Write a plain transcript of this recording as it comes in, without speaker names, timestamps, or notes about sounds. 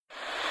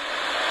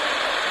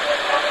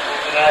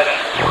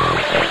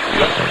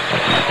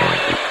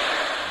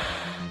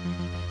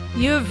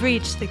You have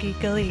reached the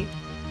Geek Elite.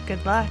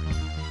 Good luck.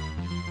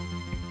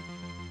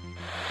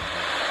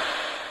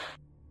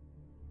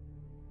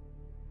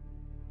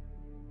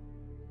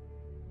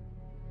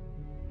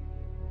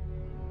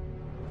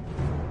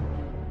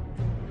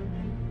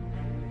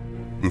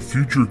 The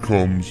future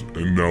comes,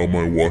 and now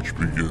my watch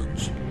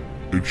begins.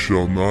 It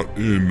shall not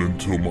end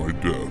until my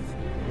death.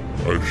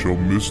 I shall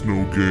miss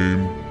no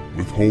game,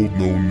 withhold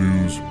no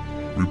news,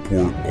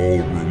 report all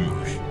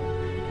rumors.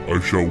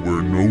 I shall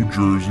wear no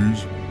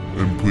jerseys,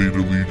 and plead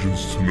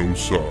allegiance to no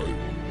side.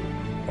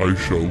 I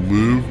shall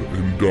live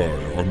and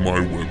die on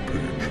my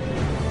webpage.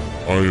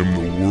 I am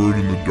the word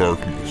in the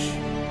darkness.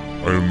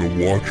 I am the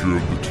watcher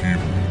of the TV.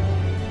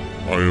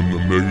 I am the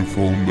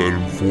megaphone that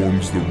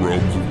informs the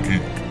realms of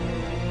geek.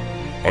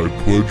 I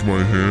pledge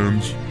my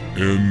hands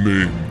and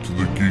name to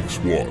the Geeks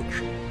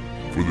Watch,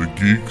 for the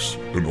geeks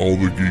and all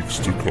the geeks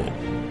to come.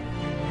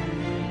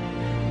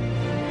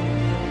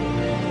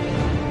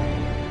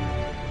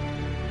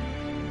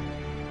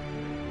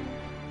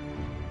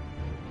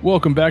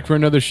 Welcome back for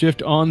another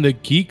shift on the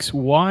Geeks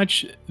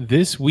Watch.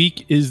 This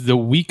week is the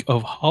week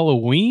of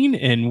Halloween,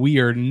 and we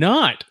are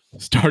not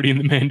starting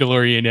The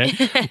Mandalorian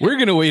yet. We're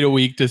going to wait a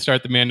week to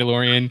start The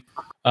Mandalorian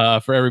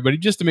for everybody,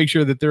 just to make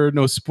sure that there are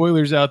no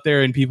spoilers out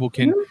there and people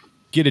can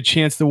get a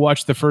chance to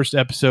watch the first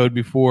episode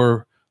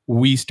before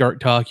we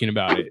start talking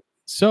about it.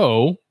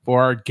 So,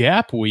 for our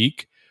gap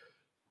week,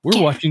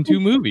 we're watching two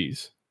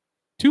movies.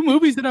 Two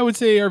movies that I would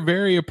say are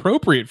very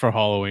appropriate for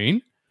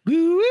Halloween.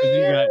 You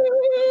got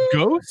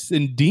Ghosts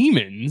and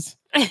Demons.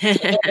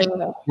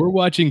 We're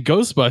watching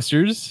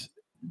Ghostbusters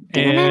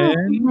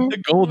and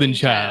The Golden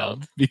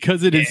Child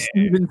because it is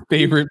Steven's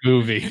favorite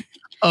movie.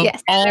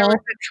 Yes, there was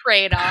a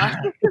trade-off.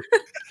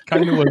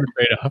 Kind of was a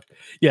trade-off.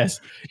 Yes.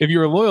 If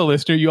you're a loyal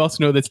listener, you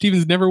also know that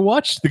Steven's never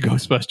watched the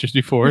Ghostbusters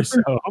before.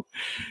 So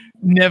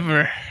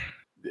Never.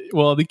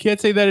 Well, they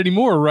can't say that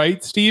anymore,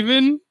 right,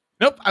 Steven?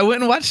 Nope, I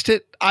went and watched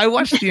it. I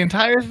watched the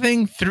entire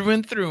thing through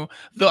and through.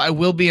 Though I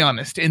will be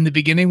honest, in the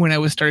beginning when I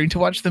was starting to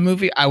watch the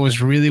movie, I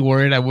was really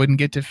worried I wouldn't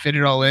get to fit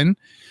it all in.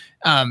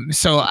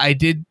 So I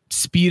did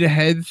speed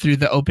ahead through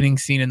the opening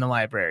scene in the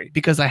library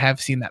because I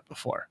have seen that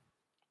before.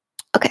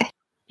 Okay.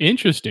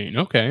 Interesting.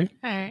 Okay.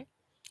 All right.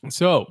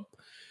 So,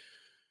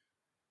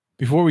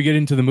 before we get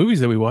into the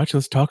movies that we watch,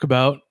 let's talk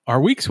about our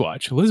week's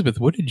watch. Elizabeth,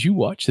 what did you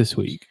watch this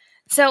week?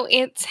 So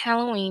it's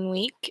Halloween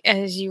week,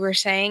 as you were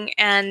saying,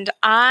 and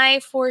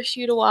I force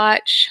you to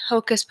watch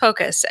Hocus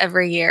Pocus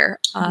every year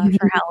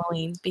for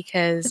Halloween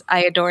because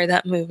I adore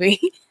that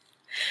movie.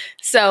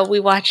 So we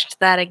watched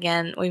that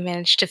again. We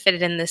managed to fit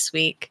it in this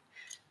week.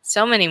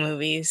 So many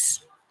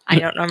movies. I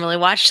don't normally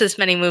watch this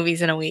many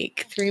movies in a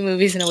week. 3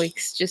 movies in a week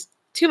is just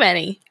too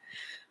many.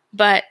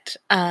 But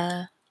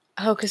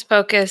Hocus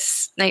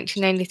Pocus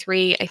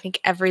 1993, I think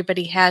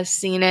everybody has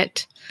seen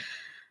it.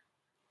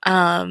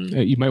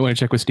 You might want to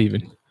check with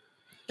Steven.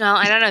 No,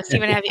 I don't know.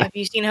 Steven, have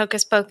you seen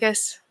Hocus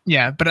Pocus?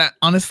 Yeah, but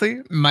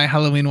honestly, my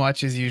Halloween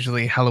watch is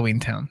usually Halloween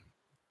Town.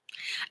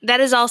 That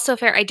is also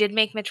fair. I did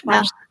make Mitch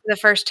watch the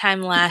first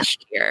time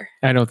last year.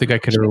 I don't think I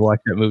could ever watch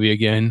that movie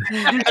again.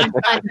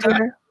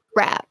 Under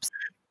Wraps.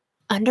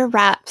 Under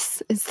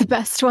Wraps is the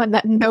best one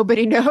that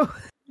nobody knows.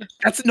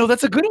 That's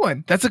a good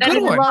one. That's a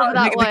good one. Love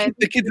that one.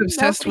 The kid's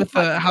obsessed with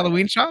the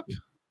Halloween shop.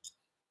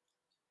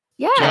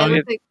 Yeah,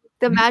 John,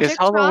 the magic is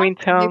Halloween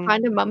shop. Town- They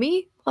find a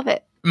mummy. Love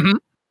it. Mm-hmm.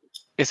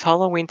 Is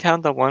Halloween Town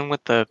the one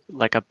with the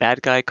like a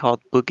bad guy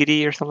called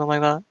Boogity or something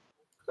like that?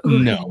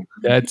 No,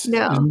 that's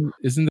No.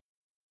 Isn't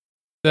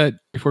that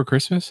Before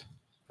Christmas?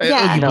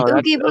 Yeah, No, that's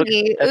Oogie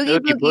Boogie. that's Oogie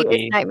Oogie Boogie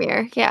Boogie. is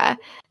Nightmare. Yeah.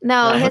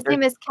 No, his Wonder-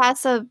 name is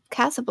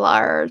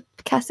Casablar or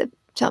Casa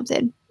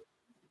something.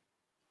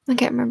 I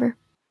can't remember.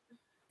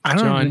 I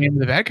don't know John. the name of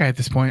the bad guy at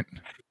this point.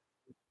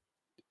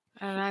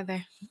 I don't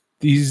either.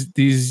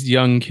 These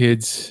young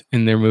kids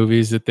in their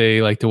movies that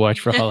they like to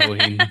watch for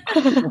Halloween.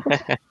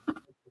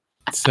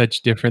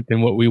 Such different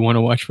than what we want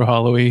to watch for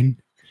Halloween.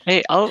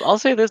 Hey, I'll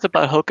say this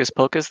about Hocus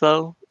Pocus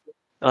though,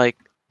 like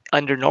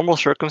under normal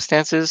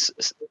circumstances,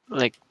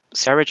 like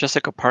Sarah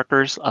Jessica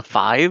Parker's a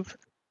 5,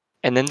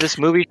 and then this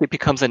movie she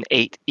becomes an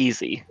 8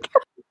 easy.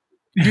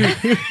 Dude,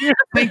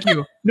 thank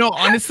you. No,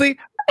 honestly,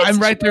 I'm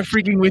right there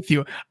freaking with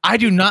you. I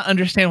do not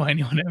understand why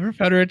anyone ever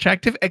found her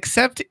attractive,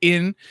 except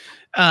in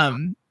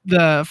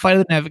the Flight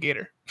of the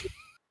Navigator.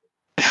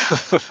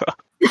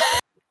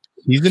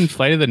 He's in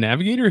Flight of the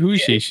Navigator? Who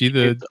is she? She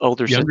the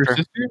older younger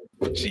sister.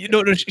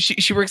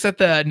 sister? She works at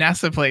the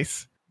NASA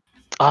place.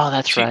 Oh,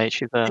 that's right.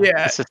 She's the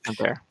Yeah. assistant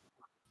there.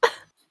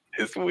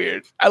 It's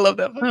weird. I love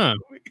that fucking Huh.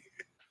 movie.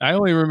 I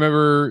only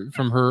remember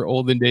from her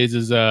olden days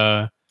as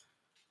Girls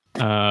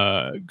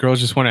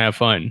Just Want to Have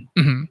Fun.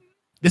 Mhm.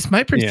 This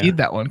might precede Yeah.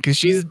 that one because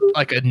she's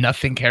like a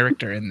nothing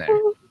character in there.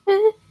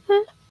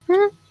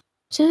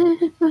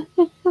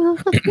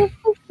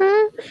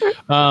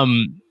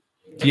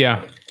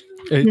 Yeah.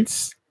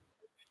 It's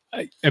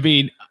I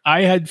mean,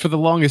 I had for the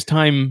longest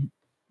time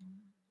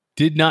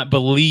did not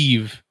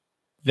believe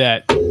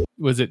that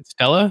was it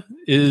Stella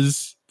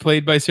is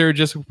played by Sarah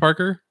Jessica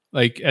Parker,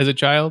 like as a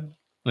child.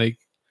 Like,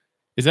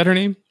 is that her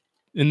name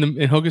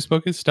in Hocus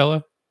Pocus?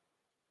 Stella?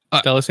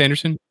 Stella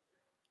Sanderson?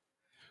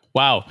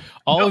 Wow.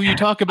 All of you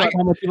talk about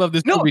how much you love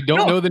this movie.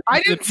 Don't know that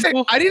I didn't say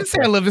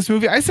I love this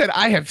movie. I said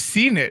I have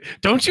seen it.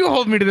 Don't you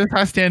hold me to this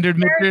high standard,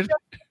 Mildred.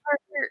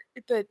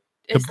 The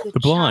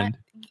blonde.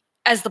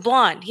 As the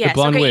blonde, yes.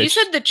 blonde okay, witch. you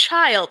said the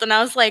child, and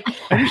I was like,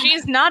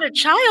 she's not a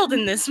child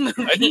in this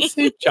movie. I didn't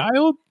say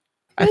child.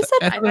 I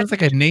thought it was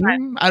like a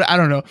name. I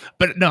don't know,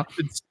 but no.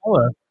 It's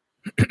Stella.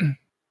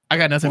 I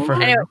got nothing for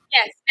her. Anyway,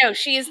 yes, no,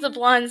 she is the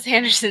blonde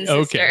Sanderson sister.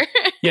 Okay.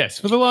 Yes,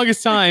 for the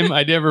longest time,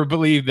 I never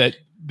believed that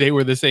they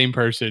were the same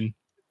person.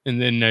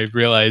 And then I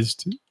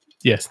realized,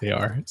 yes, they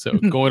are. So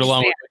going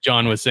along with what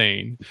John was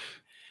saying.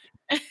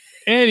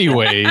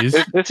 Anyways.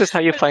 This is how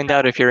you find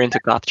out if you're into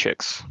goth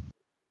chicks.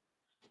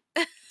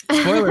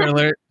 Spoiler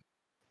alert.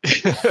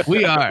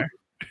 We are.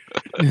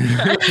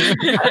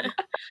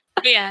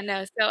 But yeah,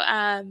 no.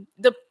 So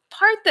the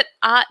part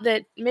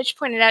that Mitch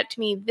pointed out to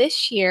me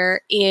this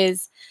year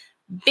is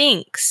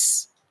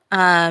Binks.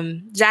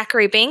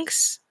 Zachary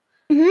Binks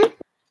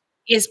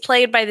is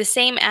played by the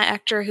same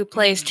actor who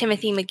plays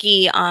Timothy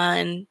McGee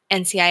on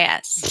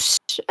NCIS.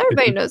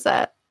 Everybody knows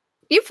that.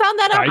 You found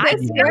that out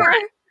this year.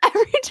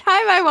 Every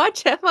time I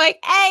watch it, I'm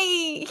like,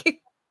 hey,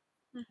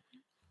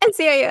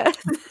 NCIS.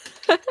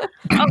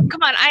 Oh,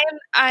 come on.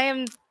 I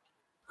am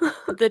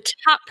the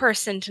top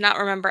person to not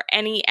remember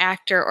any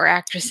actor or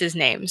actress's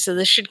name. So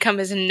this should come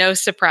as no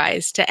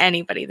surprise to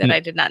anybody that I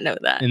did not know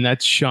that. And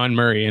that's Sean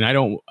Murray. And I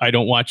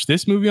don't watch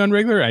this movie on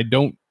regular. I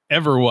don't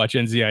ever watch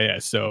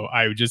NCIS. So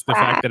the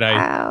fact that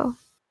I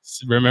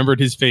remembered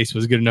his face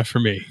was good enough for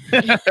me.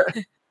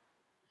 But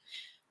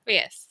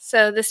yes.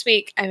 So this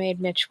week I made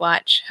Mitch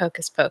watch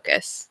Hocus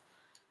Pocus.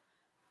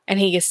 And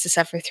he gets to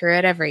suffer through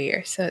it every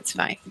year. So it's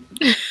fine.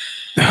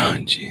 Oh,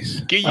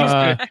 jeez. Get used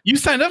to it. You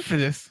signed up for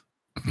this.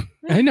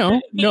 I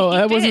know. No,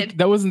 He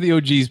that wasn't the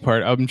OG's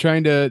part.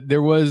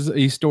 There was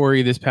a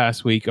story this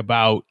past week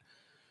about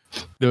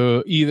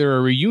either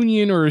a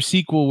reunion or a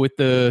sequel with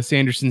the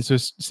Sanderson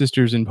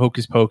sisters in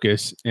Hocus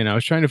Pocus, and I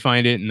was trying to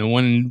find it, and the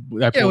one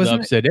I pulled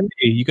up said,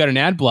 "Hey, you got an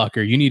ad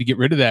blocker. You need to get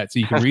rid of that so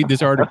you can read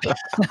this article."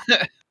 And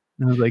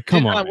I was like,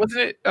 "Come on!" Wasn't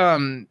it?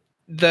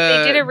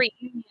 They did a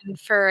reunion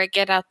for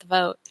Get Out the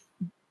Vote.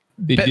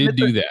 They did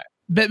do that.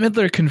 Bette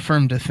Midler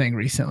confirmed a thing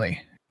recently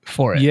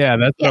for it. Yeah,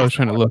 that's what I was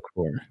trying to look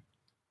for.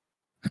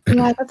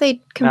 Yeah, I thought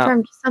they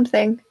confirmed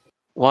something.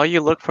 While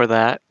you look for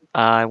that,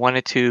 I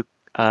wanted to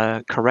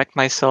correct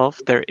myself.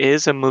 There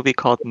is a movie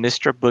called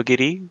Mr.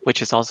 Boogedy,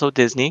 which is also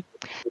Disney,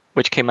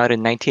 which came out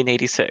in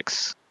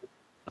 1986.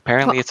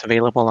 Apparently, it's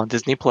available on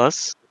Disney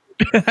Plus,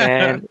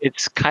 and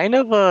it's kind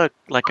of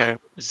like a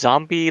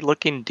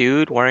zombie-looking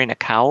dude wearing a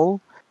cowl.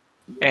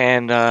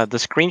 And the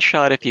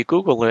screenshot, if you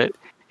Google it,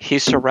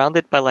 he's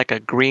surrounded by like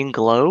a green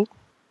glow.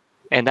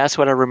 And that's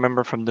what I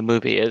remember from the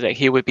movie, is that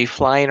he would be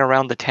flying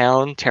around the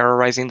town,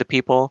 terrorizing the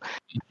people,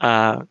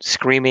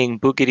 screaming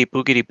boogity,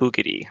 boogity,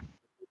 boogity.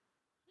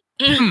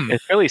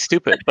 It's really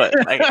stupid, but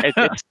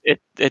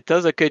it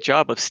does a good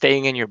job of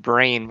staying in your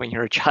brain when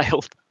you're a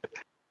child.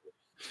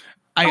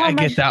 I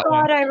get that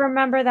one. I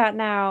remember that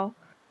now.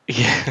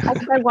 Yeah. I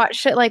think I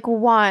watched it like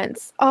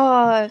once.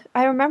 Oh,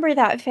 I remember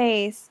that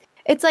face.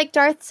 It's like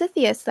Darth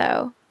Sidious,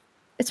 though.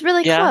 It's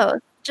really close.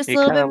 Just He a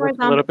little kinda bit more looks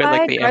a little bit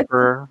like the zombified.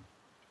 Emperor.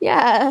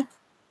 Yeah.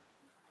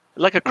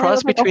 Like a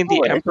cross like a between the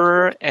horse.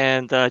 Emperor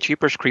and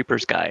Jeepers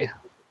Creepers guy.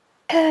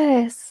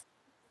 Yes.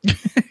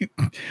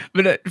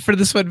 But for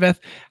this one, Beth,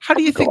 how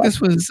do you think this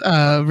was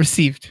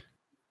received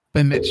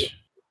by Mitch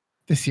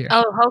this year?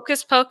 Oh,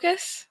 Hocus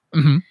Pocus?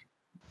 Mm-hmm.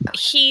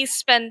 He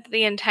spent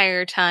the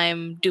entire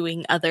time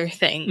doing other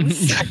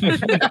things.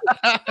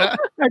 I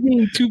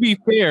mean, to be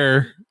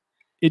fair,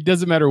 it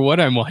doesn't matter what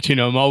I'm watching.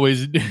 I'm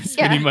always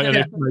spending my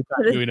time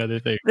doing other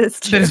things.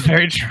 That is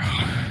very true.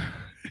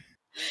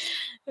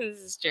 This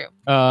is true.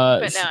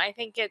 But no, I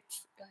think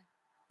it's...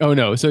 Oh,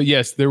 no. So,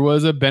 yes, there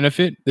was a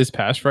benefit this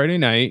past Friday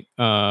night.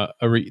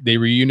 They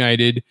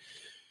reunited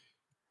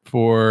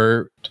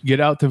for Get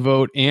Out to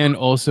Vote and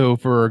also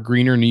for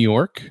Greener New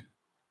York,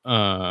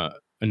 a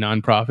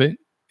nonprofit.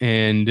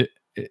 And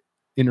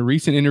in a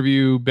recent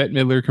interview, Bette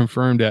Midler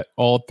confirmed that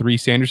all three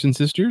Sanderson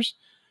sisters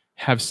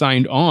have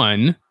signed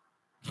on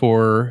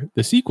for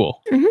the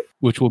sequel,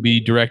 which will be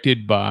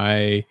directed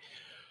by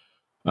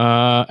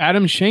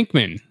Adam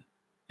Shankman.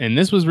 And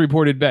this was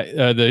reported back,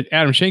 the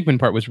Adam Shankman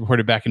part was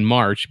reported back in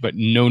March, but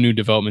no new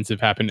developments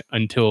have happened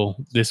until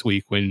this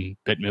week when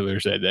Bette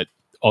Midler said that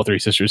all three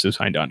sisters have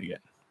signed on again.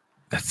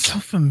 That's so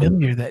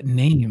familiar, that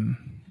name.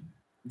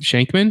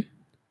 Shankman?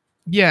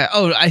 Yeah.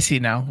 Oh, I see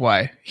now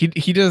why. He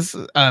does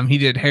he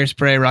did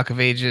Hairspray, Rock of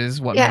Ages,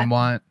 What Men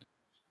Want.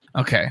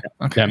 Okay.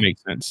 That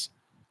makes sense.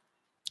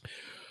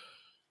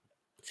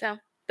 So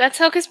that's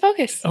Hocus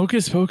Pocus.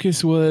 Hocus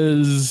Pocus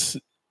was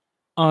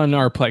on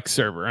our Plex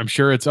server. I'm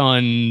sure it's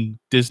on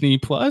Disney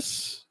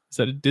Plus. Is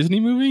that a Disney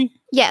movie?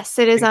 Yes,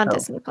 it is on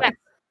Disney Plus.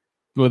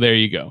 Well, there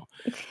you go.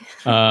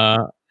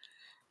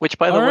 Which,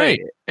 by the All way, right.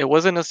 it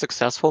wasn't a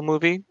successful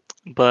movie,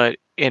 but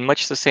in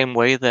much the same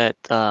way that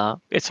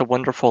It's a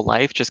Wonderful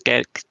Life just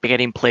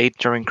getting played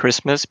during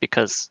Christmas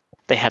because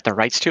they had the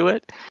rights to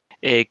it.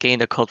 it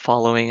gained a cult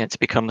following. It's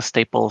become a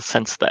staple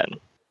since then.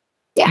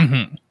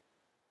 Mhm.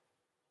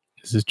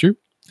 This is true.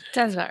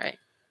 Sounds about right.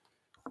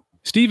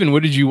 Steven,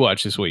 what did you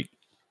watch this week?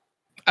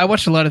 I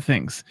watched a lot of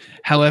things.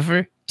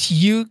 However, to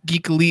you,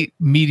 Geek Elite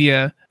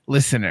Media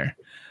listener,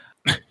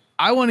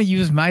 I want to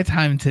use my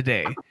time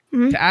today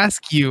Mhm. to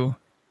ask you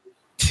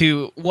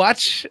to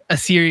watch a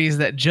series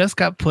that just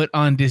got put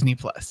on Disney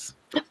Plus.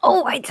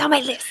 Oh, it's on my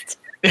list.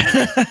 It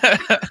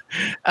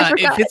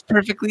forgot. fits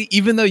perfectly,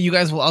 even though you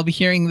guys will all be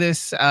hearing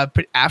this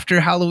after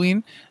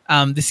Halloween.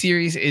 The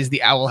series is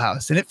The Owl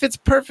House, and it fits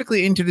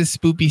perfectly into this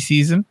spoopy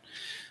season.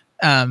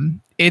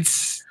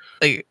 It's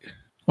like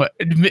what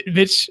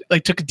Mitch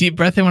like took a deep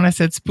breath in when I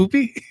said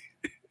spoopy.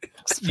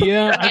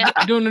 Yeah,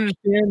 I don't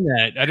understand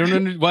that. I don't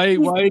understand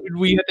why did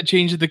we have to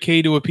change the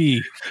K to a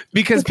P?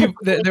 Because there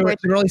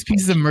were all these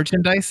pieces of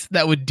merchandise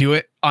that would do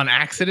it on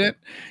accident.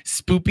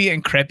 Spoopy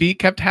and creepy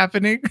kept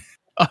happening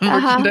on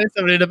merchandise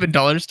that would end up in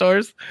dollar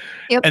stores.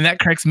 Yep. And that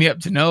cracks me up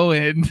to no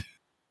end.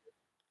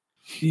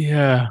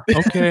 Yeah.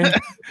 Okay.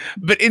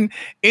 But in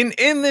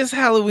this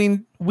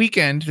Halloween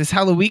weekend, this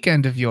Halloween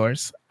weekend of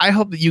yours, I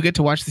hope that you get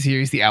to watch the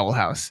series The Owl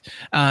House.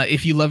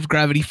 If you love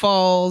Gravity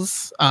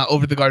Falls,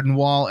 Over the Garden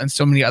Wall, and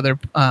so many other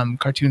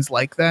cartoons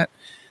like that,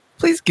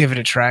 please give it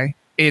a try.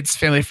 It's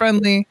family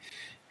friendly.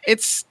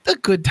 It's a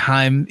good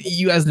time.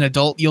 You as an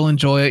adult, you'll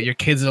enjoy it. Your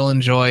kids will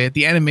enjoy it.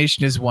 The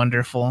animation is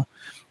wonderful.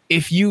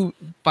 If you,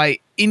 by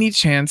any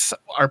chance,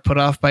 are put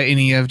off by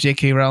any of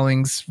J.K.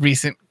 Rowling's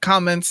recent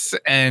comments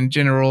and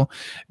general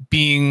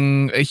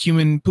being a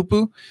human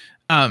poo-poo,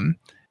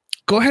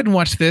 go ahead and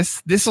watch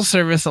this. This will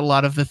service a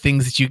lot of the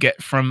things that you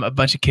get from a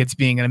bunch of kids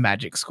being in a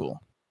magic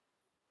school.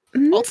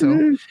 Also,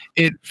 Mhm.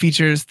 it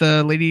features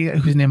the lady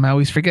whose name I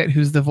always forget,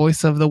 who's the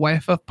voice of the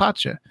wife of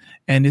Pacha,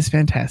 and is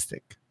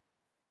fantastic.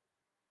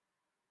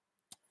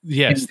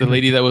 Yes, the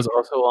lady that was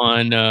also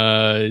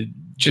on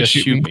Just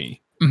Shoot Me.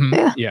 Mhm.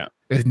 Yeah. Yeah.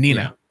 It's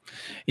Nina.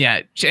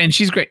 Yeah, and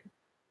she's great.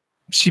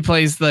 She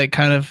plays like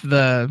kind of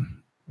the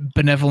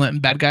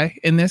benevolent bad guy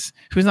in this,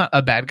 who's not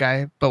a bad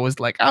guy, but was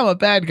like, I'm a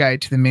bad guy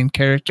to the main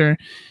character.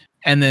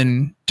 And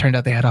then turned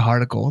out they had a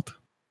heart of gold.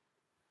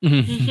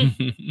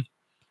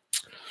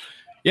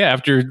 Yeah,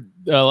 after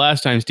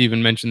last time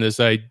Steven mentioned this,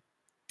 I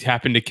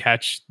happened to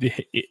catch the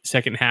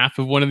second half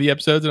of one of the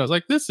episodes, and I was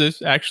like, this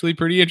is actually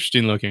pretty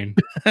interesting looking.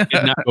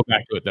 Did not go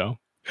back to it, though.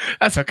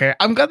 That's okay.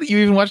 I'm glad that you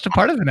even watched a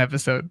part of an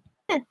episode.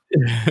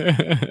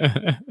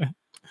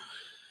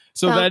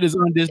 So that is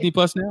on Disney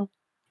Plus now?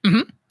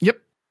 Yep.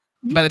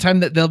 By the time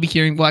that they'll be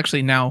hearing, well,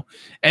 actually now,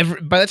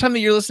 by the time that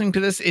you're listening to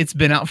this, it's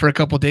been out for a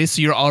couple days,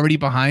 so you're already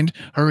behind.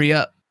 Hurry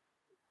up.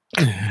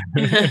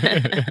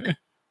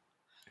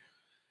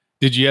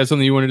 Did you have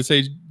something you wanted to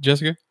say,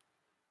 Jessica?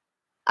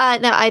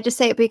 No, I just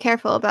say be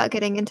careful about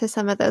getting into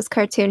some of those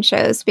cartoon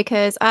shows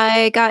because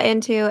I got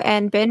into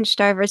and binged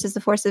Star versus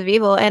the Force of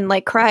Evil and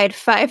like cried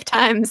 5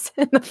 times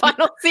in the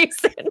final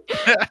season.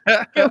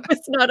 It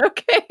was not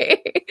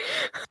okay.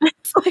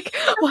 It's like,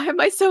 why am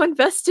I so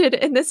invested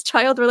in this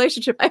child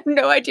relationship? I have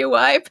no idea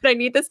why, but I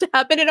need this to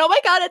happen. And oh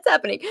my God, it's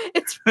happening.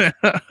 I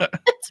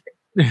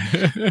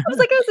was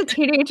like, I was a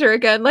teenager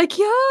again. Like,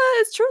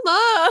 yes, true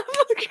love.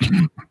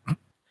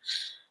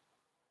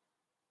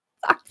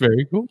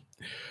 Very cool.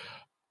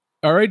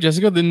 All right,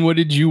 Jessica, then what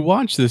did you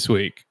watch this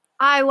week?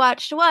 I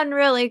watched 1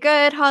 really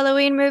good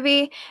Halloween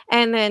movie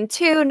and then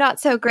 2 not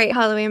so great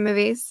Halloween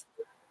movies.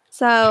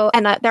 So,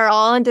 and they're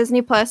all on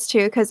Disney Plus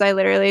too, because I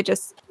literally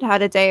just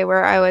had a day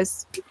where I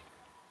was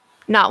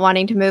not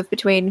wanting to move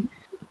between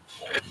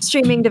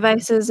streaming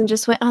devices and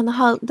just went on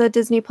the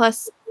Disney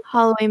Plus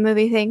Halloween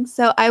movie thing.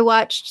 So I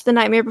watched The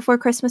Nightmare Before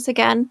Christmas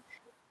again.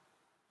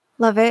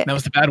 Love it. That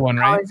was the bad one,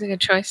 right? Always a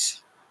good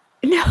choice.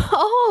 No,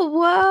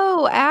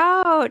 whoa,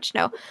 ouch.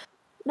 No,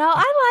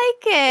 I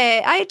like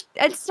it.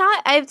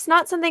 It's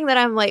not something that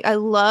I'm like I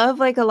love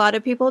like a lot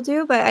of people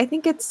do, but I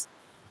think it's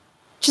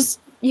just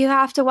you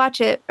have to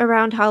watch it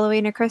around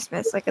Halloween or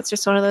Christmas. Like it's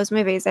just one of those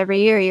movies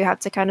every year you have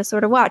to kind of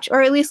sort of watch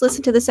or at least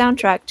listen to the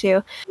soundtrack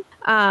too.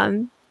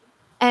 And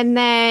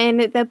then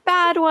the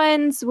bad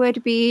ones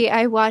would be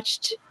I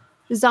watched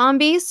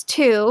Zombies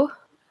 2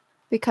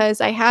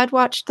 because I had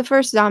watched the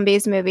first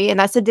Zombies movie and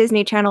that's a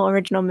Disney Channel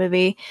original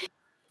movie.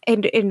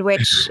 In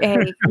which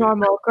a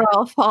normal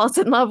girl falls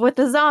in love with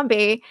a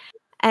zombie.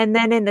 And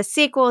then in the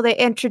sequel, they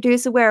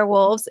introduce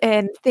werewolves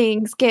and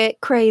things get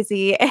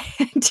crazy.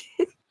 And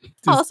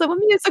it's also a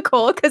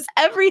musical because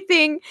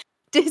everything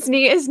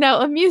Disney is now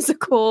a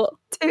musical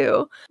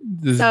too.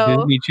 This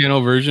Disney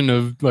Channel version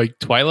of like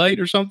Twilight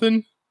or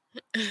something?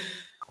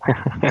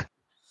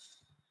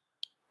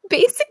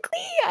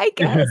 Basically, I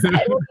guess.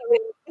 I don't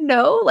even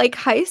know, like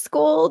high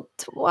school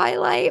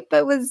Twilight,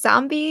 but with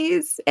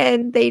zombies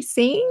and they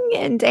sing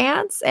and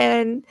dance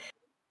and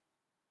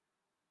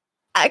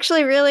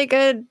actually really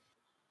good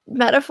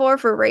metaphor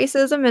for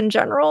racism in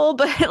general,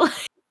 but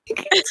like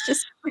it's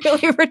just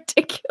really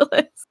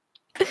ridiculous.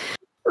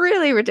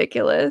 Really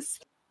ridiculous.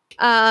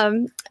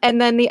 And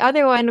then the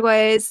other one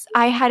was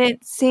I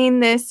hadn't seen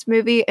this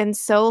movie in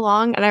so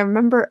long and I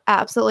remember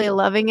absolutely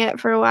loving it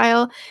for a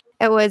while.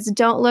 It was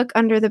Don't Look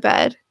Under the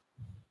Bed.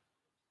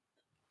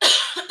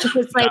 It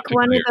was like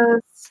one of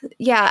those,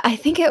 yeah, I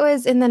think it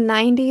was in the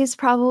 90s,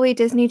 probably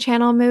Disney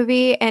Channel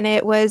movie. And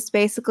it was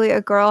basically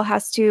a girl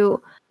has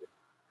to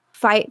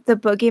fight the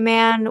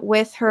boogeyman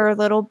with her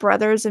little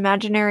brother's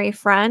imaginary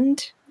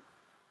friend.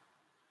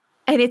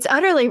 And it's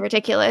utterly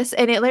ridiculous.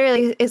 And it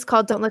literally is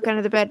called Don't Look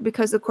Under the Bed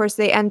because, of course,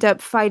 they end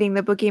up fighting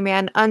the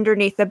boogeyman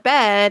underneath the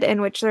bed,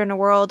 in which they're in a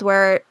world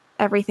where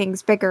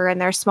everything's bigger and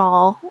they're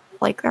small,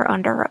 like they're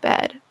under a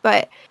bed.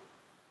 But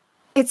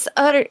it's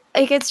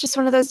it's just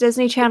one of those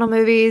Disney Channel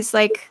movies,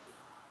 like,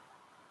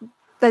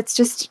 that's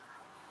just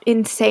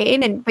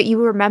insane. But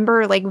you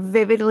remember, like,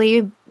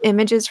 vividly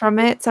images from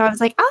it. So I was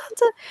like, I'll have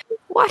to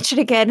watch it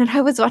again. And I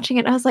was watching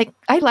it and I was like,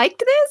 I liked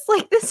this.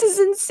 Like, this is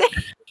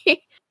insane.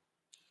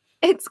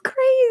 It's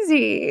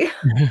crazy.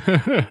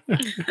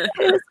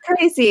 It's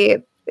crazy.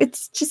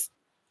 It's just,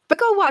 but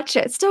go watch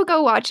it. Still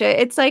go watch it.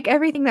 It's like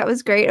everything that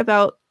was great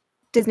about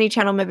Disney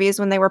Channel movies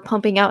when they were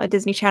pumping out a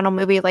Disney Channel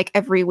movie like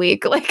every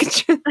week. Like,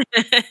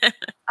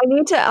 I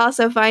need to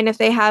also find if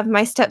they have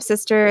My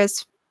Stepsister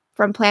is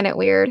from Planet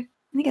Weird. I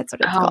think that's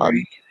what it's called.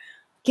 Right.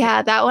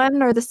 Yeah, that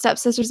one, or the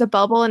stepsister's a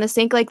bubble in a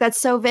sink. Like, that's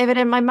so vivid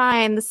in my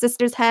mind. The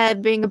sister's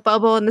head being a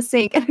bubble in the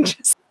sink, and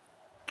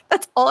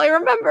that's all I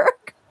remember.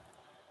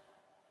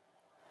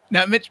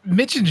 Now,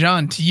 Mitch and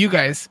John, to you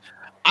guys,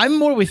 I'm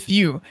more with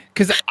you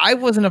because I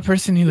wasn't a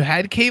person who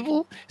had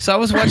cable, so I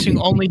was watching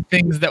only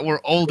things that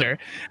were older.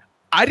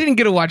 I didn't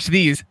get to watch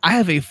these. I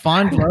have a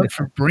fond love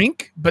for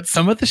Brink, but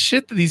some of the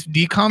shit that these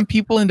DCOM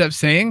people end up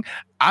saying,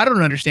 I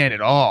don't understand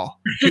at all.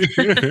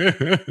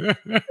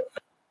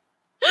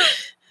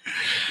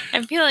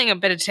 I'm feeling a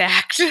bit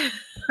attacked.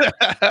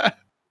 I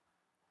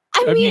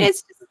mean,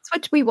 it's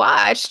what we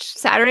watched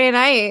Saturday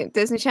night,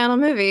 Disney Channel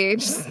movie.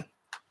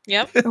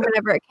 Yep. Or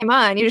whenever it came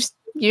on, you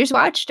just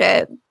watched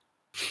it.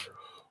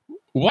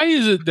 Why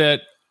is it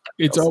that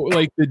it's all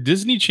like the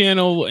Disney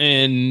Channel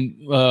and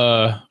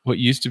what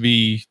used to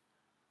be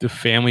the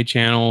Family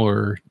Channel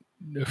or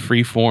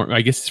Freeform?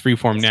 I guess it's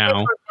Freeform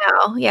now.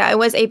 Yeah, it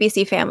was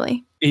ABC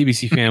Family.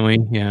 ABC Family,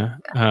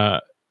 yeah.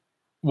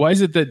 Why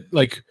is it that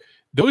like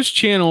those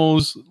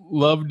channels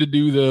love to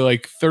do the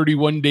like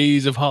 31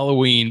 days of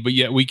Halloween, but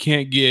yet we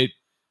can't get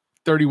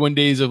 31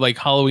 days of like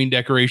Halloween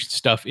decoration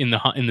stuff in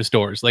the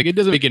stores? Like, it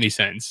doesn't make any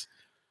sense.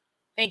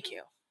 Thank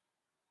you.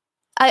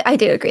 I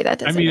do agree that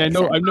doesn't. I mean, I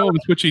know I'm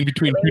switching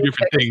between two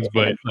different things,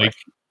 but like,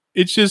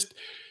 it's just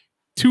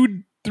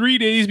 2-3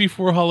 days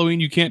before Halloween,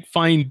 you can't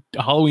find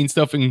Halloween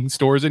stuff in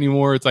stores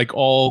anymore. It's like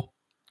all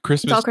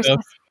Christmas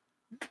stuff.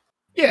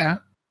 Yeah,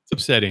 it's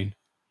upsetting.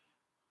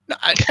 No,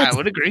 I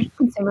would agree.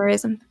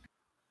 Consumerism.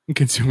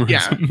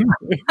 Yeah.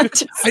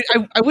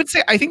 I would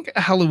say I think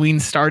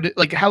Halloween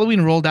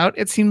rolled out.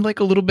 It seemed like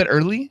a little bit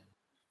early.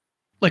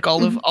 Like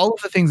all of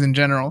the things in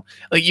general,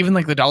 like even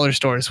like the dollar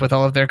stores with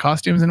all of their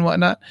costumes and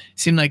whatnot,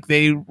 seemed like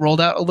they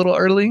rolled out a little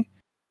early.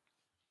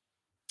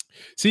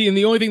 See, and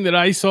the only thing that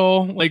I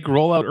saw like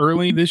roll out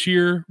early this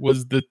year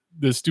was the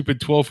stupid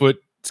 12-foot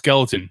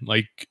skeleton.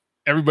 Like,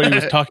 everybody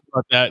was talking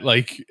about that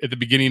like at the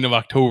beginning of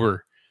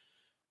October.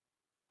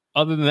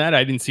 Other than that,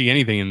 I didn't see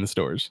anything in the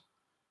stores.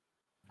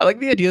 I like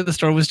the idea that the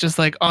store was just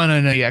like, oh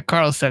no, yeah,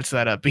 Carl sets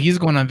that up, but he's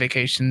going on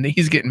vacation.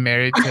 He's getting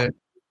married to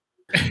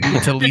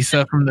to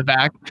Lisa from the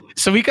back,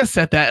 so we can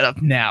set that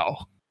up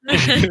now.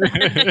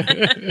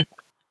 I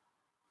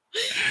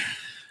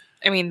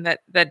mean,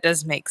 that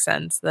does make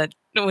sense. That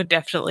would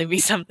definitely be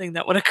something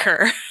that would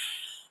occur.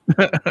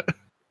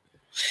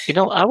 You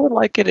know, I would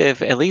like it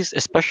if, at least,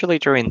 especially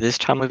during this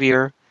time of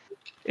year,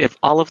 if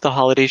all of the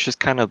holidays just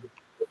kind of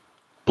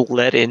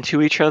bled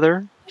into each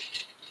other.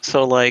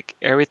 So, like,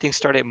 everything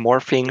started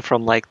morphing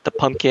from, like, the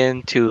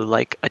pumpkin to,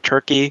 like, a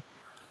turkey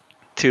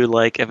to,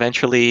 like,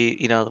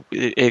 eventually, you know,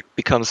 it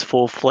becomes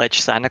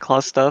full-fledged Santa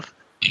Claus stuff.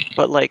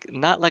 But, like,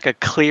 not like a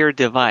clear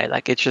divide.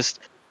 Like, it's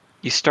just,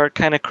 you start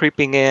kind of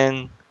creeping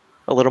in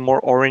a little more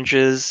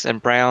oranges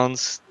and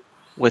browns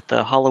with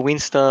the Halloween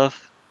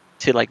stuff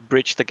to, like,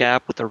 bridge the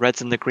gap with the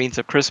reds and the greens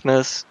of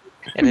Christmas.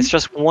 And it's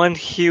just one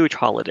huge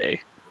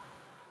holiday.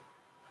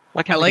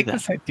 I like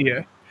this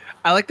idea.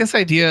 I like this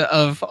idea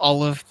of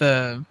all of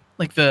the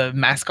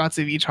mascots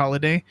of each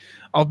holiday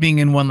all being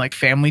in one like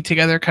family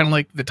together, kind of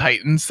like the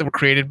Titans that were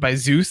created by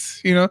Zeus,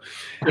 you know?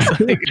 So,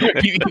 like,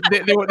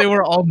 they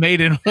were all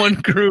made in one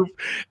group,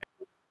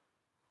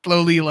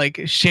 slowly like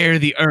share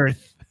the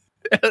earth.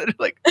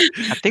 Like,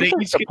 I think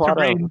that's the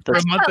plot of the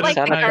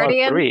Santa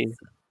Claus 3.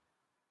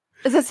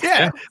 It's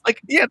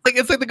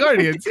like the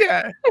Guardians,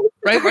 yeah.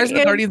 Right? Rise of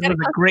the Guardians was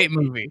a great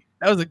movie.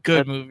 That was a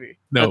good movie.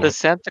 No, but the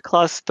Santa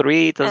Claus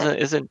 3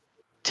 isn't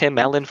Tim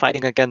Allen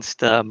fighting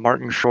against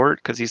Martin Short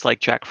because he's like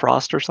Jack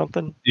Frost or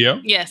something?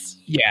 Yeah. Yes.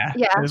 Yeah.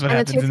 And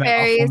the Tooth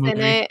Fairies in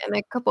it, and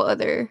a couple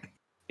other.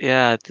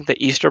 Yeah, I think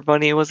the Easter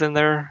Bunny was in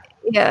there.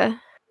 Yeah.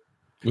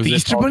 The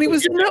Easter Bunny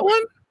was in that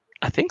one?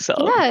 I think so.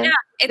 Yeah.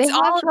 It's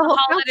all of the whole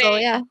holiday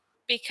council, yeah.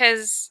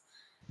 because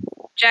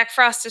Jack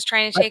Frost is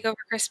trying to take over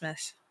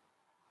Christmas.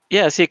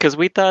 Yeah, see, because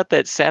we thought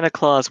that Santa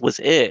Claus was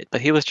it,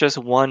 but he was just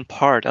one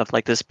part of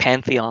like this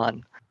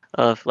pantheon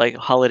of like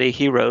holiday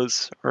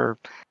heroes or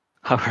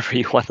however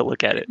you want to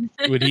look at it.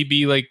 Would he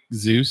be like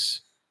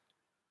Zeus?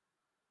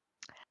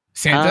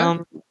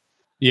 Santa.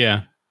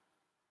 Yeah.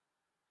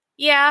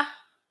 Yeah,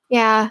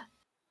 Yeah.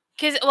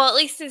 because at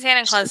least in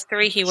Santa Claus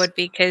 3 he would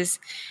be, because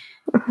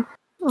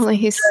Only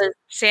he's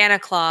Santa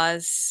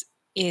Claus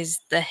is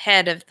the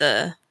head of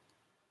the.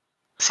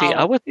 See,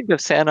 I would think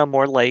of Santa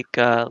more like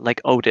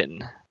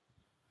Odin,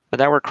 but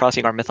now we're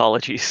crossing our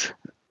mythologies.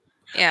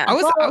 Yeah.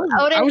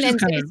 Odin just and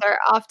kinda- Zeus are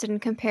often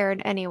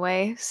compared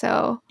anyway.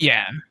 So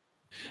Yeah.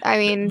 I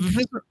mean,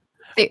 This-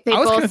 they I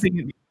was kind both of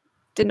thinking.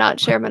 did not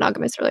share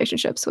monogamous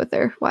relationships with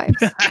their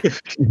wives.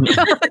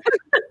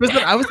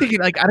 Listen, I was thinking,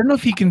 like, I don't know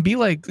if he can be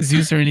like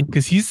Zeus or anything,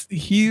 because he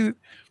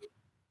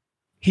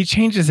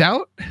changes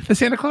out the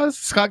Santa Claus,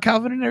 Scott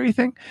Calvin, and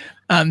everything.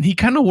 He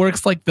kind of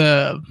works like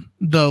the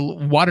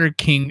Water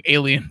King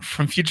alien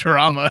from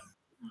Futurama.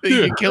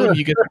 You kill him,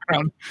 you get the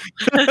crown.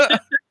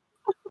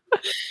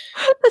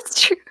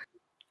 That's true.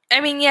 I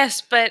mean,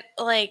 yes, but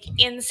like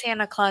in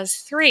Santa Claus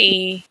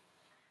 3,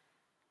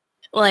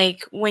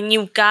 like when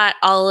you've got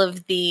all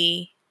of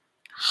the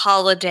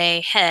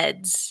holiday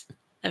heads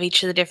of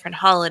each of the different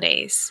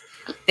holidays,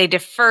 they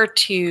defer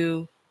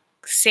to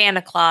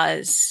Santa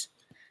Claus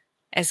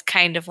as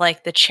kind of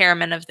like the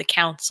chairman of the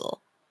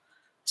council.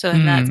 So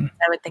in that sense,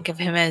 I would think of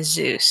him as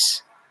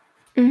Zeus.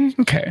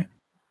 Okay.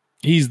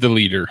 He's the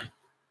leader.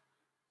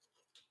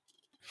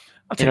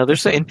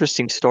 There's an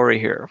interesting story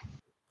here.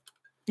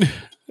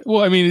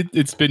 Well, I mean,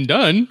 it's been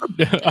done,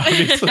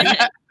 obviously.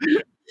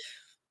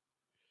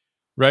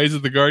 Rise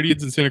of the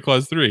Guardians and Santa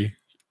Claus 3.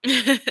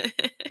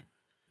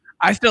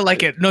 I still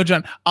like it. No,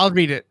 John, I'll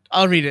read it.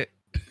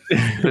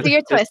 Do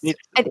your twist.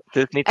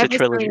 This needs a Every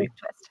trilogy. single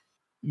twist.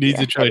 Needs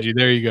a trilogy.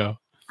 There you go.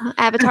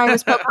 Avatar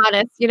was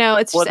Pocahontas.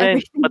 It's Well, just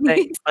then,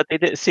 everything. but they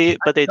did see,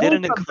 but they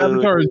didn't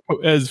include. Avatar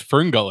as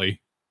Ferngully.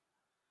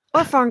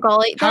 Or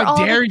Ferngully. They're How all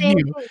the dare same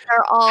you. thing.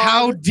 They're all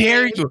How the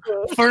dare same you?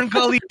 thing.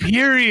 Ferngully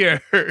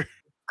Superior.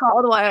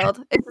 Called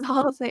Wild. It's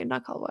all the same.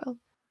 Not Called Wild.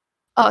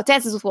 Oh,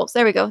 Dances with Wolves.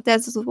 There we go.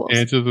 Dances with Wolves.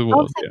 Answer the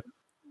Wolves.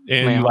 Yeah.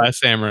 And Man. Last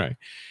Samurai.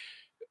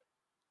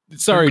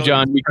 Sorry, Ferngully.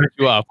 John, we cut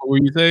you off. What were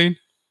you saying?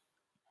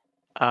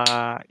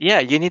 Yeah,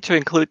 you need to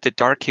include the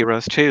dark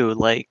heroes too,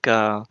 like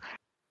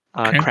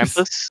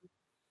Krampus,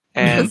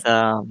 and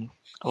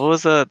what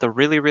was the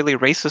really really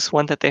racist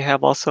one that they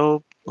have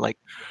also? Like,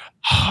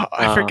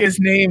 I forget his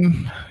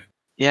name.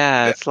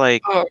 yeah, it's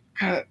like Oh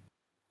God.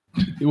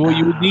 Well,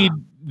 you would need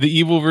the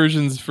evil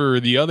versions for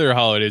the other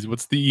holidays.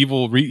 What's the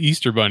evil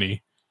Easter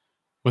Bunny?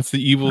 What's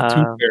the evil Tooth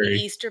The Fairy?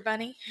 Easter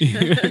Bunny.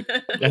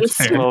 That's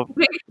fair. well,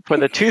 for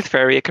the Tooth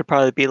Fairy, it could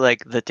probably be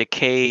like the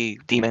Decay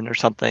Demon or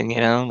something,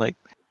 like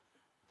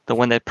the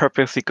one that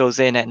purposely goes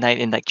in at night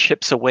and like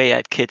chips away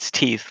at kids'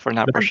 teeth for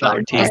not brushing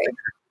their teeth.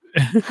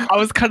 I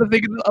was kind of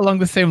thinking along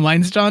the same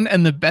lines, John,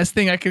 and the best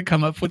thing I could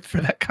come up with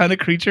for that kind of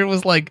creature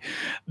was like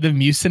the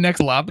Mucinex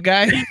Lob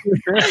guy.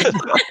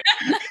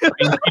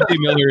 P.J.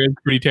 Miller is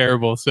pretty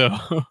terrible, so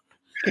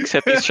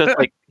Except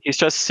he's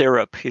just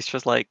syrup. He's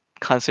just like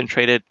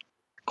concentrated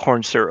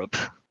corn syrup.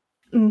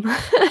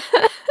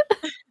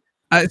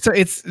 So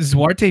it's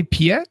Zwarte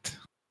Piet.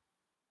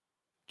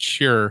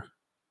 sure.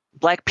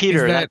 Black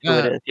Peter, that,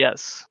 that's who it is.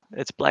 Yes,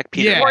 it's Black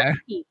Peter. Yeah. Swart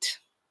Pete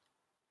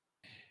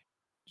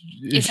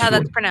is how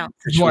that's pronounced.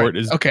 Short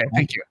is Okay,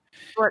 thank you.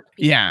 Swart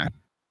Pete. Yeah,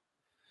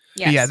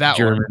 Yes. yeah, that one.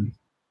 German.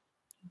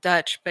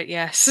 Dutch, but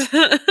yes.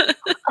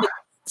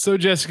 So,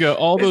 Jessica,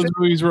 all those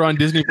movies were on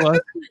Disney Plus.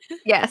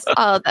 Yes,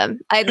 all of them.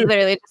 I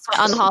literally just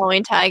went on the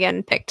Halloween tag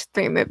and picked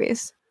 3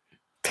 movies.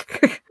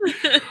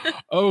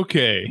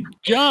 Okay,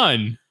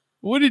 John,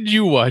 what did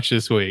you watch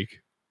this week?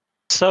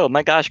 So,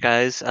 my gosh,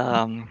 guys,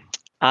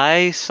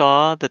 I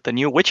saw that the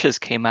new Witches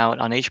came out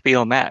on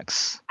HBO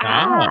Max,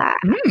 Ah.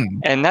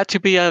 and not to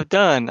be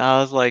outdone, I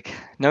was like,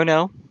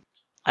 no,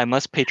 I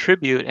must pay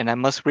tribute, and I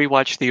must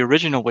rewatch the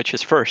original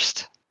Witches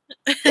first.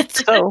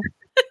 So,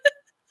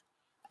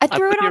 I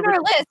threw put it the on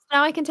our list.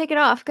 Now I can take it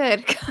off.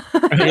 Good.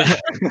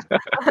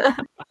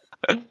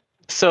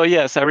 So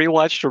yes, I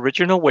rewatched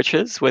Original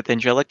Witches with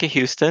Angelica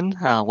Houston.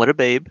 What a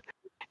babe!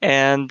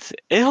 And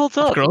it holds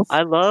up. Girls.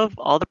 I love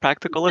all the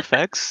practical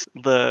effects,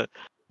 the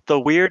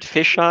weird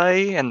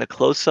fisheye and the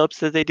close-ups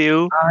that they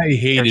do. I They're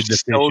hated the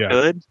so fish eye.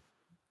 good.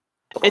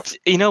 It's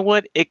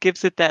what it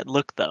gives it that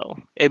look though.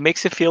 It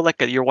makes it feel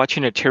like you're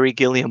watching a Terry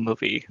Gilliam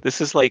movie.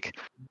 This is like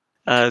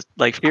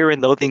Fear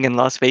and Loathing in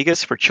Las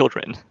Vegas for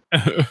children.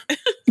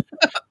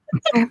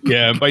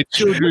 Yeah, by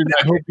children,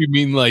 I hope you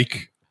mean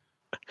like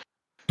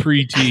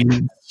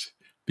preteens,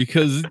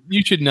 because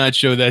you should not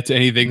show that to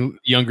anything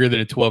younger than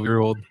a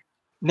 12-year-old.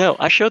 No,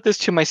 I showed this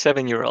to my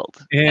 7-year-old,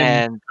 And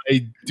and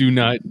I do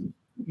not.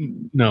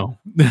 No.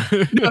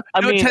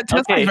 I mean,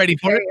 Tesla's okay. ready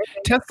for it.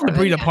 Tesla's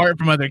breed apart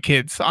from other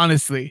kids,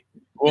 honestly.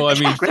 Well, I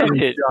mean,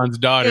 Granted. John's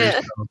daughter.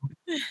 Yeah.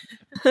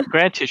 So.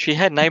 Granted, she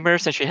had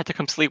nightmares and she had to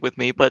come sleep with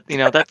me, but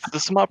that's the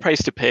small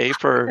price to pay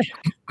for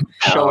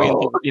showing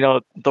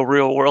the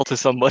real world to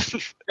someone.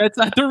 That's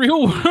not the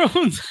real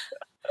world.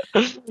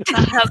 That's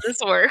not how this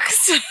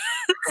works.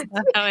 That's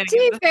not how any To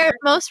be of this fair,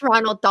 most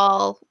Ronald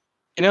Dahl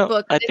You know,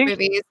 books I and think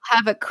movies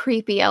have a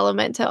creepy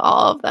element to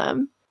all of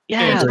them.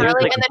 yeah, Sure. there's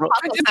Charlie like and the ro-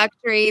 Chocolate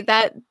Factory,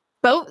 that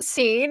boat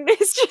scene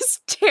is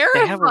just they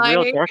have a real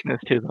terrifying. darkness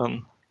to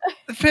them.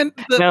 The,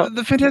 Now-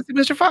 the Fantastic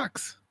Mr.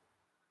 Fox.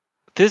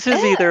 This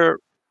is Yeah. either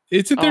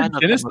Isn't Oh, there I love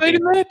that genocide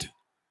in that?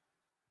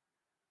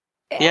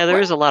 yeah, there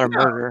What? is a lot of No.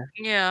 murder.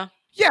 Yeah.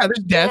 Yeah, there's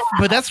death,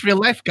 but that's real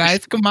life,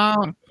 guys. Come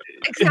on.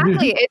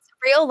 Exactly. It's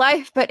real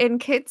life, but in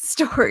kids'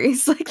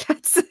 stories. Like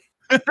that's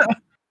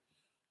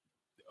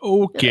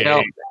Okay.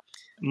 Now,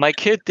 my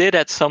kid did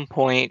at some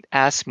point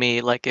ask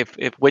me like if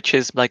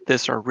witches like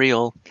this are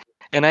real,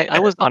 and I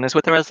was honest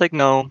with her. I was like,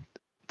 no,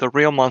 the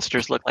real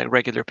monsters look like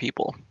regular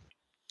people.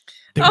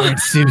 They're wearing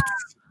suits.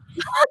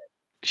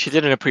 She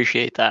didn't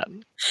appreciate that.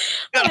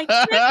 I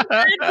can't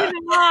imagine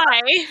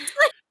why.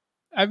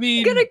 I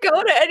mean, gonna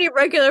go to any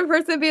regular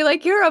person and be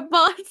like, "You're a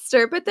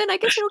monster," but then I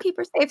guess it'll keep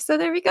her safe. So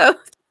there we go.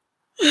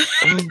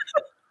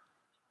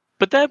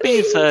 But that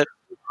being said,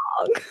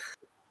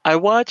 I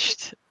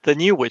watched the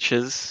new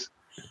Witches,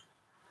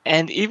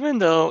 and even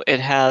though it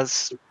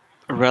has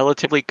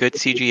relatively good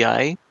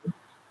CGI,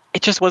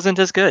 it just wasn't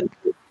as good.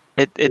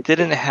 It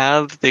didn't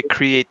have the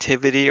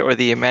creativity or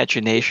the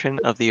imagination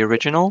of the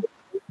original.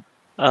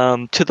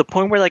 To the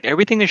point where like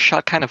everything is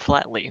shot kind of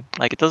flatly.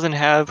 Like it doesn't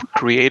have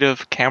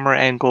creative camera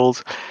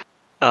angles.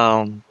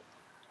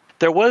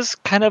 There was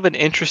kind of an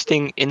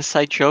interesting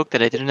inside joke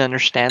that I didn't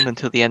understand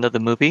until the end of the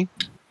movie.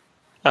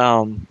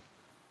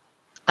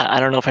 I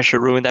don't know if I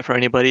should ruin that for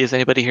anybody. Is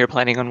anybody here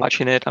planning on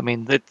watching it? I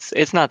mean,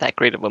 it's not that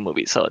great of a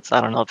movie, so I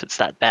don't know if it's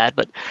that bad,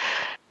 but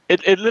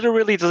it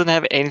literally doesn't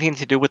have anything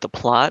to do with the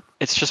plot.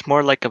 It's just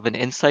more like of an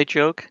inside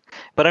joke.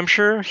 But I'm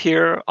sure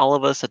here all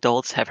of us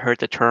adults have heard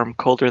the term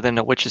 "colder than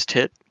a witch's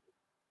tit."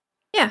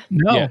 No,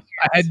 Yeah.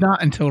 I had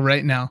not until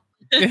right now.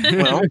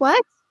 Well,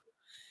 What?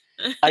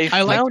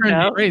 I like found hearing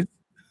the out. phrase.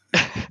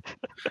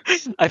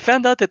 I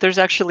found out that there's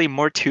actually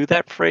more to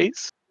that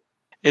phrase.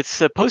 It's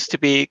supposed to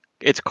be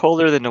it's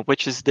colder than a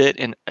witch's tit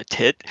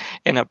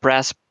in a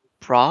brass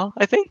bra,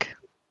 I think.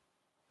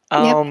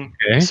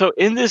 Okay. So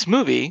in this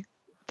movie,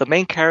 the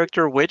main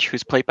character witch,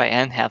 who's played by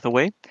Anne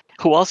Hathaway,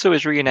 who also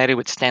is reunited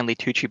with Stanley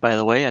Tucci, by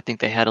the way. I think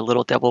they had a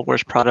little Devil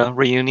Wears Prada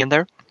reunion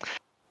there.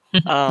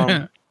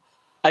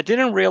 I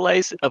didn't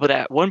realize, but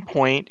at one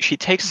point she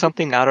takes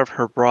something out of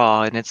her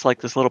bra, and it's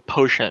like this little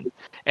potion,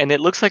 and it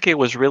looks like it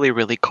was really,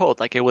 really cold,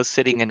 like it was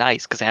sitting in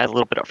ice because it had a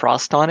little bit of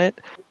frost on it.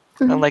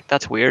 I'm like,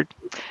 that's weird.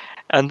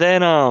 And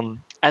then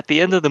at the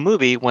end of the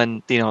movie,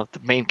 when the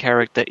main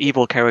character, the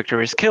evil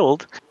character, is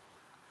killed,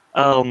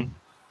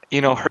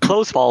 her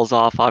clothes falls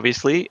off,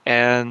 obviously,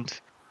 and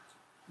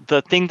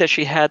the thing that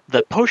she had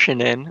the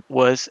potion in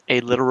was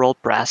a literal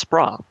brass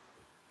bra.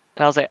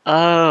 And I was like,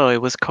 oh,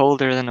 it was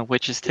colder than a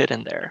witch's tit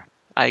in there.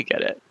 I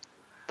get it.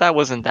 That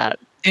wasn't that.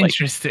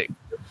 Interesting.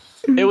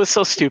 It was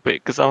so stupid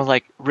because I was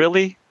like,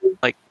 really?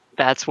 Like,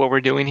 that's what we're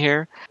doing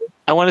here?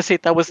 I want to say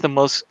that was the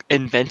most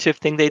inventive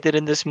thing they did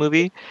in this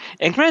movie.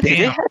 And granted, they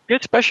Damn. had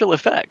good special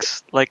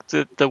effects. Like,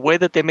 the way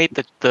that they made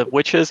the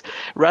witches,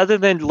 rather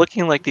than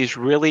looking like these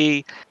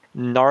really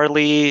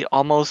gnarly,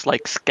 almost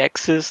like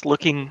Skeksis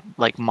looking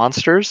like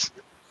monsters,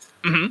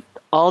 Mhm.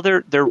 all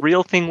their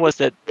real thing was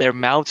that their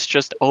mouths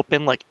just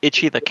open like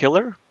Itchy the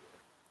Killer.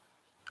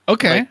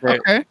 Okay.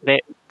 Like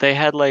Okay. They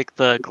had like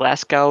the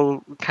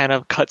Glasgow kind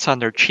of cuts on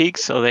their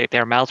cheeks, so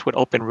their mouths would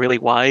open really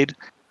wide.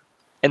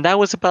 And that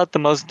was about the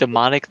most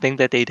demonic thing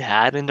that they'd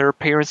had in their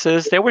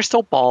appearances. They were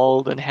still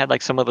bald and had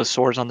like some of the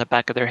sores on the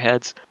back of their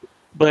heads,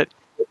 but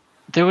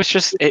there was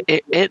just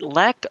it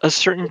lacked a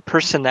certain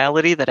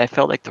personality that I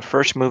felt like the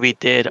first movie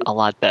did a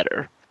lot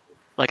better.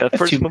 Like the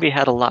first movie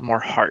had a lot more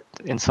heart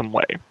in some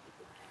way.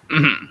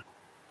 Mhm.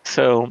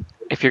 So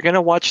if you're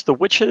gonna watch The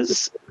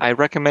Witches, I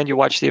recommend you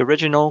watch the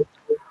original,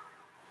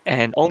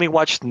 and only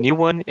watch the new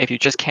one if you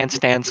just can't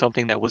stand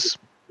something that was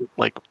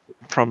like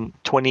from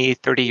 20,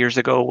 30 years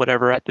ago,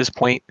 whatever at this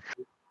point.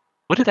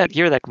 What did that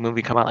year that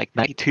movie come out? Like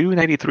 92,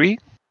 93?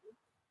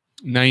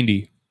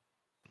 90.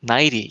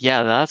 90.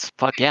 Yeah, that's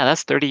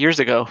 30 years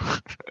ago.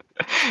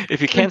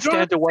 If you can't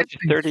stand to watch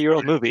a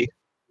 30-year-old movie,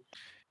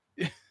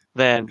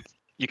 then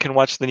you can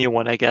watch the new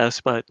one, I guess,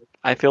 but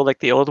I feel like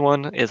the old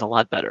one is a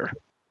lot better.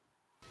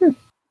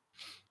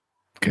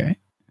 Okay.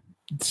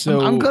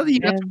 So I'm glad that you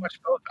got to watch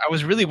both. I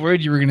was really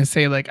worried you were going to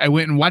say like I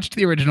went and watched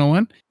the original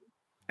one,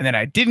 and then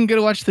I didn't get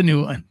to watch the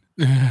new one.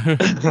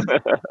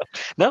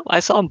 No, I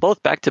saw them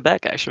both back to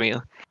back actually,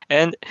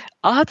 and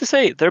I'll have to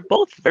say they're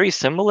both very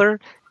similar.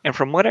 And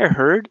from what I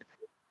heard,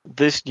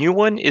 this new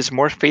one is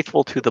more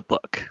faithful to the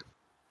book,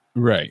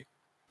 right.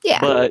 Yeah.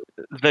 but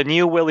the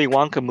new Willy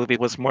Wonka movie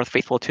was more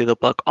faithful to the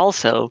book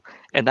also,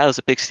 and that was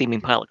a big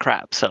steaming pile of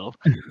crap. So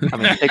I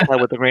mean, take that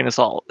with a grain of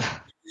salt.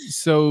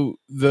 So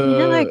I the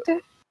liked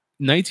it.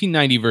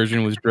 1990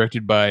 version was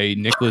directed by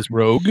Nicholas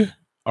Roeg,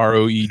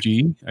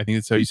 Roeg. I think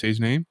that's how you say his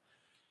name.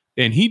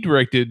 And he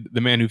directed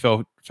The Man Who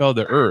Fell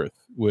to Earth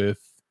with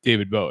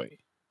David Bowie.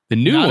 The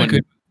new Not a one,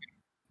 good-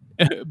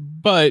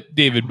 but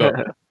David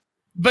Bowie.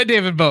 But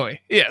David Bowie,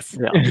 yes,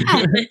 Yeah.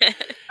 And the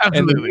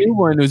absolutely. new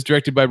one was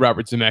directed by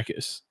Robert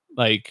Zemeckis.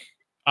 Like,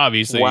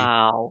 obviously,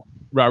 Wow.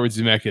 Robert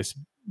Zemeckis,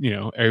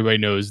 everybody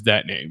knows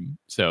that name.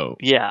 So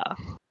Yeah.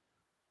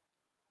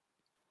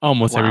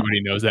 almost Wow.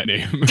 everybody knows that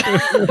name.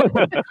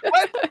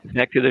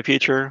 Back to the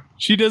Future.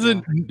 She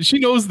doesn't. She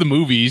knows the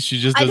movies. She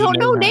just I doesn't don't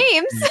know that.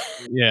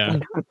 names. Yeah.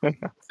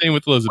 Same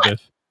with Elizabeth.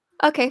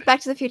 Okay, Back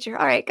to the Future.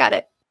 All right, got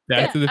it.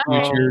 Back to the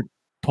Future,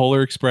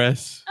 Polar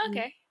Express.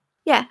 Okay.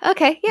 Yeah.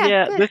 Okay.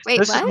 Yeah. good. Wait,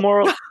 this what? is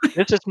more.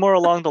 This is more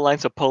along the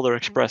lines of Polar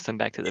Express than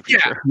Back to the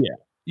Future.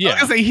 Yeah.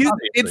 I was gonna say it's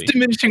obviously.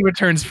 diminishing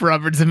returns for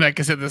Robert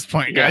Zemeckis at this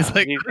point, guys. Yeah,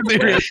 Like, he- really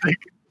realistic.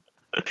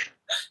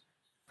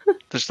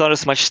 There's not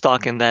as much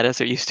stock in that as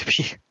there used to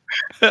be.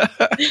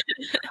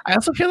 I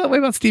also feel that way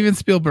about Steven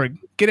Spielberg.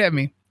 Get at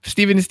me,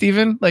 Steven and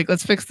Steven. Like,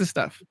 let's fix this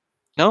stuff.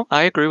 No,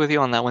 I agree with you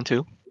on that one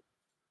too.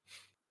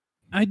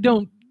 I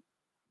don't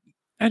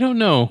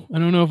know. I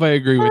don't know if I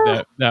agree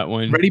with that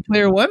one. Ready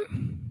Player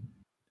One.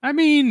 I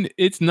mean,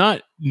 it's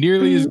not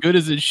nearly as good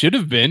as it should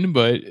have been,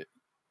 but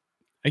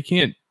I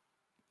can't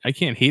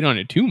hate on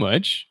it too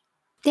much.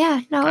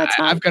 Yeah. No, it's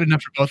not. I've got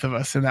enough for both of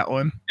us in that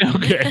one.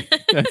 Okay,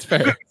 that's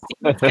fair.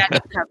 Steven's got you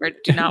covered.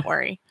 Do not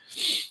worry.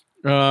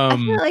 I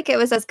feel like it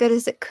was as good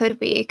as it could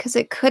be because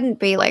it couldn't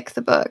be like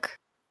the book.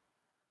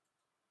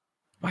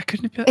 Why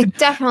couldn't it be? It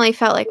definitely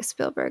felt like a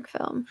Spielberg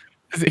film.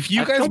 If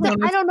you guys I want,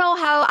 don't know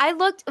how I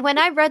looked when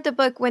I read the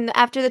book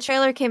after the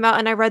trailer came out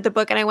and I read the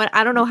book and I went,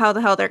 I don't know how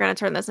the hell they're going to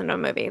turn this into a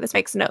movie. This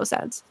makes no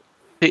sense.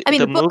 I mean,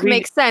 the book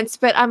makes sense,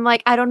 but I'm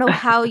like, I don't know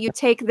how you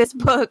take this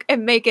book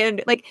and make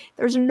it like.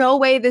 There's no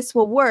way this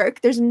will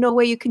work. There's no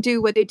way you can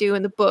do what they do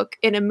in the book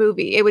in a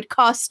movie. It would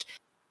cost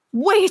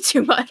way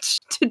too much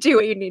to do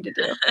what you need to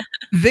do.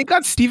 they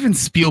got Steven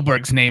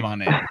Spielberg's name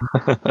on it.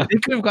 They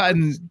could have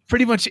gotten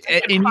pretty much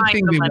anything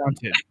the they money.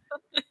 wanted.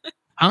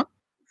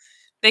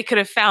 They could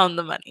have found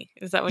the money.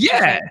 Is that what you're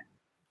Yeah.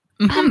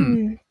 saying?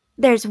 Mhm.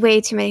 There's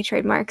way too many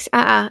trademarks.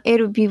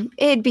 It'd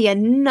be a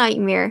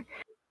nightmare.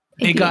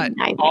 They It'd be a got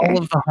nightmare. all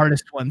of the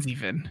hardest ones,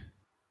 even.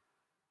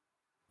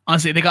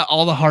 Honestly, they got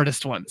all the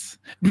hardest ones.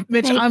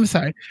 Mitch, Right. I'm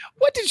sorry.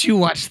 What did you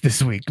watch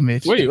this week,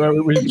 Mitch? Wait,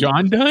 was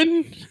John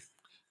done?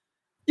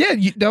 Yeah,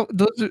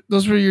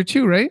 those were your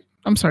two, right?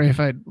 I'm sorry if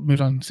I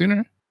moved on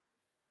sooner.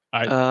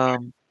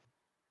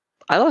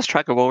 I lost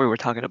track of what we were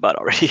talking about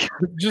already.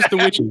 Just The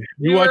Witches.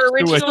 You You watched were The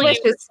Witches. originally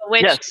Witches. the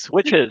witch. Yes,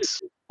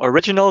 Witches.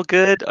 Original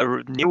good,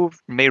 a new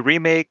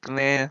remake,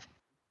 meh.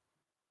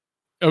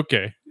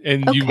 Okay,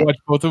 and you Okay. watched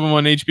both of them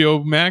on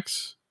HBO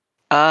Max.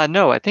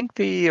 No, I think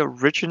the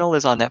original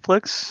is on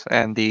Netflix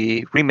and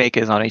the remake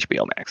is on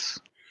HBO Max.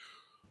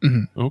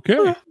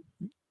 Okay.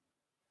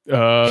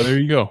 There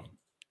you go.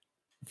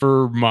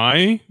 For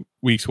my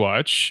week's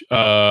watch,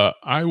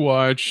 I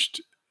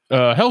watched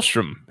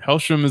Hellstrom.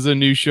 Hellstrom is a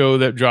new show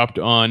that dropped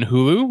on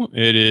Hulu.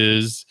 It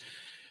is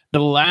the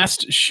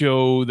last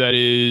show that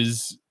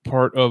is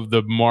part of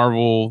the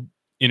Marvel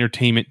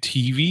Entertainment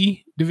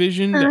TV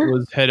division that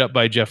was head up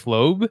by Jeff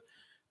Loeb.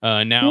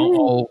 Now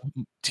all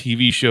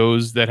TV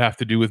shows that have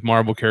to do with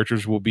Marvel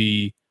characters will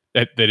be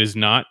that is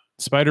not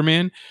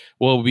Spider-Man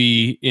will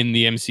be in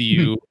the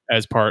MCU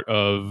as part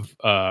of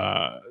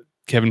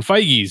Kevin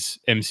Feige's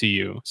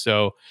MCU.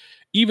 So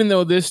even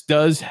though this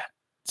does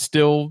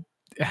still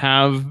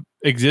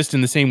exist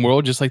in the same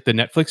world, just like the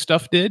Netflix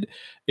stuff did,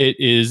 it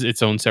is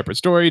its own separate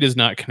story. It does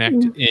not connect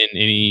in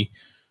any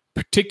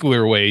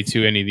particular way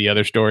to any of the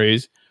other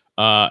stories.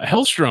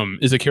 Hellstrom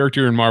is a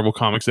character in Marvel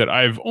Comics that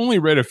I've only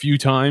read a few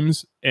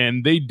times,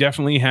 and they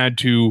definitely had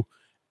to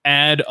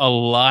add a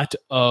lot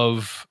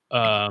of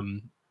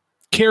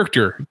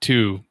character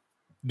to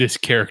this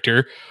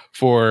character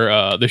for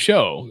the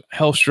show.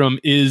 Hellstrom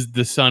is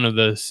the son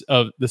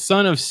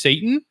of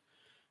Satan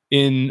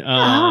in the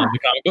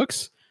comic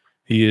books.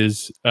 He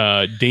is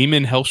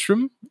Damon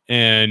Hellstrom,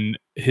 and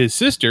his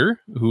sister,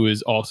 who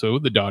is also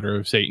the daughter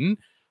of Satan,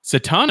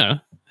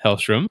 Satana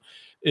Hellstrom,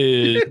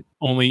 is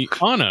only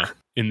Anna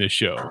in this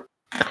show.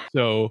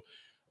 So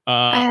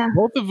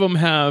both of them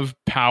have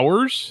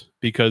powers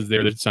because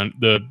they're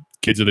the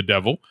kids of the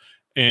devil,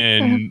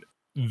 and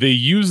they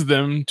use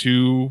them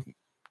to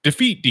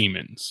defeat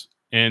demons.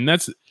 And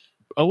that's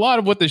a lot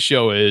of what the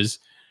show is.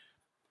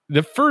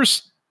 So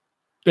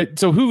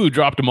Hulu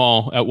dropped them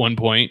all at one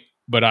point,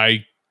 but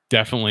I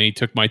definitely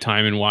took my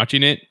time in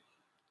watching it.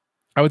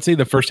 I would say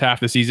the first half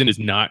of the season is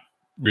not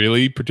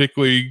really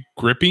particularly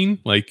gripping.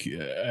 Like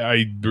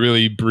I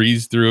really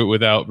breezed through it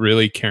without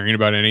really caring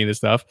about any of the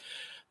stuff.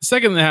 The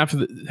second half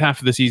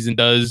of the season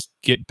does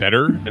get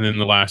better, and then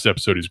the last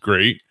episode is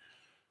great.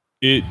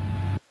 It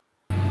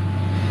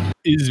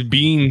is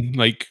being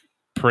like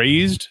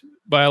praised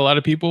by a lot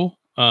of people.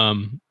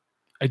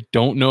 I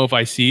don't know if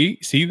I see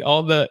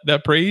all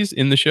that praise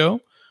in the show.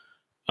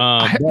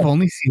 I've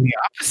only seen the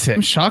opposite.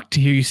 I'm shocked to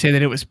hear you say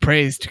that it was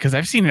praised because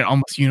I've seen it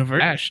almost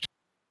universally.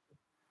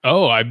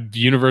 Oh, I've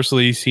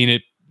universally seen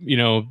it,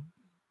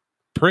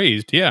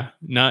 praised. Yeah,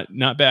 not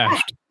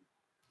bashed.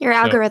 Your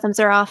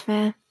algorithms are off,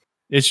 man.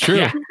 It's true.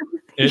 Yeah.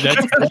 That's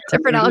Different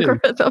what it is.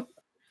 algorithm.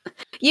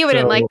 You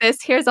wouldn't So- like this.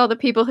 Here's all the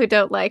people who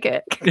don't like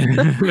it.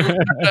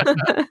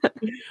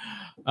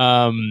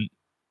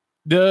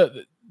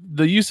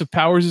 The use of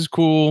powers is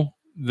cool.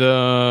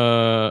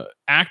 the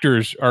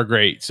actors are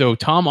great. So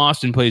Tom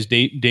Austin plays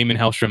Damon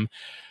Hellstrom.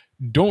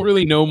 Don't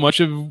really know much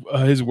of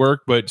his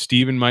work, but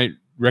Steven might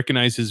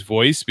recognize his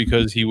voice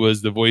because he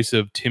was the voice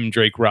of Tim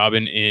Drake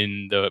Robin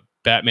in the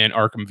Batman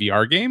Arkham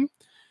VR game.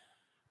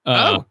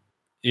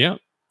 Yeah.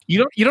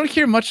 You don't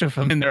hear much of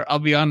him in there, I'll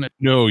be honest.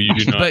 No, you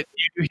do not. But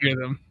you do hear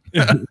them.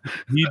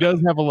 He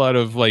does have a lot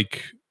of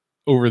like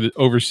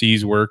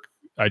overseas work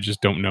I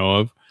just don't know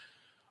of.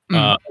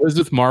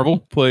 Elizabeth Marvel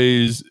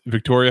plays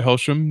Victoria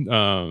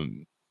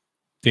Hellstrom,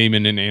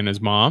 Damon and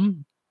Anna's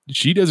mom.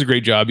 She does a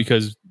great job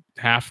because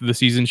half of the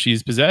season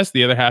she's possessed,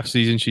 the other half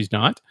season she's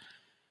not.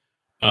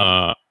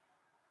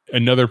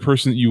 Another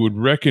person that you would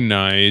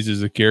recognize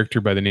is a character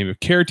by the name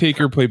of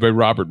Caretaker, played by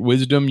Robert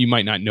Wisdom. You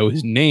might not know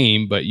his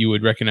name, but you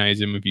would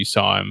recognize him if you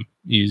saw him.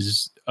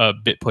 He's a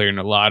bit player in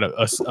a lot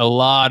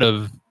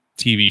of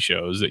TV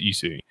shows that you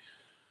see.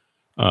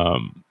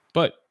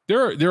 But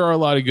there are a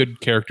lot of good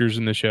characters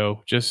in the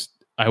show.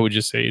 I would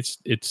just say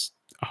it's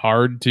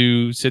hard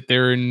to sit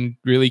there and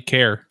really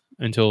care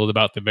until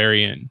about the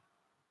very end.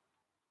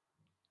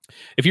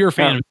 If you're a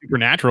fan of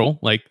Supernatural,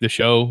 like the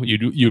show,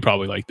 you'd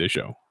probably like this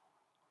show.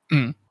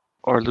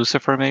 Or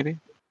Lucifer, maybe.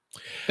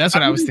 That's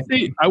what I was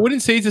thinking. I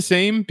wouldn't say it's the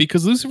same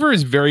because Lucifer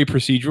is very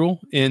procedural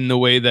in the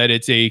way that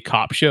it's a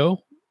cop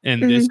show,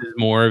 and this is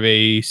more of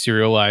a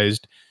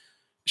serialized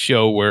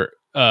show where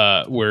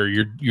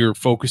you're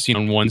focusing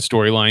on one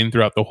storyline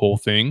throughout the whole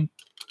thing.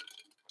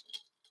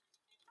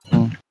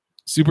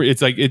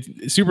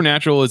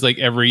 Supernatural is like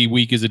every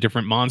week is a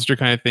different monster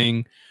kind of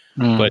thing,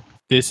 but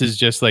this is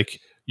just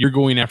like you're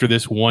going after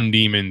this one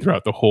demon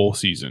throughout the whole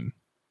season.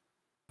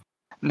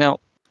 Now,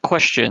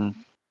 question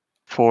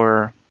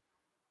for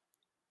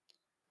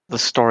the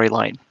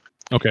storyline.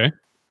 Okay.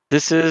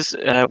 This is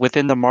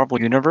within the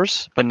Marvel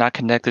universe, but not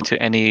connected to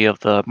any of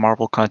the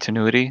Marvel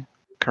continuity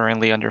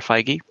currently under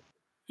Feige.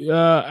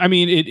 I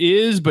mean, it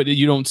is, but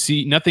you don't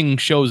see nothing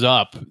shows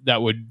up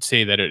that would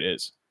say that it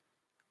is.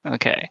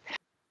 Okay.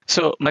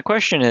 So my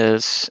question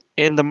is,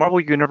 in the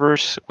Marvel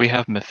universe, we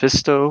have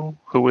Mephisto,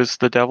 who is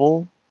the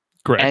devil.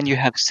 Correct. And you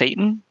have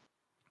Satan.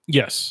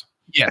 Yes.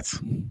 Yes.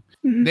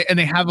 And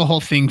they have a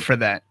whole thing for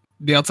that.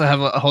 They also have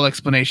a whole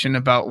explanation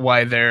about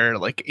why they're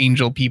like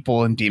angel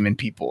people and demon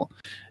people.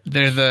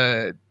 They're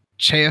the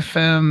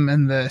Cheophim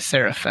and the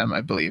Seraphim,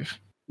 I believe.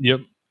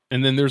 Yep.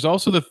 And then there's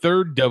also the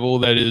third devil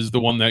that is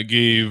the one that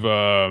gave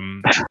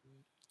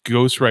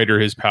Ghost Rider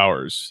his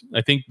powers.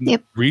 I think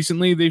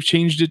recently they've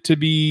changed it to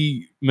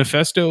be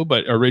Mephisto,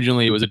 but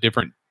originally it was a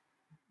different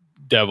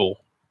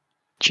devil.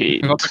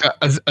 Jeez.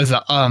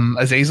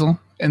 Azazel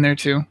in there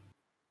too.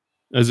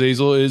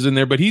 Azazel is in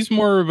there, but he's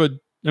more of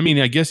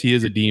I guess he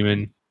is a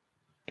demon.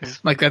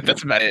 Like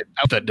that's about it.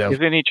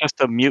 Isn't he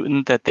just a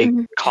mutant that they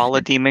call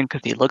a demon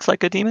because he looks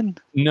like a demon?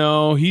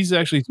 No, he's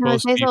actually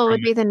supposed to be. Azazel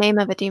would be the name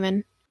of a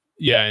demon.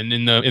 Yeah, and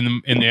in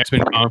the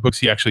X-Men comic books,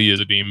 he actually is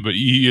a demon, but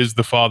he is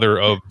the father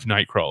of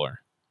Nightcrawler.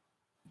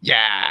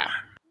 Yeah.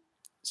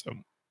 So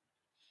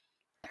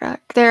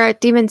there are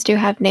demons do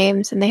have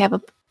names, and they have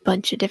a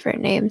bunch of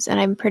different names, and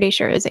I'm pretty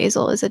sure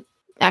Azazel is an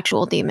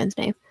actual demon's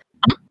name.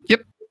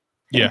 Yep.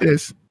 Yeah, it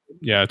is.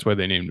 Yeah, that's why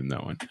they named him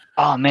that one.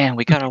 Oh man,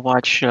 we gotta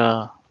watch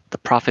The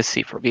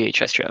Prophecy for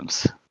VHS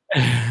gems.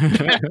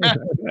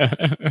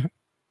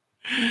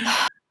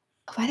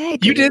 Why did I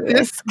You did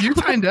this? You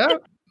signed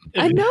up?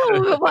 I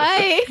know, but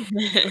why?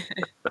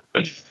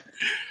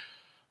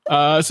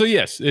 So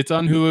yes, it's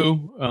on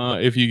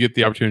Hulu. If you get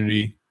the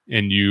opportunity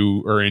and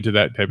you are into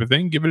that type of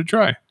thing, give it a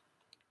try.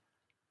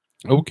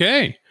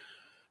 Okay,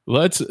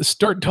 let's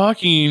start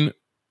talking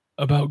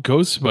about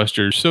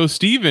Ghostbusters. So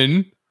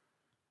Steven,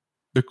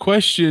 the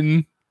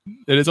question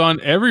that is on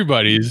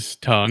everybody's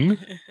tongue: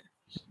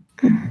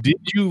 did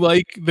you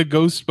like the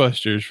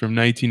Ghostbusters from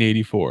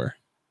 1984?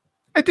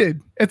 I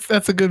did.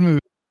 That's a good movie.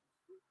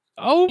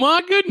 Oh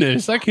my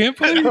goodness! I can't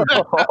believe it.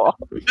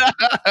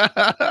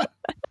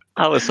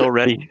 I was so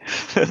ready.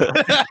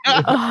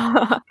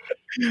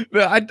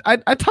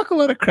 I talk a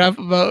lot of crap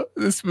about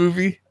this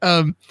movie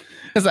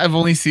because I've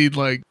only seen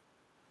like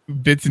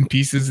bits and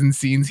pieces and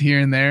scenes here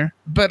and there.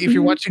 But if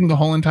you're watching the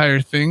whole entire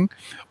thing,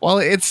 while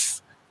it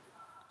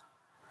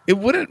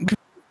wouldn't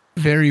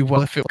very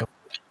well if it was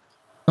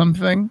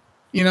something,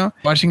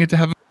 watching it to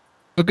have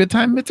a good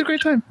time. It's a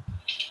great time.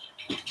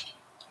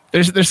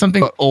 There's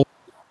something about old,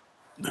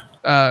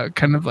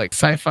 kind of like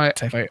sci-fi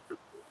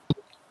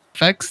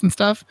effects and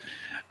stuff.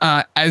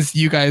 As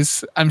you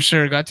guys, I'm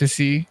sure, got to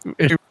see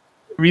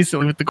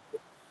recently with the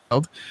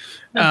world.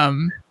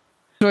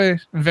 Enjoy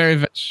very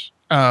much.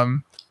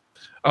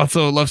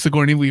 Also love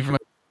Sigourney Weaver.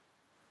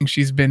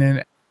 She's been in.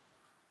 It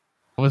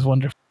was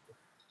wonderful.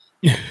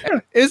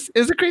 It's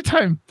a great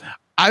time.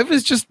 I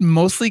was just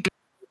mostly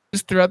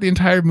throughout the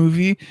entire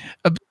movie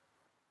about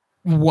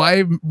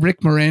why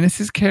Rick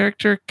Moranis'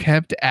 character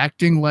kept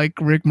acting like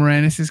Rick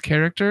Moranis'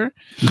 character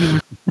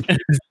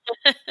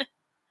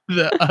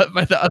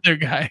by the other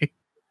guy.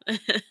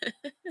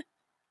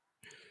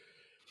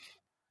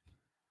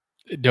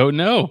 Don't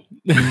know.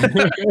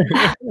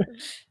 Because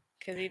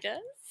he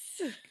does.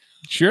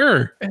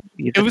 Sure.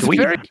 It was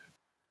very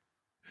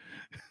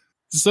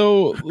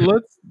So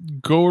let's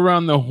go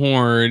around the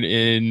horn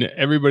and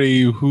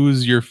everybody,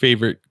 who's your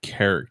favorite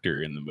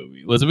character in the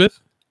movie? Elizabeth?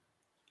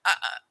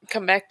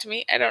 Come back to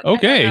me. I don't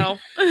Okay. know.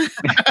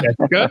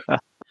 Jessica?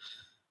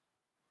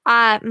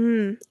 I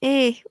don't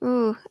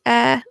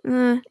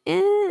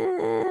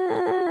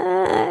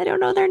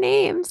know their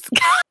names.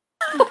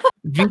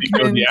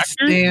 Vinkman the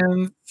actor?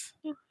 stands.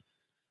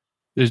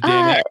 There's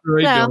Dan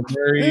Aykroyd, no. Bill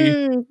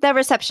Murray, The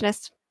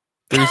receptionist.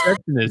 the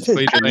receptionist,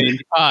 played by Amy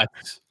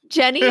Potts.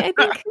 Jenny, I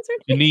think is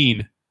her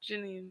name.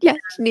 Janine. Janine. Yeah,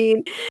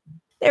 Janine.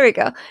 There we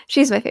go.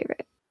 She's my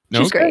favorite.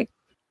 She's Okay. great.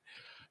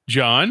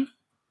 John?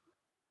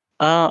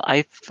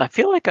 I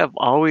feel like I've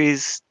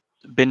always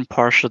been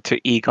partial to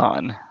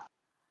Egon.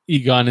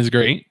 Egon is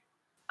great.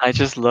 I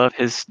just love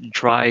his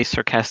dry,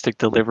 sarcastic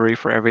delivery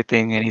for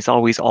everything, and he's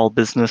always all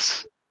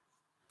business.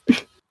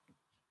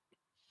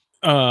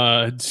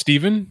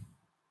 Steven?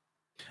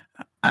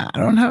 I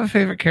don't have a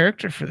favorite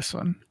character for this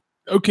one.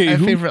 Okay. I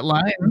have favorite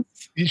lines.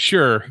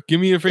 Sure. Give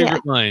me a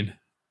favorite line.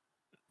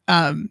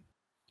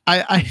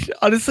 I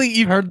honestly,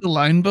 you've heard the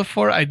line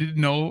before. I didn't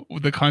know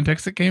the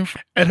context it came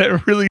from, and I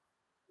really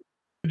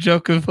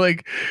joke of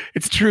like,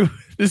 it's true.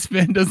 This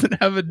man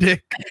doesn't have a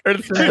dick, or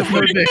this man has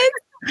no dick.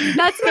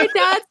 That's my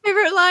dad's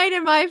favorite line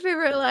and my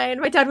favorite line.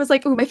 My dad was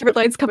like, "Oh, my favorite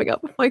line's coming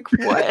up." I'm like,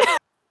 "What?"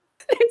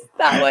 It's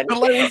that one. The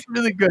line was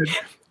really good,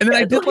 and then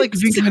I did like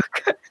Vinkman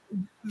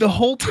the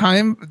whole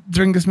time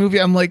during this movie.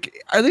 I'm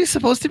like, are they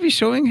supposed to be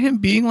showing him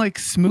being like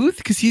smooth?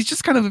 Because he's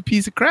just kind of a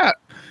piece of crap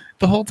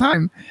the whole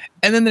time.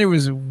 And then there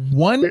was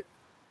one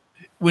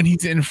when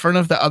he's in front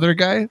of the other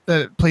guy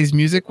that plays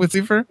music with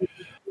Lucifer,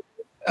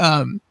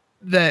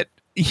 that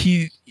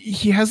he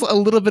has a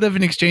little bit of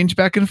an exchange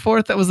back and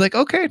forth that was like,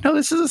 okay, no,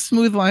 this is a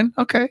smooth line.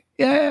 Okay,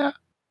 yeah.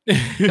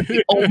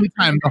 The only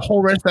time, the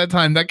whole rest of that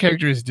time, that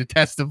character is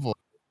detestable.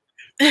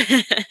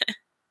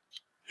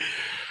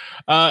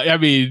 I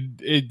mean,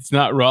 it's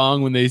not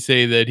wrong when they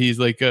say that he's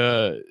like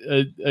a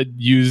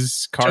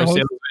used car Show host?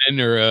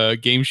 salesman or a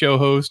game show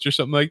host or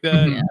something like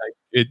that. Mhm.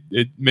 Like,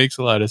 it makes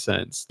a lot of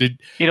sense.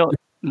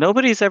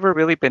 Nobody's ever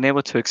really been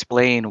able to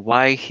explain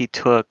why he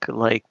took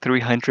like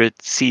 300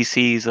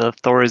 cc's of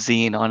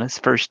Thorazine on his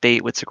first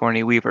date with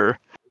Sigourney Weaver.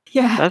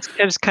 Yeah. That's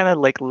just kind of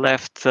like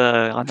left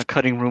on the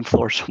cutting room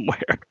floor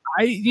somewhere.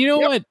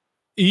 What?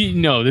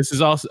 This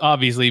is also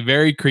obviously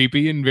very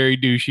creepy and very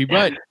douchey,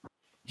 but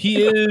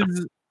he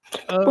is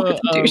a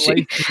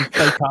licensed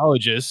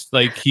psychologist.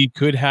 Like, he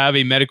could have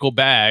a medical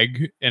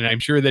bag, and I'm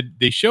sure that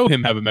they show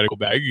him have a medical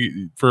bag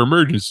for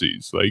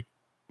emergencies. Like,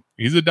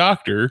 he's a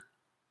doctor.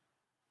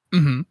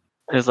 Mm-hmm.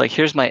 It's like,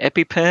 here's my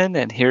EpiPen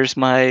and here's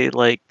my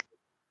like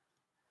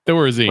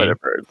Thorazine.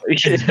 whatever.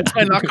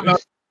 I knock him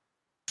out.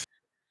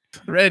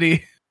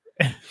 Ready.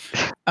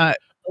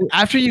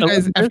 After you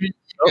guys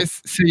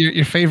say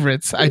your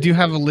favorites, I do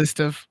have a list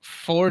of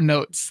 4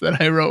 notes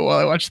that I wrote while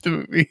I watched the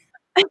movie.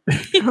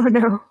 Oh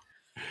no.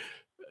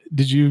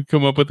 Did you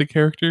come up with a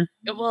character?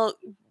 Well,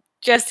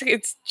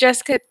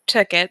 Jessica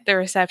took it, the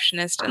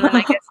receptionist, and then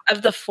I guess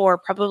of the 4,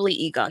 probably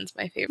Egon's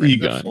my favorite of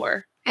Egon. the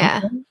 4.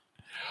 Yeah.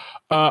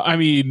 I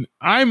mean,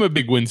 I'm a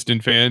big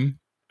Winston fan.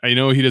 I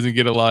know he doesn't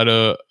get a lot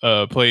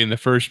of play in the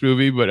first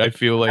movie, but I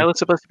feel like That was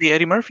supposed to be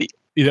Eddie Murphy.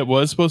 that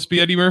was supposed to be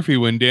Eddie Murphy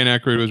when Dan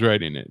Aykroyd was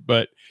writing it.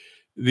 But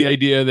the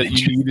idea that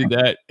you needed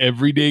that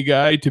everyday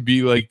guy to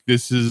be like,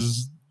 this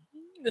is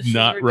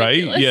not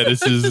right. Yeah,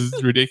 this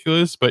is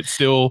ridiculous, but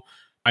still,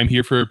 I'm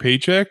here for a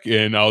paycheck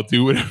and I'll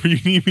do whatever you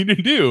need me to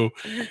do.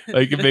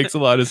 Like, it makes a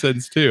lot of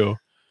sense too.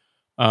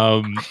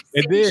 And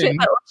then Shit,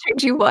 that will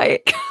change you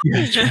white.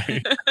 yeah,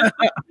 that's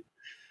right.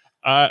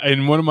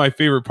 And one of my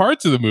favorite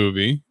parts of the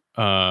movie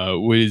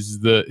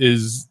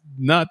is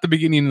not the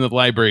beginning of the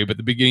library, but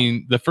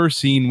the first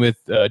scene with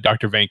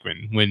Dr.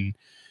 Venkman when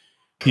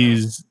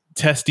he's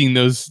testing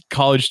those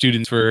college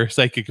students for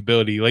psychic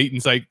ability,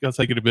 latent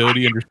psychic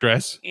ability under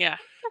stress. Yeah.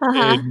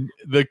 Uh-huh. And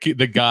the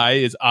guy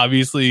is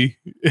obviously,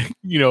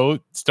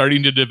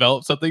 starting to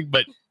develop something,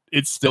 but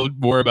it's still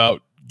more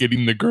about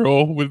getting the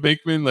girl with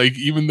Venkman. Like,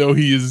 even though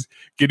he is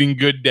getting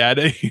good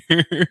data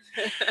here,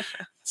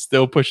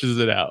 still pushes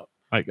it out.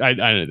 Like, I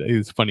don't know.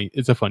 It's funny.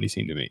 It's a funny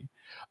scene to me.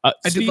 I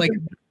did like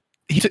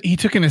he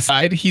took an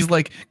aside. He's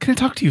like, "Can I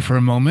talk to you for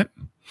a moment?"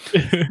 He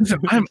said,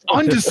 I'm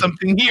onto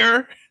something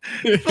here.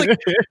 It's like,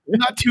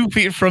 not 2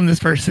 feet from this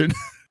person.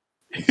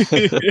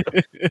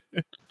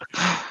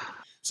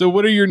 So,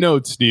 what are your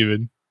notes,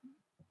 Steven?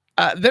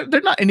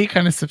 They're not any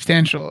kind of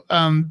substantial.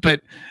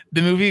 But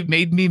the movie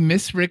made me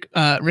miss Rick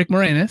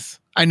Moranis.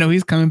 I know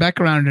he's coming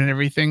back around and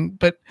everything,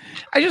 but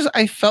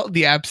I felt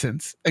the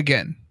absence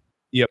again.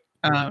 Yep.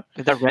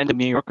 That random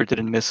New Yorker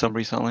didn't miss him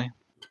recently.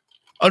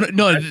 Oh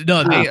no!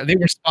 They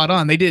were spot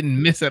on. They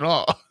didn't miss at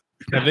all.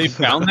 Have they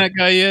found that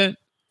guy yet?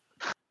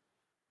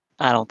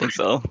 I don't think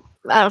so.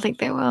 I don't think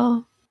they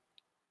will.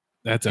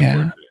 That's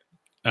Yeah.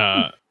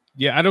 unfortunate.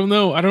 Yeah, I don't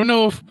know. I don't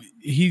know if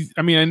he's.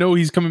 I mean, I know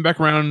he's coming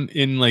back around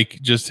in like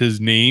just his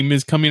name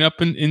is coming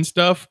up in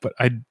stuff, but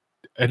I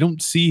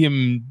don't see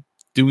him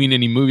doing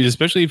any movies,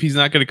 especially if he's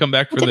not going to come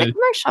back for He did a the.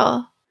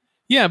 commercial.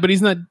 Yeah, but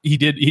he's not. He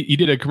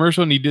did a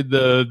commercial and he did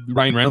the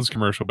Ryan Reynolds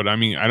commercial. But I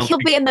mean, I don't. He'll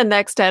think, be in the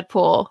next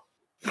Deadpool.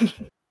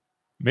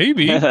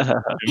 maybe. I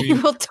He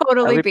mean, will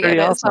totally That'd be be in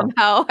pretty it awesome.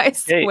 somehow. I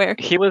Hey, swear.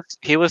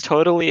 he was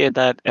totally in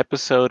that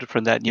episode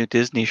from that new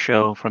Disney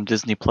show from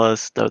Disney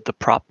Plus, the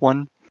prop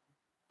one.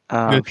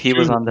 that's He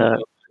was true.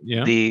 on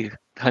Yeah. the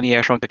Honey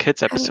I Shrunk the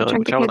Kids Honey, I episode, Shrunk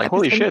which the I was Kids like,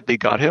 holy episode. shit, they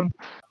got him.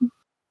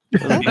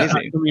 That was He's not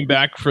amazing. coming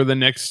back for the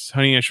next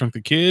Honey I Shrunk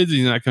the Kids.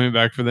 He's not coming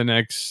back for the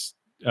next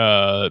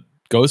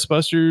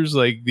Ghostbusters.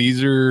 Like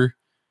these are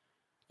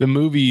the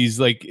movies.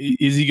 Like,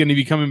 is he going to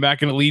be coming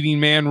back in a leading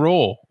man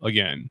role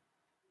again,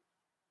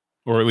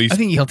 or at least I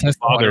think he'll test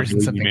the father waters of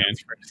and leading something man.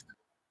 else first.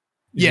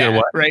 Is there Yeah,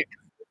 what? right.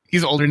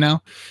 He's older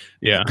now.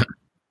 Yeah.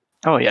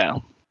 Oh yeah.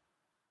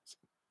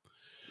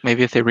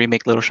 Maybe if they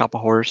remake Little Shop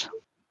of Horrors.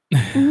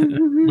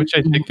 Which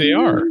I think they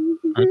are,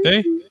 aren't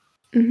they?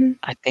 Mhm.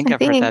 I think I I've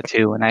heard think. that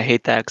too, and I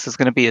hate that because it's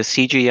going to be a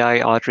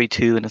CGI Audrey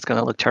 2, and it's going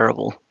to look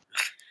terrible.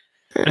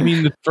 I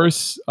mean, the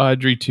first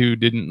Audrey 2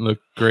 didn't look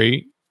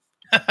great.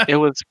 It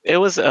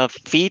was a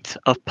feat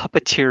of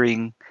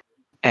puppeteering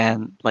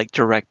and like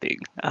directing.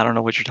 I don't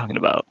know what you're talking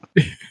about.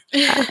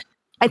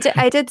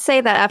 I did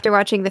say that after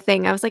watching The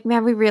Thing. I was like,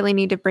 man, we really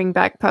need to bring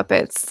back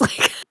puppets.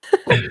 Like,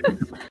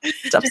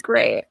 stuff's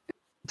great.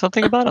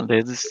 Something about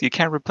them, you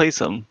can't replace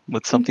them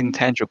with something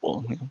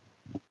tangible.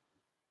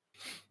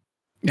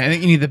 Yeah, I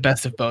think you need the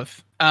best of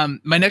both.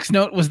 My next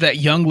note was that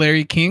young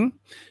Larry King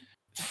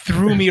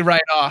threw me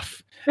right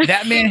off.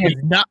 That man has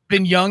not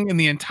been young in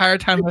the entire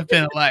time I've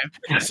been alive.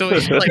 So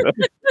it's like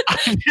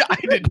I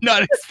did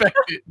not expect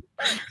it.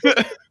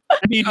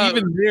 I mean,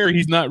 even there,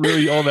 he's not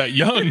really all that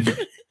young.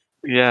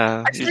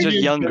 Yeah, he's just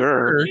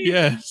younger.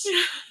 Yes.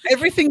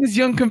 Everything is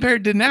young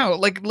compared to now.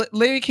 Like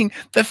Larry King,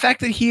 the fact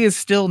that he is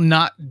still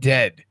not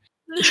dead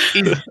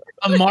is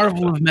a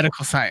marvel of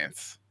medical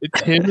science. It's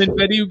him and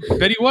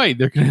Betty White.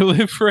 They're going to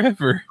live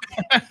forever.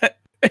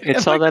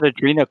 It's all that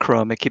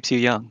adrenochrome. It keeps you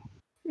young.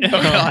 Oh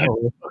God!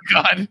 Oh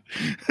God!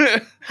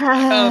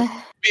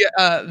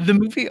 The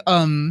movie.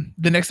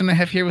 The next one I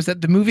have here was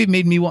that the movie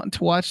made me want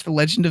to watch The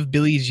Legend of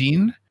Billie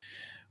Jean,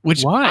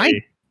 which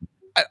Why?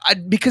 I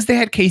because they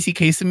had Casey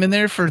Kasem in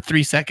there for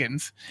 3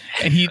 seconds,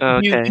 and he's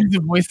a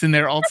voice in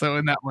there also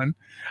in that one.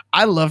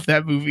 I love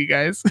that movie,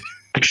 guys.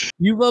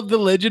 You love The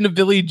Legend of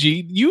Billie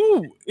Jean?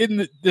 You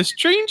in the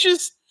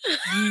strangest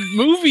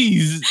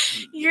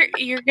movies.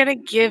 You're gonna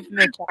give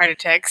Mitch a heart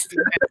attack.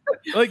 Steven.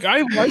 Like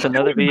I like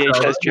another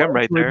VHS gem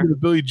right there.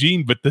 Billie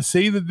Jean, but to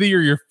say that they are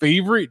your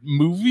favorite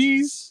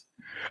movies,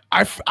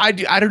 I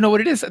don't know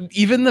what it is.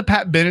 Even the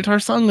Pat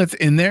Benatar song that's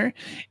in there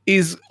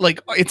is like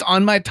it's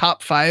on my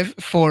top 5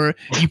 for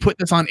you put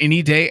this on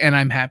any day and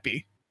I'm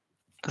happy.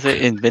 Is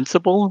it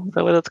Invincible? Is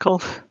that what that's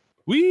called?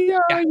 we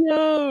are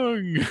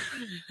young.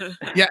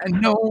 Yeah, and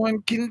no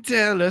one can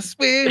tell us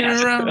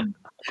we're wrong.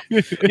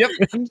 Yep,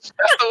 that's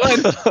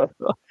the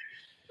one.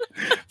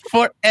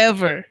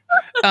 Forever.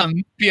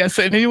 Yeah,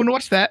 so if anyone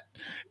watch that,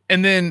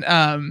 and then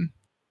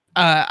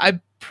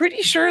I'm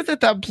pretty sure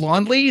that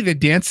blonde lady that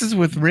dances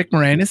with Rick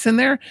Moranis in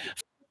there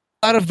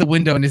out of the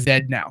window and is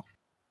dead now.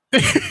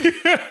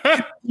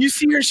 You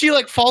see her, she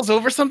like falls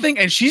over something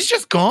and she's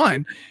just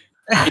gone.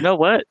 You know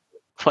what?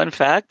 Fun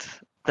fact: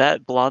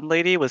 that blonde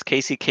lady was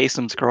Casey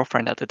Kasem's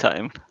girlfriend at the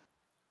time.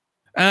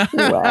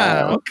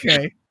 Wow.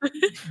 Okay.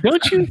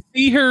 Don't you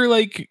see her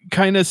like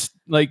kind of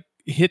like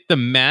hit the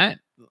mat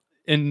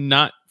and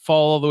not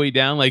fall all the way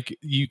down? Like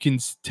you can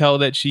tell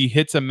that she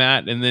hits a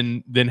mat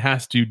and then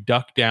has to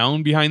duck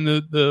down behind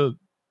the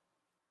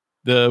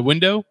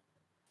window.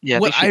 Yeah, I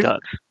What think she does.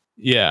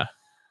 Yeah.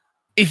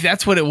 If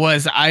that's what it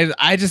was,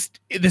 I just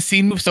the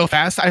scene moved so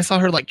fast. I saw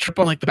her like trip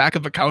on like the back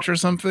of a couch or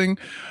something.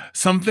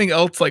 Something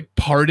else like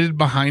parted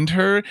behind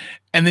her,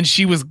 and then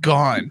she was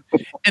gone.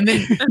 And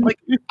then like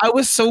I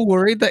was so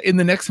worried that in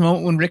the next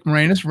moment when Rick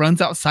Moranis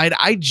runs outside,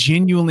 I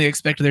genuinely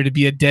expected there to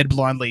be a dead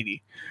blonde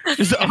lady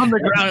just on the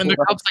ground, and the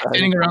cops like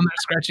sitting around there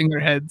scratching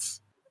their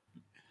heads.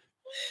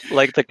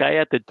 Like the guy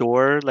at the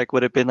door, like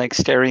would have been like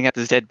staring at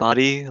his dead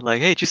body,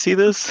 like, "Hey, did you see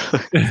this?"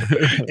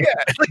 Yeah,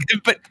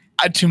 like, but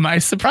to my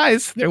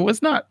surprise, there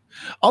was not.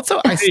 Also,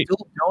 I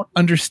still don't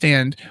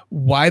understand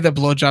why the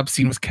blowjob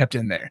scene was kept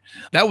in there.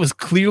 That was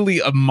clearly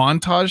a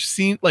montage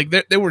scene. Like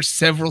there were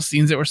several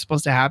scenes that were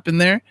supposed to happen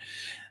there,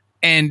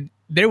 and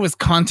there was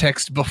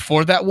context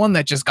before that one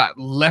that just got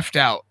left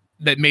out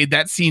that made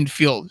that scene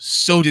feel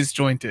so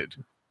disjointed.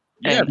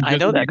 And I because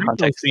know in the that original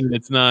context. scene,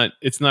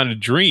 it's not a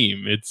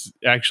dream. It's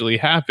actually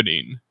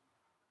happening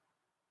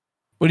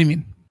What do you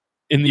mean?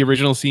 in the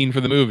original scene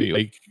for the movie.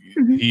 Like,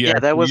 Yeah,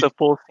 that was a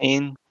full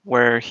scene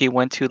where he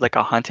went to like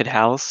a haunted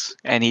house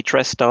and he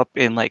dressed up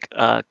in like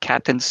a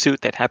captain's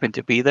suit that happened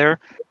to be there,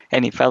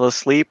 and he fell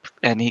asleep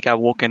and he got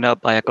woken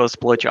up by a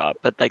ghost blowjob.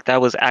 But like that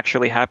was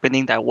actually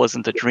happening. That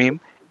wasn't a dream.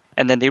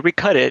 And then they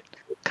recut it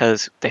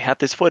because they have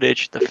this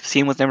footage. The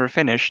scene was never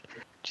finished.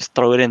 Just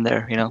throw it in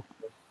there, you know.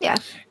 Yeah.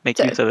 Make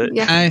use of it.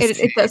 Yeah, I it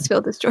see. does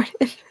feel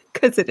disjointed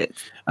because it is.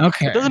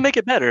 Okay. It doesn't make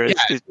it better.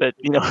 It's just that,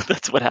 you know,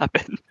 that's what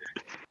happened.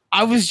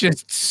 I was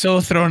just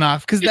so thrown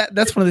off because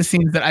that's one of the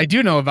scenes that I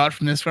do know about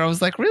from this where I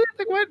was like, really?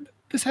 Like what?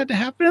 this had to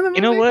happen in the movie.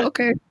 You know what?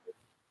 Okay.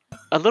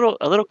 A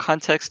little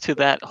context to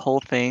that whole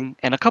thing,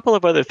 and a couple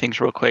of other things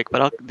real quick,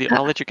 but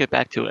I'll let you get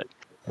back to it.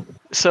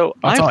 So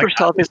That's all I I first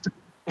saw this.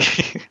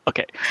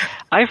 Okay,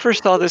 I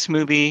first saw this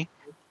movie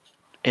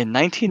in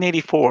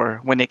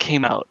 1984 when it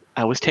came out.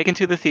 I was taken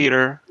to the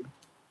theater.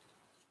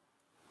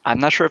 I'm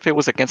not sure if it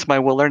was against my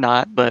will or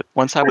not, but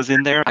once I was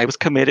in there, I was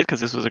committed because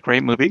this was a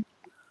great movie.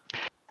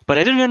 But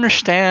I didn't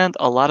understand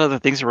a lot of the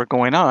things that were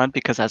going on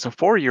because as a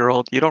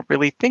 4-year-old, you don't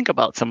really think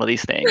about some of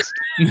these things.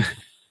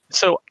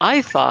 So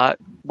I thought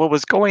what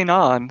was going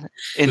on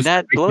in Just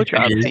that make it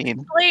blowjob weird. scene,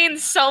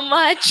 Explains so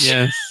much.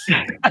 Yes.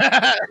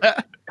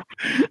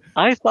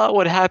 I thought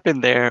what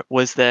happened there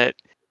was that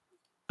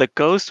the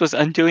ghost was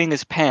undoing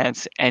his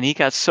pants and he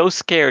got so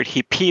scared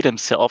he peed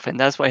himself and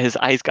that's why his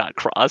eyes got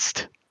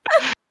crossed.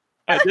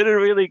 I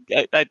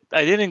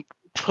didn't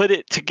put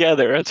it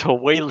together until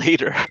way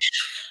later.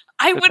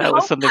 I would that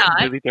was hope something not.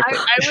 completely different.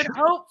 I would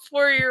hope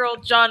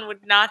 4-year-old John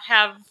would not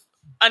have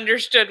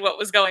understood what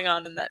was going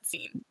on in that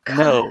scene.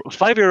 No,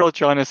 5-year-old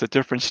John is a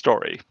different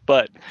story,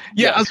 but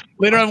Yeah, yes.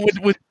 later on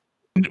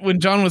when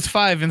John was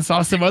 5 and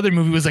saw some other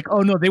movie, was like, oh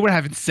no, they were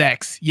having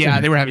sex.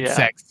 Yeah, they were having Yeah.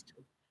 sex.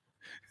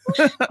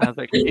 I was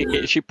like,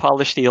 she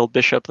polished the old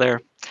bishop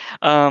there.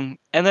 And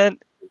then,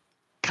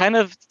 kind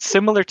of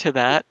similar to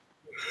that,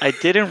 I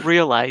didn't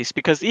realize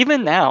because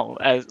even now,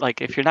 as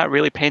like if you're not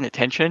really paying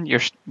attention, you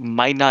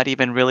might not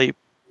even really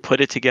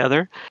put it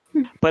together.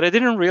 But I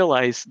didn't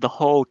realize the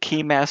whole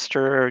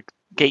keymaster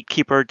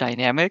gatekeeper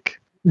dynamic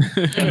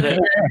that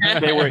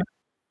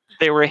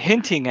they were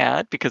hinting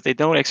at because they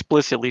don't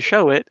explicitly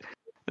show it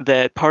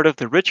that part of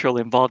the ritual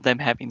involved them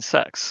having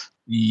sex.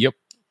 Yep.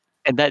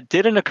 And that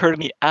didn't occur to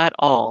me at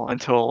all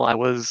until I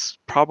was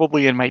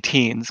probably in my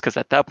teens, because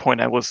at that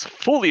point I was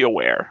fully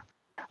aware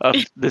of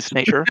this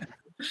nature.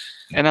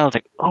 And I was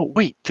like, oh,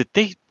 wait,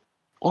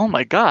 oh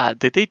my God,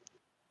 did they,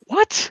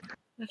 what?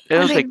 And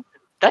I was like,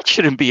 that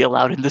shouldn't be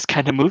allowed in this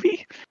kind of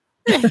movie.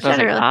 And I was like,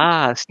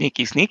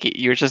 Generally. sneaky.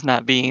 You're just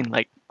not being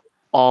like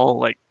all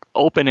like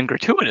open and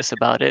gratuitous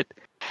about it.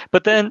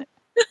 But then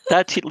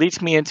that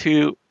leads me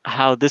into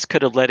how this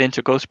could have led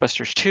into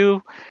Ghostbusters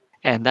 2.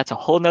 And that's a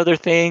whole nother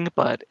thing,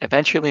 but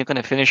eventually I'm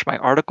going to finish my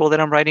article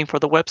that I'm writing for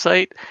the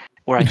website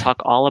where I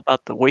talk all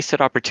about the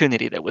wasted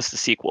opportunity that was the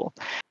sequel.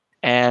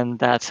 And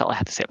that's all I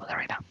have to say about that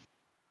right now.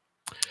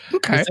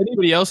 Okay. Does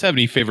anybody else have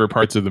any favorite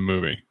parts of the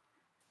movie?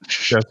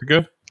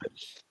 Jessica?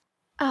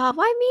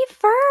 Why me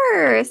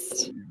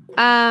first?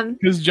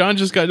 Because John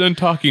just got done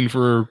talking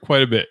for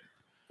quite a bit.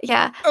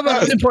 Yeah.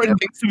 About important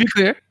things to be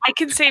clear. I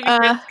can save you,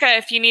 Jessica,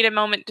 if you need a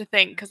moment to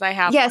think, because I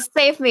have. Yes,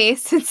 save me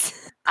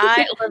since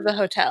I love the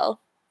hotel.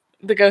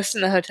 The Ghost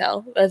in the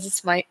Hotel. The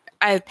Ghost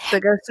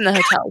in the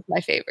Hotel is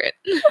my favorite.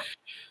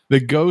 The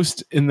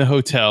ghost in the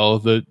hotel,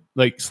 the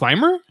like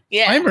Slimer?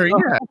 Yeah. Timer,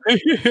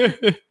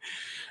 yeah.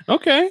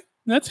 Okay,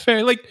 that's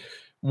fair. Like,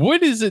 why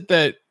is it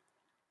that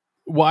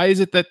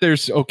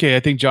there's okay, I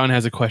think John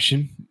has a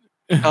question.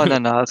 Oh,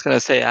 no. I was going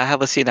to say, I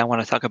have a scene I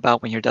want to talk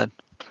about when you're done.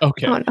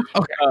 Okay. Oh,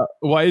 no.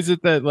 Why is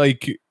it that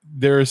like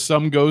there are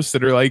some ghosts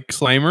that are like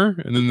Slimer,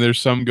 and then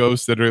there's some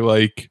ghosts that are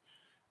like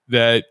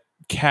that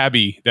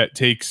cabbie that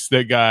takes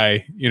that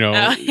guy,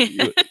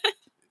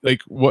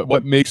 like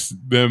what makes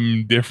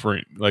them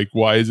different? Like,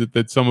 why is it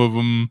that some of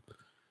them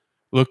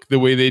look the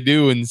way they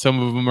do and some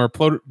of them are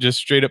just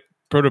straight up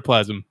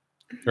protoplasm?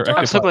 Or I'm so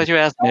ectoplasm? glad you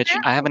asked, Mitch.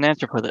 I have an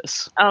answer for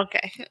this.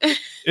 Okay.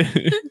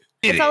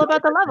 It's all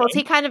about the levels.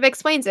 He kind of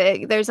explains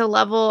it. There's a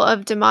level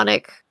of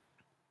demonic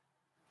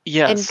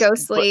Yes. and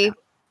ghostly.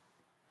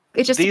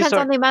 It just these depends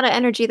are- on the amount of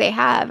energy they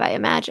have, I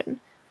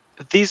imagine.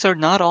 These are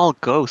not all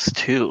ghosts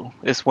too.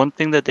 It's one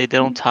thing that they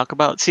don't talk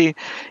about. See,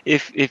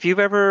 if you've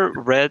ever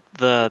read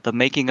the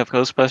making of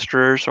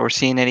Ghostbusters or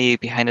seen any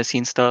behind the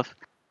scenes stuff,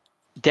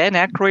 Dan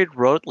Aykroyd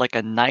wrote like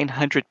a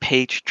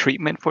 900-page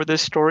treatment for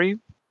this story,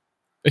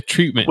 A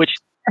treatment. which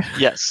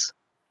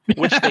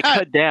they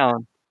cut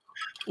down,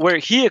 where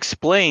he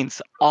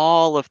explains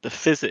all of the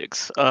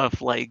physics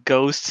of like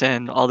ghosts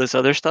and all this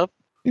other stuff,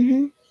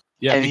 Mm-hmm.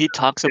 yeah, and he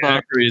talks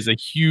about Aykroyd is a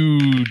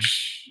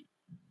huge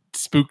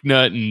spook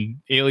nut and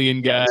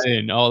alien guy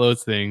and all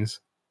those things.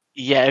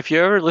 Yeah, if you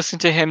ever listen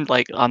to him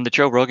like on the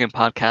Joe Rogan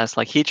podcast,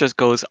 like he just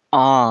goes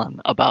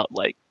on about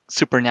like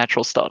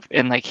supernatural stuff,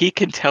 and like he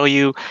can tell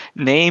you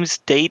names,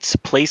 dates,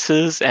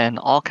 places, and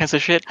all kinds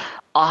of shit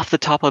off the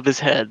top of his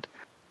head,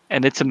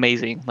 and it's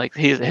amazing. Like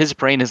his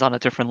brain is on a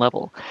different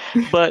level.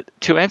 But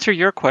to answer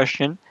your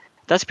question,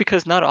 that's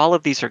because not all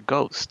of these are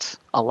ghosts.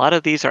 A lot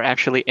of these are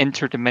actually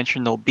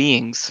interdimensional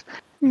beings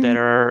that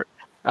are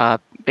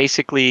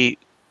basically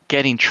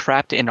getting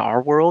trapped in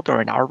our world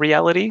or in our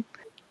reality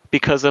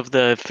because of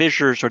the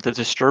fissures or the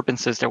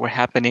disturbances that were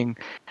happening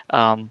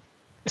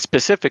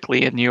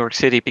specifically in New York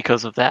City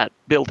because of that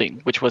building,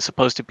 which was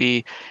supposed to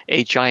be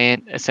a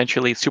giant,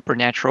 essentially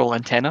supernatural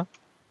antenna.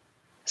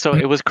 So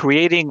it was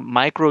creating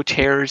micro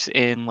tears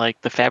in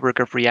like the fabric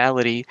of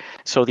reality.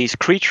 So these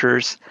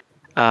creatures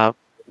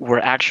were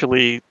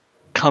actually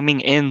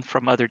coming in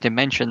from other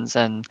dimensions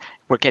and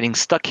were getting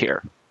stuck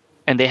here,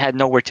 and they had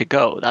nowhere to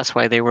go. That's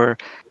why they were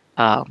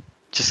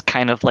just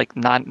kind of like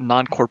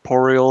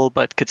non-corporeal,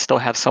 but could still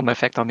have some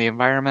effect on the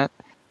environment.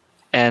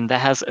 And that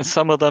has, and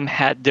some of them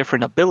had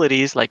different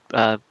abilities, like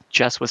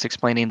Jess was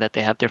explaining that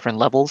they have different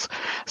levels.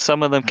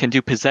 Some of them can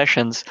do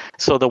possessions.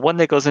 So the one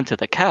that goes into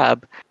the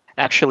cab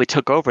actually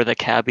took over the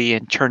cabbie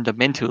and turned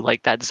them into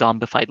like that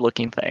zombified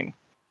looking thing.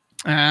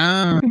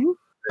 Ah.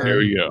 There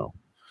we go.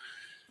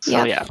 So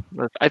Yeah.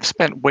 yeah, I've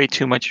spent way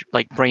too much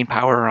like brain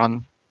power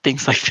on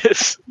things like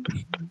this.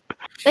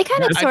 They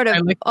kind of I- sort of I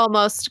like-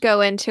 almost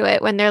go into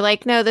it when they're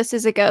like, no, this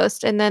is a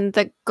ghost. And then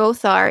the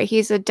Gothar,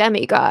 he's a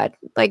demigod.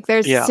 Like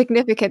there's Yeah.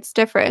 significance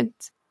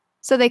difference.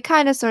 So they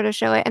kind of sort of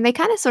show it. And they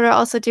kind of sort of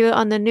also do it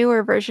on the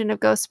newer version of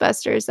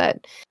Ghostbusters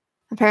that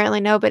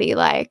apparently nobody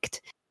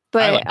liked.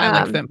 But I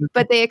like that movie.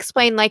 but they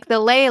explain like the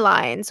ley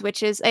lines,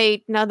 which is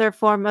another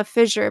form of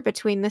fissure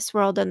between this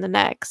world and the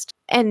next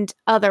and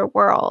other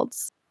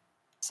worlds.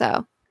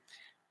 So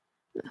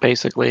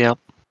Basically, yeah.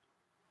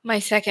 My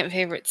second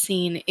favorite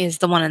scene is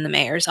the one in the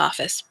mayor's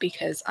office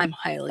because I'm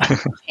highly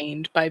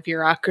entertained by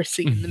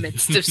bureaucracy in the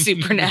midst of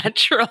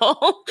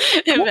supernatural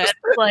events.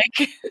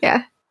 Like,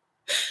 yeah.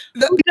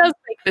 who does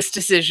make this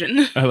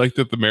decision? I like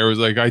that the mayor was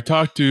like, I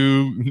talked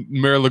to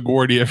Mayor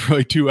LaGuardia for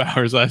like 2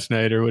 hours last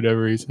night or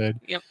whatever he said.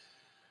 Yeah.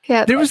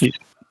 There was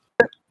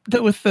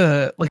that with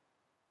the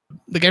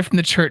guy from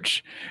the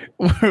church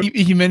where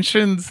he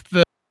mentions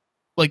the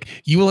like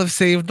you will have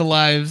saved the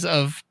lives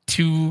of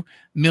 2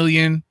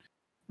 million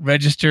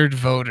registered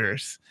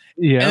voters.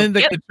 Yeah. And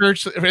then the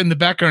church in the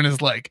background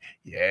is like,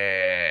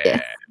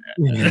 yeah.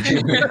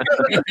 Yeah.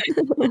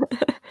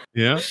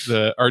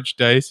 The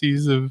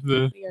archdiocese of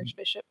the The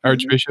Archbishop.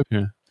 Archbishop.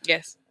 Yeah.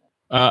 Yes.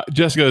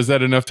 Jessica, is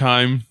that enough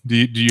time? Do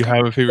you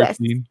have a favorite Yes.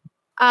 scene?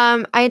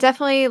 I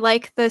definitely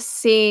like the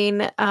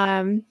scene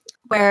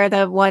where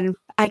the one,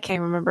 I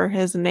can't remember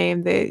his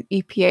name, the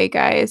EPA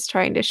guy is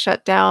trying to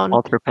shut down.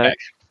 Walter Peck.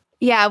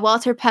 Yeah,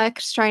 Walter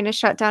Peck's trying to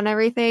shut down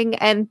everything.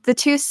 And the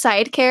two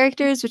side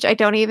characters, which I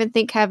don't even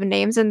think have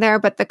names in there,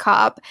 but the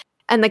cop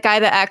and the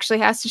guy that actually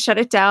has to shut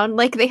it down,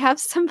 like they have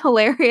some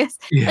hilarious,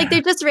 like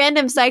they're just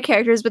random side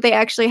characters, but they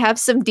actually have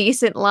some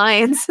decent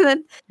lines.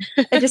 And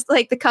then just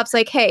like the cop's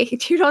like, hey,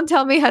 if you don't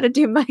tell me how to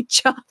do my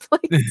job,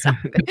 like, stop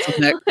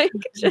it. Like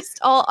just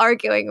all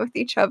arguing with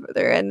each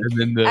other and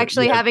And then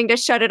actually having to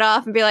shut it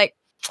off and be like,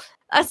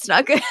 that's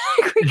not good.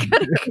 Like, we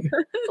gotta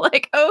go.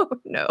 Like, oh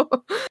no.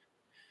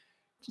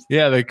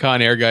 yeah, the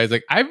Con Air guy's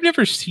like, I've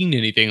never seen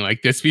anything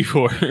like this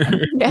before.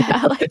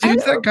 Yeah. Like,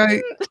 Who's that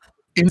guy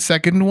in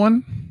second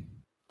one?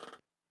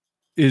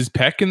 Is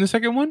Peck in the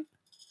second one?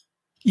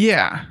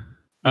 Yeah.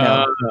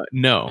 No.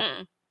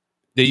 Mm.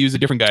 They use a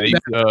different guy.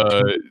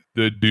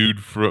 The dude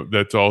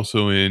that's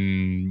also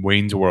in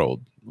Wayne's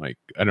World. Like,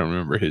 I don't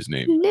remember his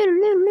name.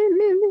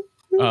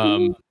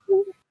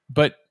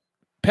 But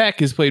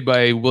Peck is played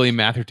by William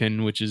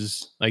Atherton, which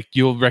is like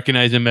you'll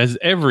recognize him as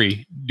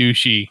every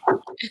douchey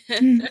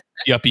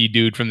yuppie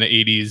dude from the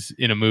 80s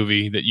in a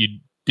movie that you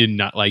did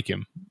not like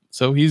him.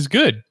 So he's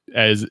good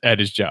at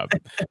his job.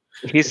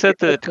 He said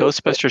that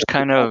Ghostbusters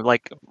kind of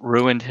like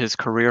ruined his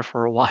career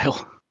for a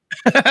while.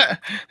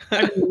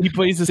 He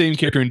plays the same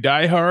character in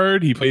Die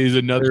Hard. He plays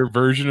another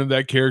version of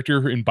that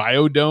character in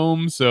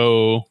Biodome.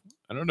 So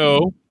I don't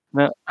know.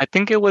 No, I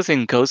think it was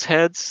in Ghost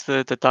Heads,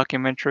 the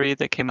documentary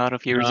that came out a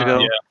few years ago,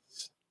 Yeah.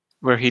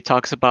 where he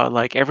talks about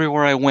like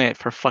everywhere I went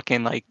for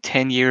fucking like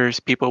 10 years,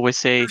 people would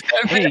say,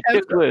 "Hey,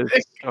 Dickless,"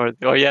 or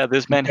 "Oh yeah,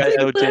 this man has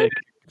no dick."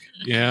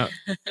 Yeah.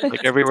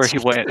 Like everywhere he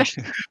went.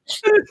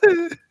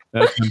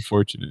 That's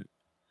unfortunate.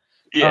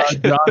 Yeah.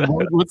 John,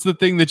 what's the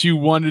thing that you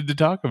wanted to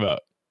talk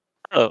about?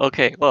 Oh,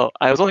 okay. Well,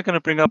 I was only going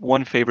to bring up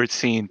one favorite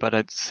scene,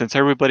 but since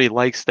everybody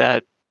likes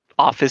that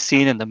office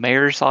scene in the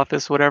mayor's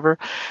office, whatever,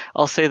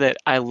 I'll say that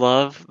I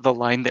love the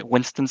line that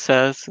Winston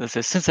says. It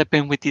says, "Since I've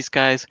been with these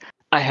guys,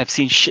 I have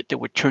seen shit that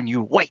would turn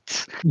you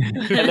white."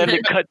 And then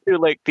they cut to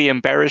like the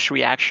embarrassed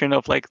reaction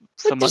of like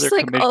some Just other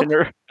like, oh.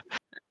 commissioner.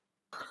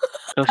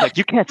 I was like,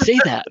 "You can't say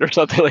that," or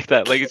something like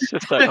that. Like it's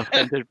just an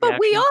offended but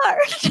we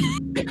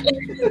reaction.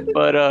 are.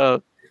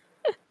 But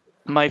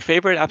my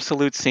favorite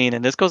absolute scene,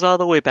 and this goes all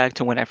the way back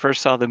to when I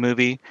first saw the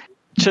movie,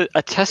 to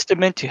a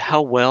testament to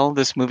how well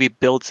this movie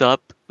builds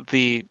up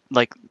the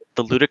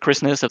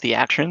ludicrousness of the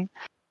action.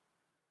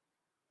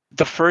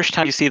 The first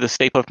time you see the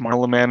Stay Puft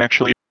Marlin Man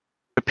actually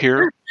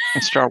appear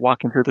and start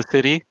walking through the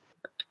city,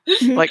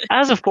 like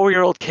as a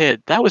 4-year-old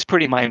kid, that was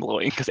pretty mind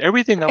blowing because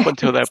everything up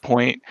until that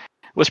point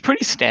was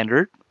pretty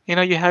standard. You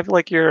know, you have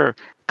like your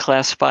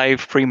class 5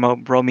 free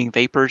roaming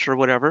vapors or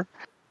whatever.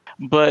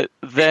 But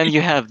then you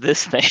have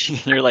this thing,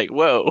 and you're like,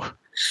 whoa.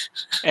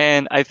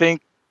 And I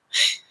think,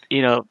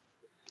 you know,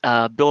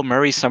 Bill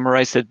Murray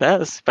summarized it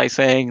best by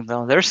saying,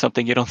 "No, there's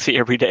something you don't see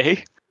every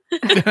day."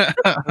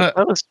 That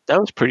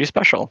was pretty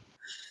special.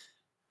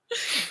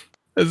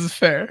 This is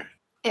fair.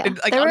 Yeah. And,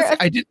 like, There were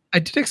honestly, I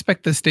did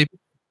expect the Stay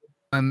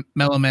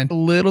Mellow Man a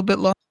little bit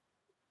long.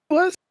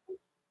 Was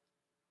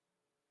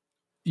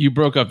You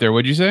broke up there.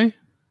 What'd you say?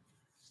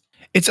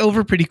 it's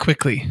over pretty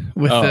quickly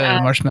with Oh. the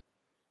marshmallow.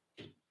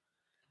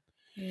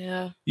 Yeah.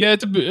 Yeah,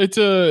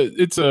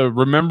 it's a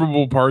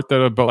rememberable part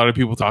that a lot of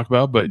people talk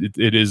about, but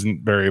it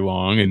isn't very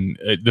long. And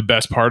the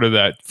best part of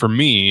that for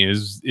me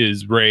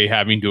is Ray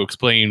having to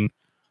explain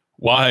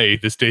why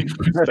the state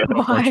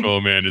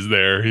Marshmallow Man is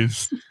there.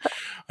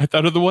 I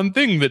thought of the one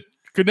thing that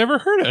could never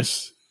hurt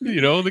us.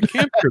 The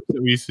camp trips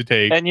that we used to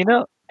take. And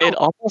it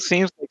almost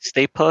seems like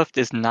Stay Puft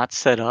is not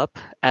set up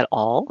at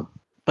all,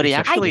 but he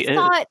actually I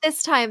saw it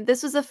this time.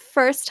 This was the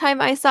first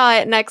time I saw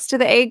it next to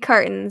the egg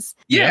cartons.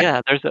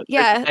 Yeah,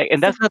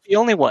 and that's not the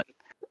only one.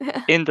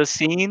 In the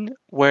scene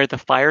where the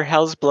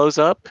firehouse blows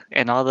up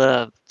and all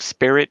the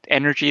spirit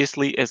energy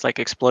is like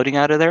exploding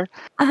out of there,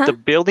 the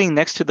building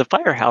next to the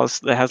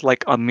firehouse that has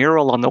like a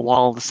mural on the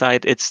wall on the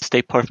side, it's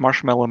Stay Puft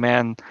Marshmallow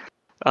Man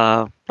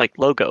like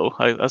logo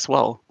as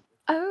well.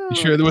 Oh,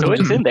 sure, there was so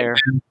it's in there.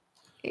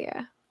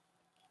 Yeah.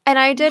 And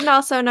I did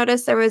also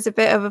notice there was a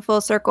bit of a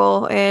full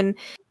circle in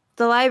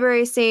the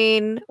library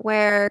scene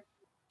where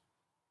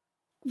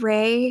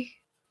Ray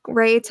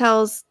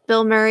tells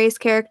Bill Murray's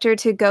character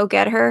to go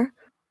get her.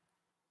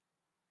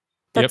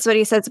 That's what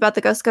he says about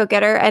the ghost go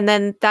get her. And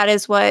then that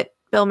is what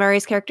Bill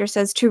Murray's character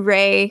says to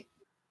Ray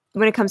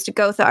when it comes to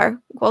Gothar.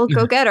 Well,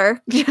 go get her.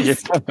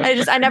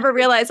 I never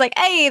realized, like,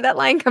 hey, that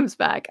line comes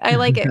back. I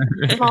like it.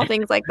 Small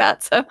things like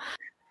that. So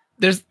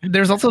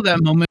there's also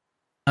that moment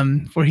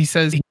where he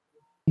says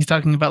he's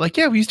talking about like,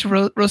 yeah, we used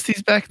to roast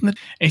these back in the.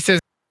 And he says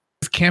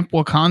Camp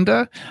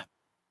Wakanda.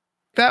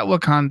 That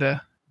Wakanda.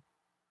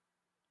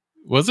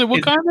 Was it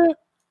Wakanda?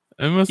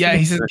 Yeah,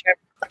 he says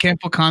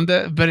Camp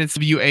Wakanda, but it's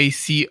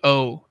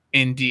WACONDA.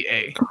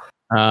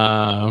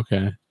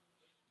 Okay.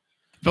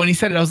 But when he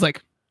said it, I was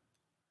like,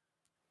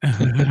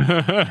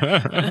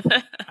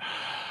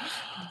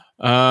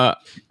 all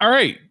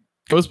right.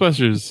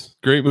 Ghostbusters,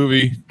 great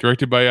movie,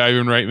 directed by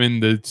Ivan Reitman.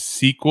 The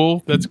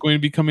sequel that's going to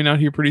be coming out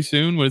here pretty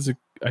soon. What is it?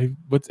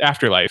 What's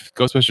Afterlife?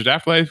 Ghostbusters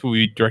Afterlife will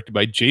be directed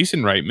by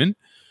Jason Reitman,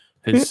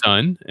 his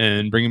son,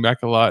 and bringing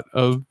back a lot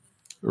of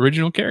the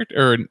original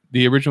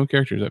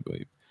characters, I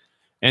believe.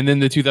 And then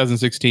the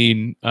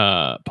 2016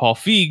 Paul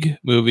Feig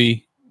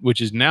movie,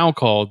 which is now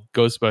called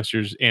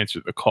Ghostbusters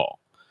Answer the Call.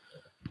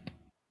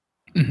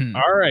 Mm-hmm.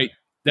 All right.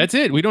 That's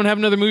it. We don't have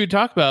another movie to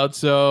talk about,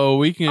 so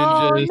we can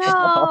everyone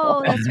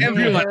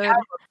have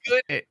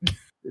a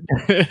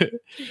good.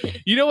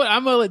 You know what?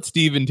 I'm gonna let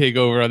Steven take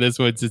over on this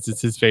one since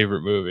it's his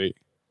favorite movie.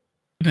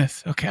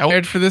 Goodness. Okay, I'm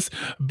prepared for this,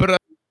 but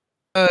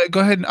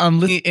go ahead and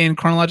listen in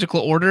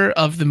chronological order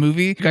of the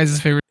movie. You guys'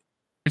 favorite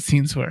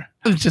scenes were.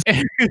 Just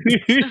what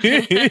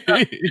did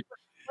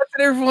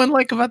everyone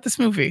like about this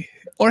movie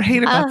or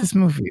hate about this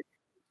movie?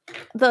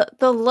 The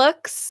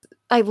looks.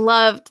 I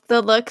loved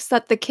the looks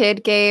that the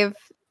kid gave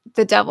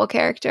the devil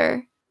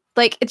character.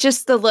 Like, it's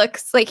just the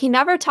looks. Like, he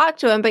never talked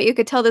to him, but you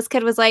could tell this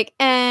kid was like,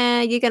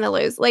 you're gonna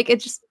lose. Like, it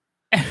just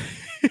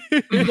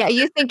yeah,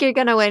 you think you're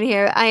gonna win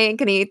here. I ain't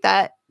gonna eat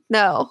that.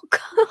 No.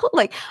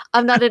 Like,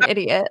 I'm not an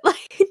idiot.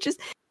 Like, just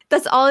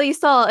that's all you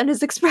saw in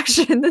his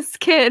expression. This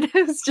kid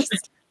was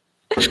just,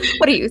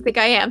 what do you think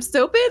I am,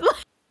 stupid?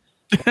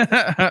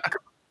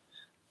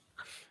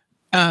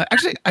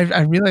 Actually,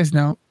 I realize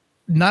now,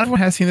 not everyone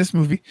has seen this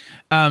movie.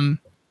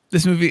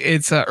 This movie,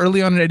 it's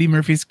early on in Eddie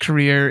Murphy's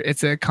career.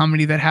 It's a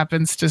comedy that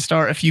happens to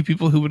star a few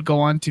people who would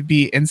go on to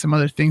be in some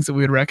other things that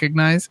we would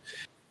recognize.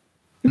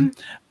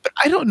 But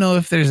I don't know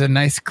if there's a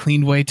nice,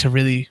 clean way to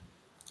really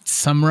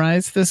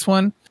summarize this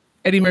one.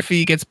 Eddie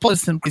Murphy gets pulled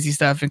into some crazy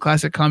stuff in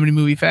classic comedy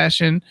movie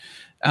fashion.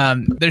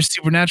 There's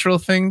supernatural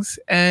things,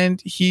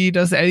 and he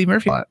does the Eddie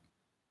Murphy a lot.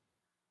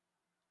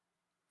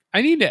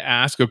 I need to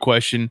ask a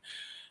question.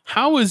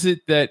 How is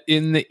it that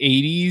in the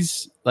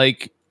 80s,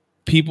 like,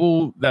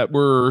 people that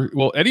were,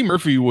 well, Eddie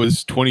Murphy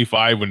was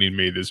 25 when he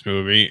made this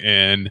movie,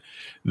 and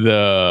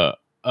the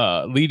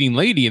leading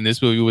lady in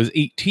this movie was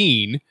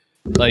 18.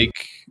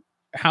 Like,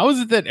 how is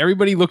it that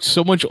everybody looked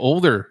so much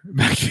older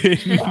back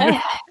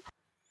then?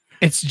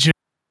 It's just,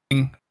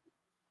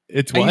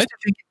 it's what?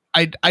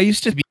 I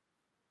used to be,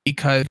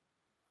 because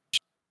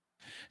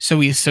so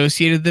we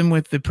associated them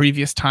with the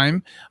previous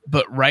time,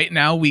 but right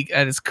now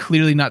that is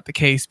clearly not the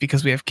case,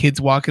 because we have kids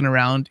walking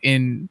around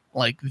in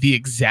like the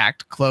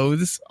exact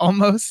clothes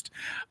almost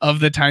of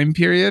the time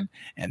period,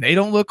 and they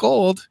don't look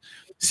old.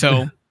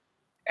 So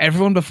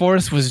everyone before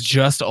us was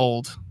just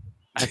old.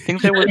 I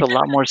think there was a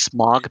lot more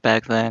smog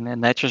back then,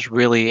 and that just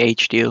really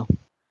aged you.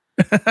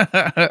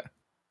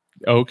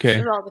 Okay.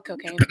 It was all the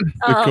cocaine.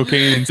 The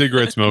cocaine and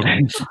cigarette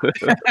smoking. So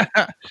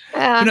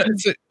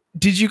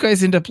did you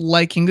guys end up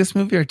liking this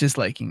movie or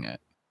disliking it?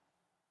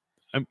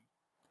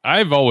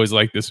 I've always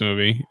liked this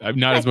movie. I'm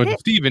not as much as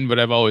Steven, but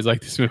I've always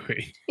liked this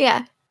movie.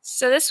 Yeah.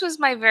 So this was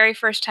my very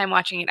first time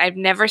watching it. I've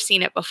never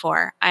seen it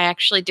before. I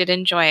actually did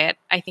enjoy it.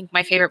 I think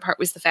my favorite part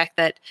was the fact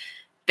that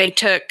they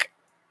took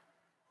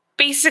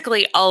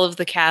basically all of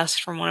the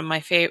cast from one of my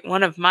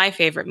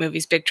favorite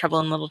movies, Big Trouble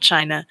in Little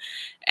China,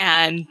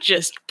 and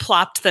just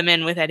plopped them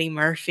in with Eddie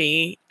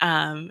Murphy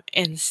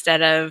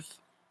instead of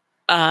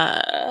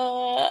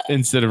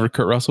instead of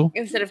Kurt Russell.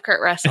 Instead of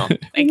Kurt Russell.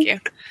 Thank you.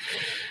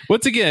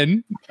 Once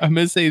again, I'm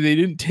going to say they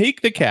didn't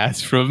take the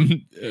cast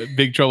from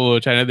Big Trouble in Little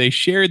China. They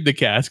shared the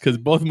cast because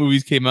both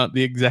movies came out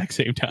the exact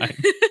same time.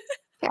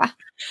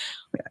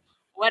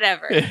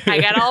 Whatever.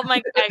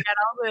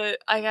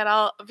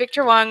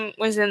 Victor Wong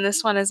was in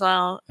this one as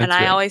well. And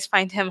I always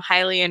find him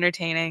highly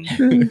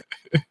entertaining.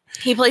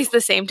 He plays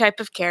the same type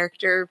of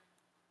character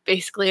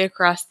basically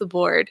across the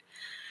board.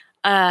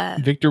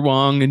 Victor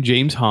Wong and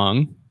James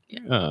Hong.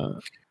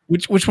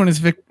 Which one is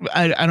Vic?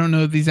 I don't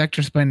know these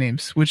actors by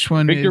names. Which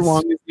one Victor is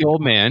Wong is the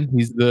old man.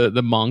 He's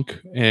the monk.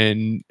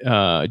 And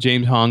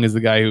James Hong is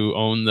the guy who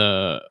owned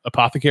the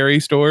apothecary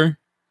store.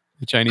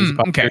 The Chinese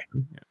apothecary.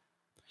 Okay.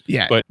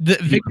 Yeah, but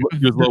he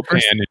was Lo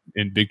Pan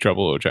in Big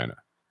Trouble in Little China.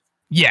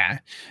 Yeah,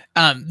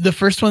 the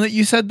first one that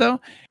you said though,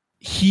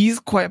 he's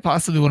quite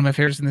possibly one of my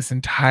favorites in this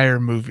entire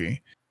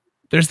movie.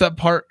 There's that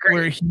part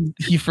where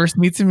he first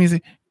meets him. He's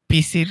like,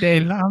 "PC de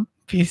lam,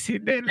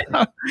 PC de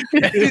lam."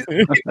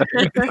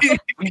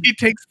 He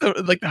takes the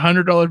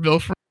 $100 bill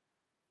from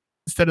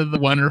instead of the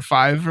 1 or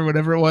 5 or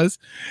whatever it was,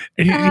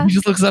 and he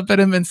just looks up at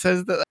him and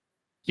says that,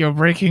 "You're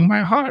breaking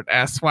my heart,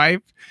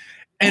 asswipe."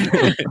 And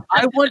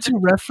I want to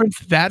reference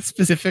that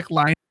specific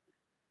line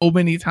so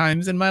many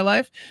times in my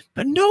life,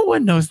 but no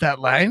one knows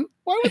that line.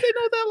 Why would they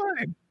know that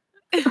line?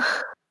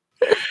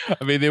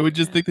 I mean, they would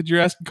just think that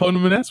you're asking calling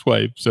him an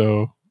S-wipe.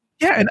 So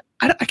yeah, and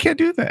I can't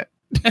do that.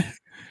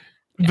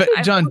 But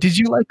John, did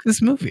you like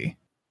this movie?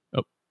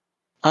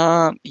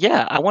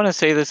 Yeah, I want to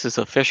say this is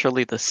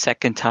officially the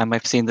second time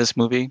I've seen this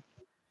movie,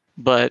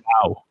 but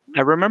I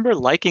remember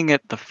liking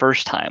it the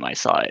first time I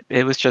saw it.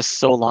 It was just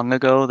so long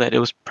ago that it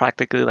was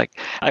practically like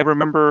I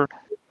remember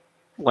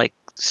like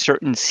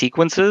certain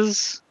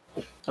sequences.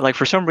 Like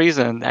for some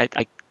reason,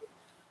 I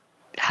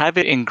have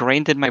it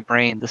ingrained in my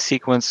brain, the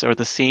sequence or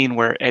the scene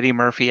where Eddie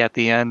Murphy at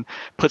the end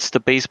puts the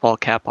baseball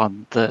cap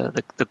on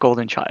the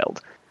golden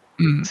child,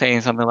 saying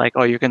something like,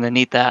 "Oh, you're gonna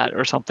need that,"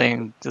 or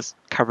something. Just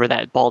cover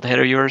that bald head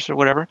of yours or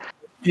whatever.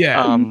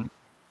 Yeah.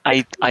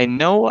 I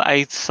know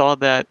I saw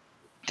that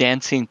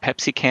dancing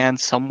Pepsi can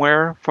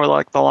somewhere for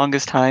like the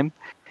longest time,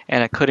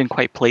 and I couldn't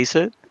quite place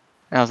it.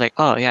 And I was like,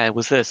 "Oh yeah, it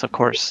was this, of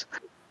course."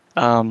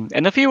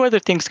 And a few other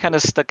things kind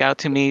of stuck out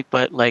to me,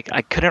 but like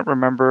I couldn't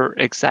remember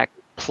exact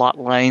plot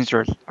lines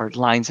or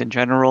lines in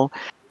general.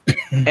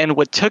 And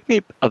what took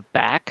me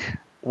aback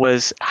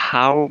was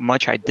how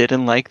much I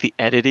didn't like the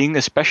editing,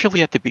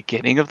 especially at the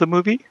beginning of the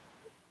movie.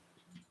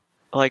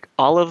 Like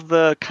all of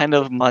the kind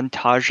of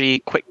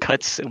montagey quick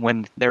cuts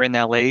when they're in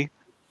LA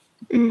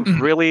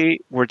really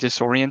were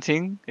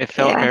disorienting. It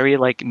felt very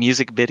like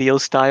music video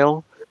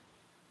style.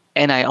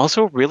 And I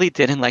also really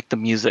didn't like the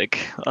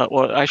music.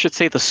 Or I should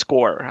say the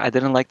score. I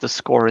didn't like the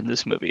score in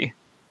this movie.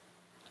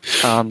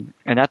 And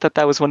I thought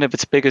that was one of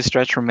its biggest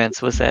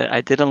detriments, was that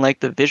I didn't like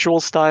the visual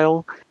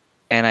style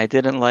and I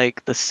didn't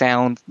like the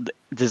sound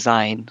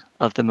design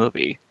of the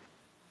movie.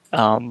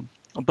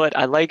 But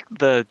I like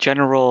the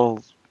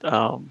general,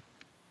 what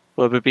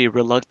would be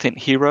reluctant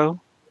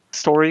hero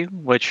story,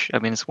 which, I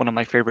mean, it's one of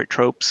my favorite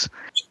tropes.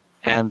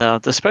 And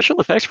the special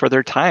effects for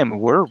their time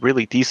were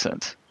really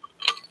decent.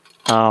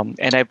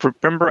 And I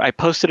remember I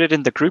posted it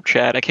in the group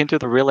chat. I came to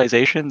the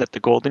realization that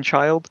the Golden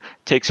Child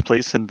takes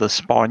place in the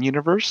Spawn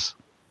universe.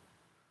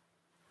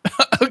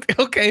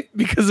 Okay,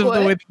 because of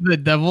the way the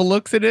devil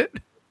looks at it.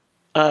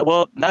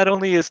 Well, not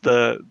only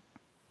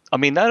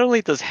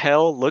does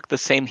hell look the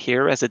same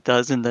here as it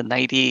does in the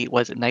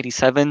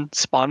 97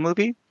 Spawn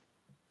movie,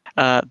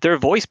 they're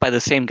voiced by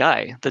the same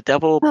guy. The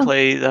devil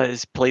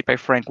is played by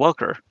Frank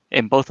Welker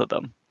in both of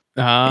them.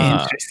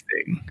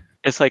 Interesting.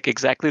 It's like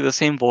exactly the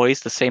same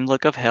voice, the same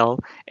look of hell,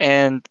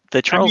 and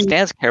the Charles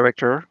Dance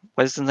character,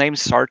 what's his name,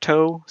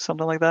 Sarto,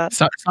 something like that.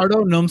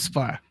 Sarto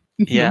Nomspar.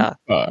 Yeah,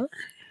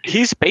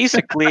 he's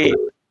basically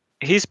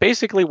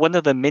one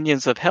of the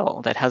minions of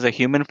hell that has a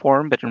human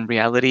form, but in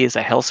reality is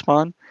a hell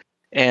spawn.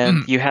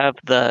 And you have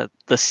the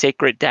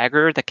sacred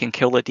dagger that can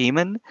kill a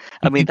demon.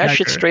 I mean, that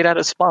shit's straight out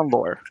of Spawn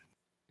lore.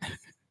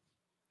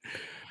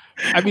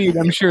 I mean,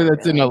 I'm sure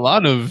that's in a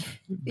lot of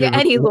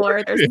any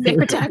lore. There's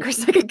sacred daggers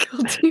that can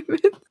kill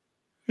demons.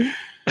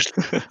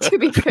 To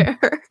be fair,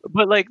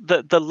 but like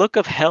the look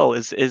of hell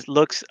is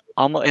looks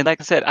almost, and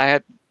like I said, I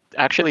had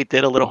actually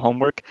did a little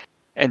homework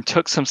and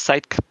took some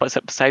side by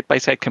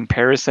side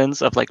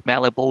comparisons of like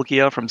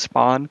Malabolgia from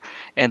Spawn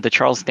and the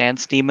Charles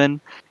Dance demon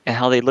and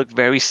how they look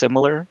very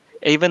similar.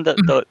 Even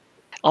the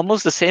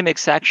almost the same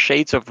exact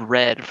shades of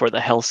red for the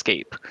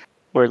hellscape,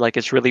 where like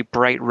it's really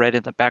bright red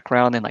in the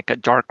background and like a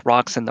dark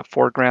rocks in the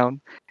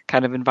foreground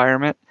kind of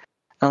environment.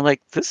 I'm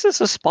like, this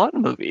is a Spawn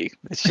movie.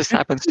 It just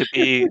happens to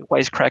be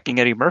wisecracking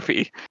Eddie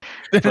Murphy.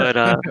 But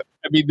I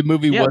mean, the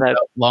movie was out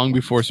long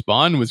before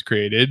Spawn was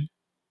created.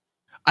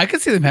 I could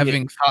see them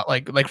having thought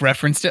like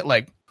referenced it.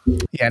 Like,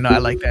 yeah, no, I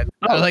like that.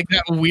 I like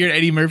that weird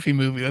Eddie Murphy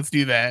movie. Let's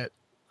do that.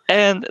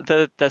 And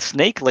the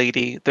snake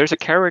lady. There's a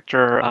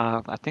character.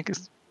 I think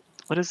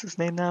what is his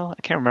name now?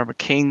 I can't remember.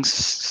 King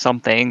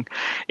something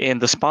in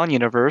the Spawn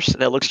universe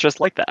that looks just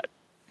like that.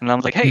 And I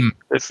was like, hey,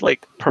 it's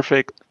like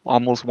perfect,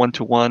 almost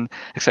 1-to-1,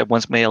 except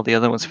one's male, the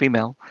other one's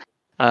female.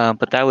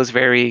 But that was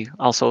very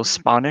also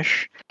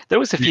Spanish. There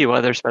was a few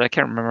others, but I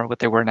can't remember what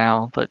they were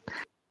now. But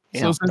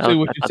So essentially,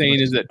 what you're saying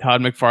is that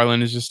Todd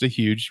McFarlane is just a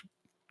huge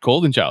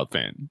Golden Child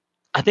fan.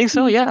 I think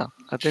so. Yeah,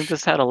 I think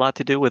this had a lot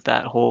to do with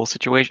that whole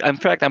situation. In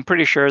fact, I'm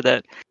pretty sure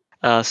that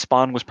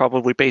Spawn was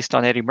probably based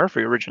on Eddie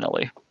Murphy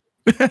originally.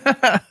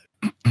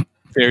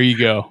 There you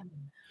go.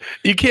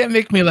 You can't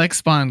make me like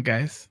Spawn,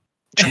 guys.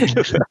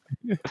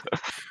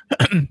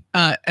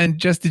 And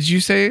just, did you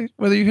say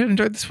whether you had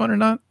enjoyed this one or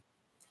not?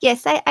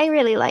 Yes, I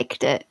really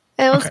liked it.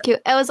 It was cute.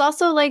 It was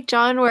also like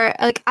John, where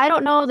like I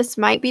don't know, this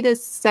might be the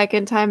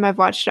second time I've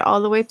watched it all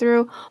the way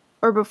through,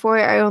 or before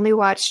I only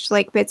watched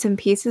like bits and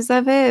pieces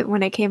of it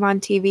when it came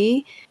on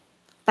TV.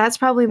 That's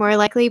probably more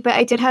likely, but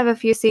I did have a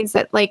few scenes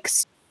that like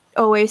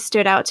always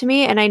stood out to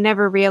me, and I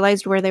never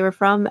realized where they were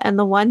from. And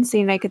the one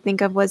scene I could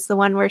think of was the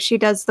one where she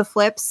does the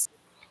flips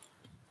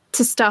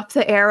to stop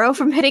the arrow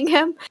from hitting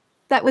him.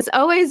 That was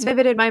always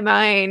vivid in my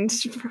mind.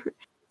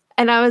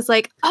 And I was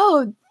like,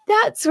 oh,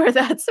 that's where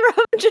that's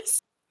from.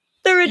 Just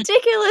the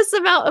ridiculous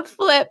amount of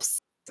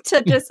flips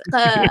to just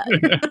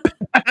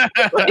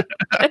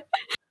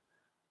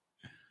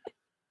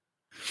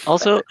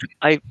Also,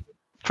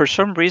 for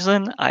some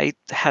reason I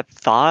had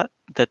thought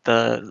that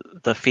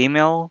the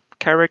female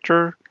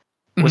character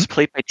was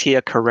played by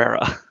Tia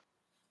Carrera.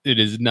 It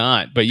is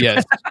not, but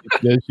yes,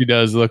 she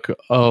does look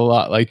a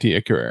lot like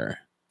Tia Carrera.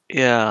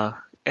 Yeah,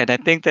 and I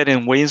think that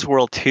in Wayne's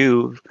World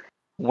 2,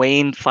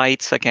 Wayne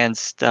fights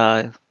against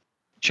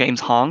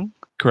James Hong.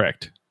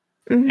 Correct.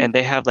 And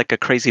they have like a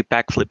crazy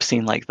backflip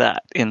scene like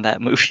that in that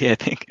movie, I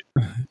think.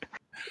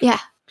 Yeah.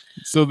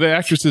 So the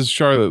actress is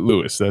Charlotte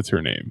Lewis. That's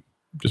her name.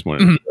 Just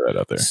wanted to throw that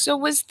out there. So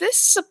was this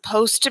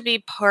supposed to be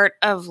part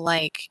of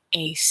like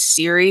a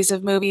series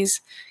of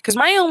movies? Because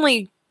my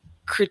only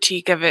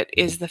critique of it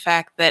is the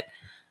fact that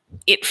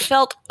it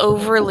felt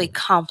overly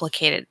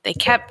complicated. They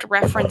kept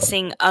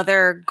referencing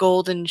other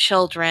golden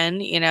children,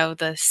 you know,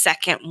 the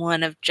second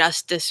one of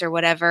Justice or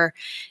whatever,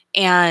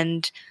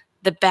 and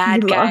the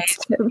bad guys.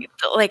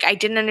 Like, I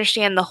didn't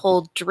understand the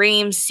whole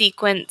dream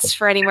sequence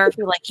for Eddie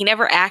Murphy. Like, he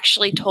never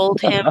actually told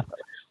him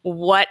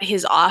what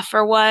his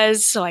offer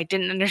was, so I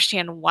didn't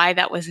understand why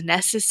that was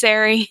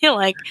necessary.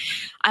 Like,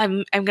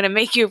 I'm going to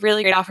make you a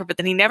really great offer, but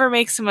then he never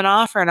makes him an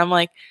offer, and I'm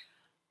like,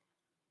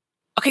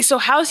 okay, so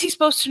how is he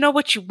supposed to know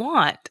what you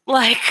want?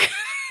 Like,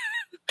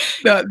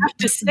 you have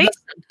to say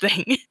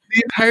something.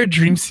 The entire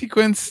dream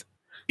sequence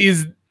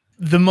is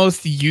the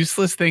most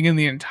useless thing in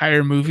the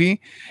entire movie,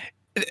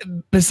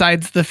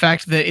 besides the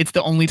fact that it's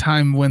the only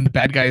time when the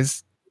bad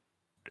guys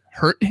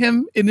hurt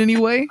him in any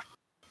way.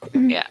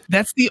 Yeah.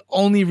 That's the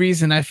only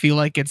reason I feel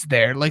like it's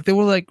there. Like, they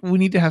were like, we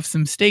need to have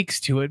some stakes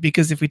to it,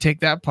 because if we take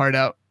that part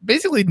out,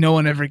 basically no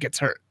one ever gets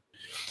hurt.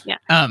 Yeah.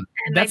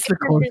 That's the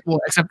cool,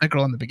 well, except the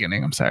girl in the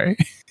beginning. I'm sorry.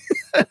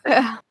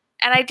 And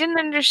I didn't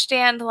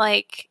understand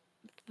like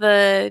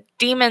the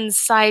demon's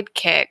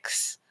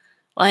sidekicks.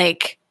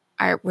 Like,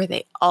 were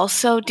they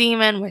also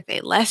demon? Were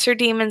they lesser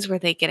demons? Were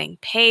they getting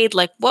paid?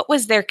 Like, what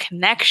was their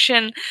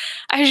connection?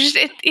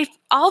 It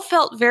all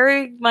felt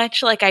very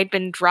much like I'd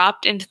been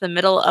dropped into the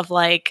middle of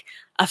like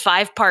a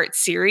 5-part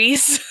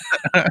series.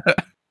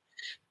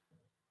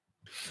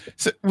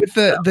 So with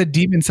the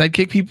demon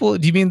sidekick people,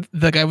 do you mean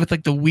the guy with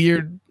like the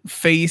weird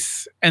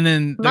face and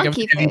then the guy with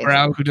the heavy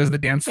brow who does the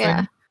dance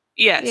thing?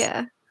 Yes.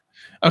 Yeah.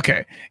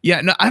 Okay. Yeah,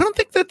 no, I don't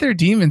think that they're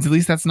demons. At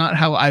least that's not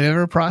how I've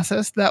ever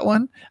processed that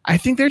one. I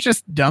think they're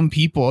just dumb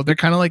people. They're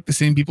kind of like the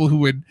same people who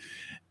would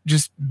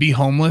just be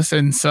homeless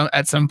and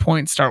at some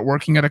point start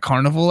working at a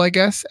carnival, I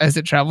guess, as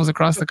it travels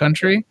across the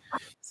country.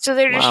 So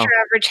they're just your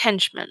average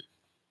henchmen.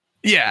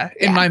 Yeah,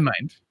 in my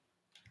mind.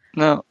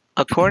 No,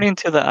 according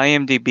to the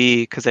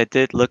IMDb, because I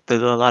did look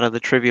at a lot of the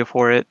trivia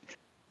for it,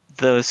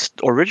 the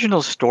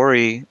original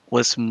story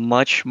was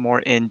much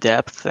more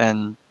in-depth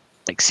and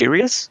like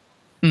serious.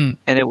 And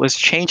it was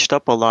changed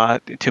up a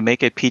lot to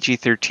make it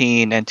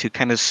PG-13 and to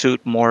kind of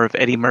suit more of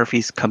Eddie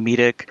Murphy's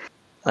comedic,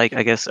 like,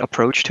 I guess,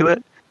 approach to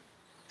it.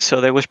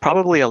 So there was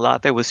probably a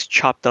lot that was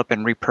chopped up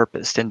and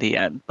repurposed in the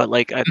end. But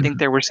like, I think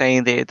they were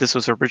saying this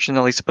was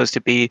originally supposed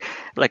to be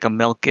like a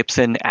Mel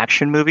Gibson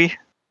action movie.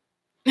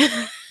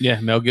 Yeah,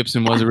 Mel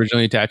Gibson was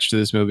originally attached to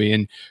this movie,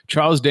 and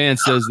Charles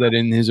Dance says that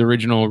in his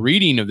original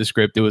reading of the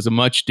script, it was a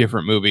much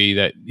different movie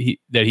that he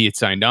had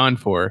signed on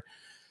for.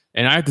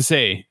 And I have to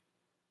say,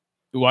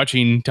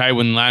 watching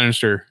Tywin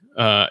Lannister,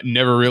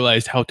 never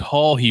realized how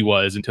tall he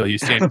was until he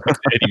was standing next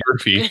to Eddie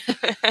Murphy.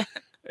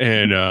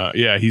 And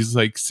yeah, he's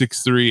like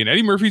 6'3", and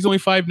Eddie Murphy's only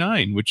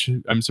 5'9", which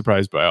I'm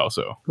surprised by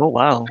also. Oh,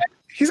 wow.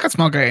 He's got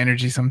small guy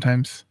energy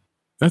sometimes.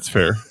 That's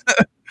fair.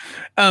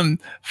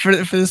 For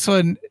this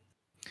one,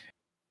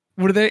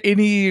 were there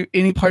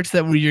any parts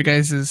that were your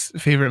guys'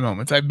 favorite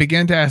moments? I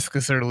began to ask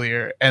this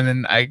earlier, and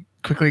then I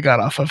quickly got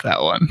off of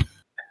that one.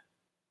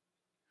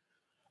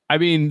 I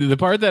mean, the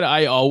part that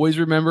I always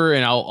remember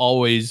and I'll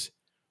always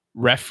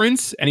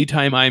reference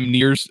anytime I'm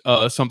near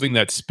something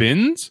that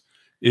spins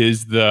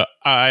is the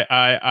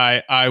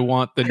I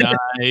want the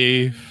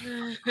knife.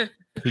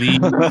 Please.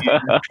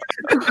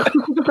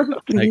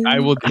 Like, I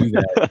will do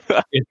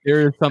that. If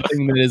there is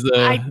something that is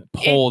a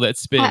pole that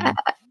spins.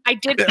 I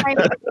did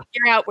finally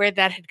figure out where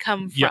that had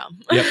come Yep. from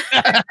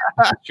Yep.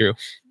 True.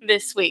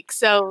 this week.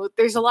 So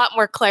there's a lot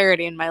more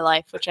clarity in my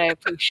life, which I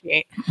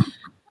appreciate.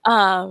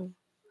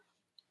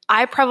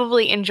 I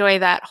probably enjoy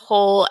that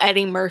whole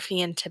Eddie Murphy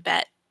in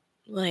Tibet.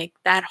 Like,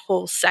 that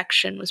whole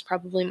section was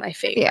probably my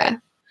favorite. Yeah.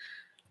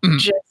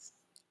 Just,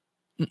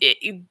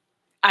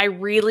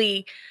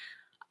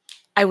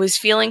 I was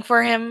feeling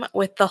for him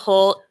with the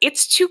whole,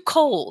 it's too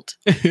cold.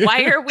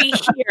 Why are we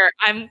here?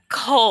 I'm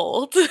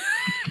cold.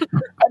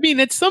 I mean,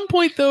 at some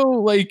point though,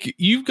 like,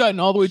 you've gotten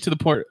all the way to the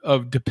point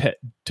of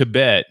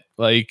Tibet.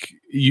 Like,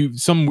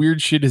 some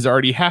weird shit has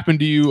already happened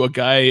to you. A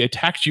guy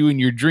attacked you in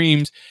your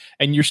dreams,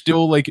 and you're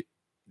still like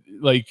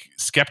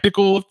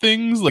skeptical of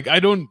things. Like,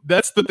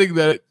 that's the thing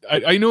that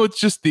I know it's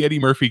just the Eddie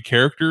Murphy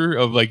character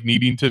of like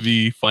needing to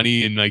be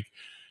funny and like,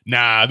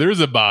 nah, there's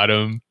a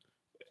bottom.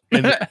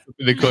 And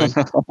they go,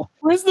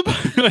 where's the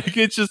bottom? Like,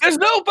 it's just, There's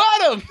no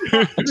bottom.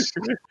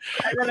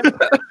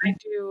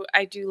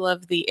 I do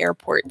love the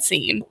airport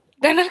scene.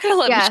 They're not going to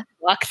let me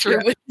walk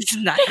through with this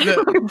knife.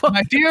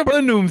 My dear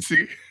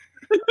Benumsi.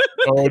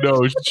 oh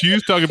no, she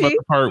was talking about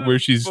the part where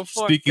she's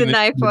sticking The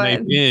knife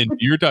one. in.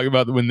 You were talking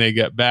about when they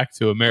get back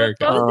to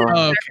America.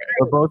 Okay.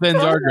 But both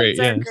ends are great.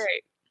 Those are Yes.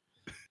 great.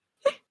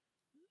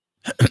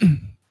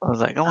 I was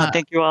like, I want to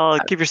thank you all.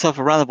 Give yourself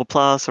a round of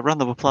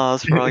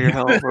applause for all your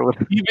help.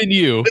 Even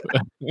you.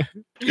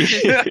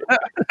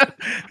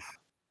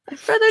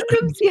 Brother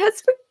Doomsy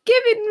has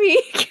forgiven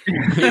me.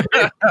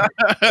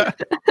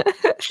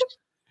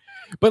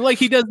 But like,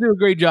 he does do a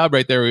great job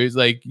right there. Where he's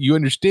like, you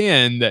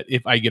understand that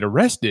if I get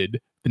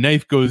arrested, the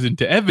knife goes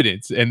into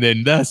evidence, and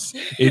then thus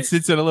it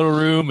sits in a little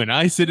room, and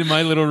I sit in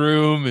my little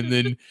room, and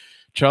then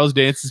Charles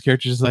Dance's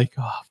character is like,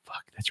 oh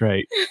fuck, that's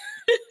right.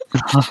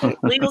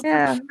 Legal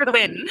Yeah. for the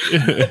win.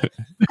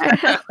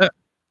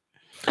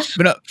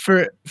 But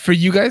for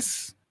you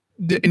guys,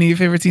 any of your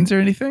favorite scenes or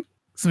anything?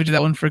 Somebody did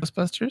that one for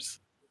Ghostbusters.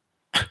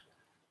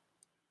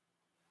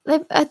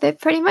 They've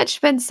pretty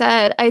much been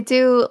said. I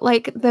do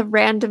like the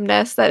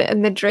randomness that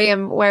in the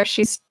dream where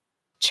she's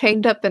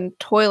chained up in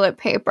toilet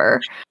paper.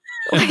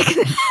 Like,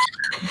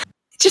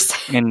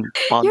 just In you're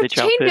bondage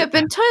chained outfit. up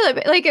in toilet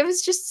paper. Like, it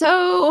was just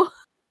so.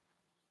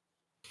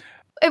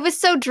 It was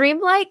so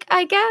dreamlike,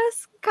 I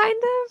guess, kind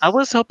of. I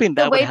was hoping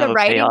that The would way have the a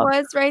writing payoff.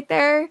 was right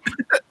there.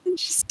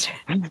 Just,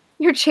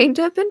 you're chained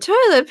up in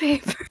toilet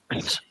paper.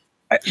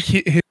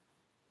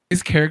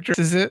 His character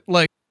is it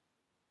like,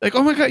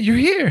 oh my god, you're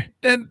here,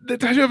 and they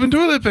tied you up in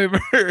toilet paper.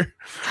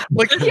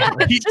 Like, Yeah,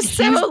 it's just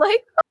so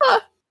like.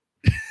 Oh.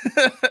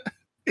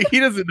 he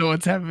doesn't know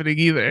what's happening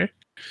either.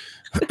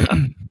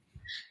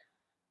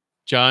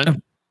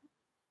 John?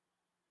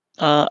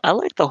 I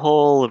like the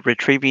whole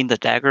retrieving the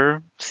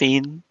dagger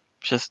scene.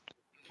 Just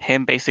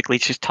him basically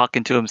just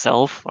talking to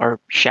himself or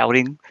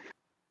shouting,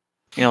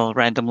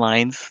 random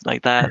lines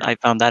like that. I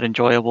found that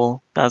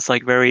enjoyable. That's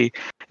like very,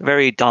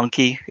 very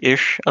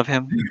donkey-ish of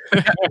him.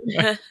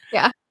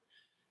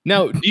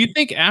 Now, do you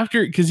think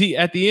after, because he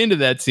at the end of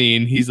that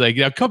scene, he's like,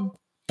 "Now come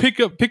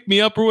pick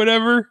me up or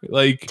whatever."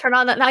 Like, Turn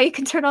on that. Now you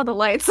can turn on the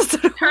lights.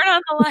 Turn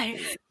on the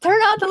lights. Turn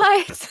on the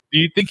lights. do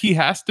you think he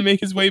has to make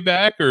his way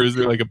back, or is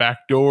there like a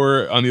back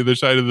door on the other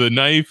side of the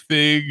knife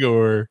thing,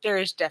 or? There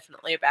is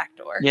definitely a back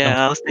door.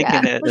 Yeah, I was thinking Yeah,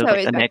 it there's was like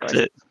always an backwards.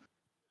 exit.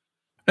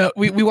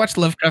 We watched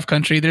Lovecraft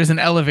Country. There's an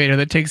elevator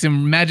that takes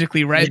him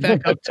magically right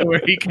back up to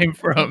where he came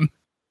from.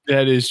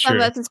 That is Some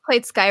true. of us has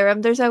played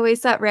Skyrim. There's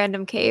always that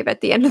random cave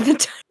at the end of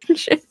the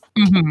dungeon.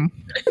 Mhm.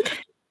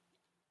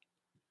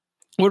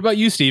 What about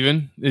you,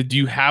 Steven? Do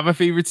you have a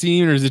favorite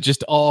scene, or is it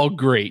just all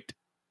great?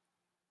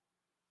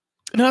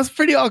 No, it's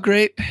pretty all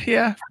great.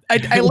 Yeah,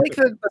 I like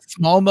the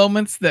small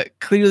moments that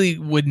clearly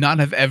would not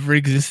have ever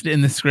existed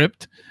in the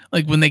script.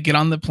 Like when they get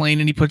on the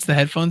plane and he puts the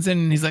headphones in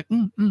and he's like,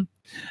 come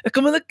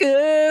on,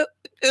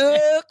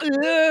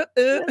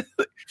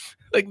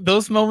 like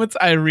those moments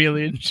I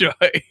really enjoy.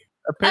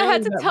 I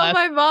had to tell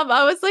my mom.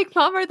 I was like,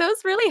 "Mom, are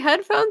those really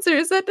headphones, or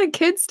is that the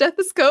kid's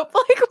stethoscope?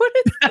 Like, what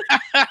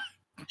is?"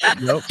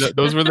 Nope,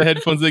 those were the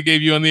headphones they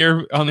gave you on the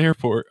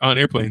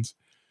airplanes.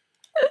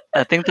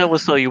 I think that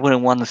was so you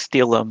wouldn't want to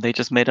steal them. They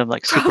just made them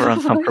like super Probably.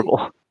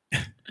 uncomfortable.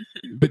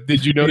 But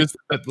did you notice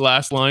that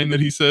last line that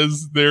he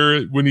says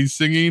there when he's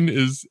singing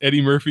is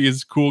Eddie Murphy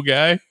is a cool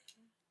guy?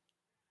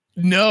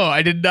 No,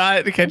 I did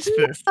not catch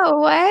this. Oh,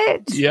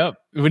 what? Yep.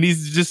 When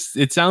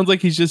it sounds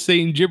like he's just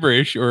saying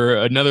gibberish or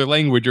another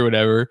language or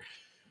whatever.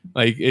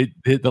 Like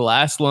the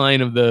last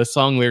line of the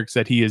song lyrics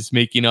that he is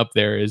making up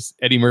there is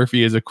Eddie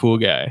Murphy is a cool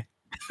guy.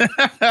 He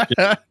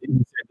said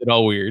it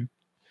all weird.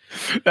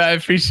 I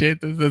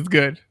appreciate this. That's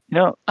good.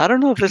 I don't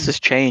know if this has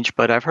changed,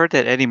 but I've heard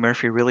that Eddie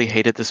Murphy really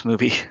hated this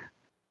movie.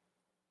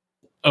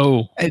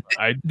 Oh,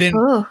 Then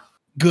Oh,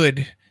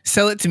 good.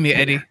 Sell it to me,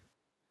 Eddie.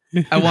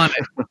 I want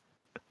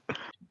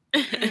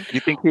it. You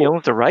think he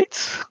owns the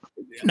rights?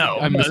 No,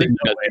 I'm there's missing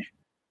no that. way.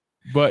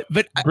 But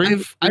But bring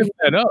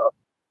that up.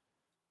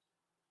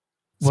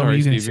 what were Sorry,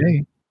 you going to Steven.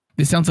 say?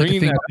 This sounds like a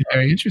Bringing thing that I'd be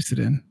very interested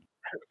in.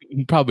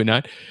 Probably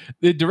not.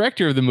 The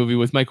director of the movie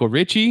was Michael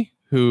Ritchie,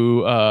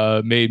 who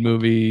made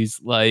movies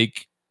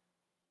like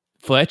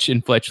Fletch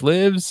and Fletch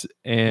Lives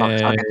and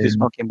Talking to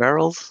Smoking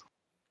Barrels.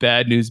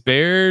 Bad News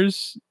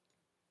Bears,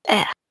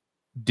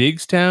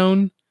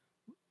 Digstown.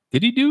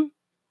 Did he do?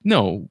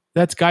 No,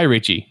 that's Guy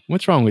Ritchie.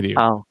 What's wrong with you?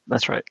 Oh,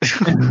 that's right.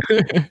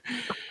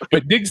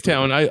 But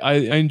Digstown, I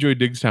enjoyed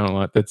Digstown a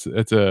lot. That's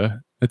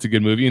a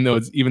good movie,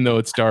 even though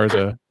it stars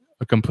a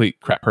complete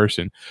crap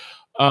person.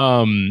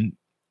 And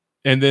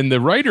then the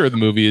writer of the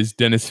movie is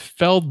Dennis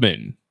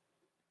Feldman.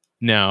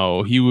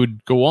 Now he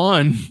would go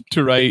on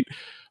to write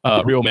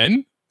Real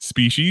Men,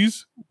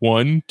 Species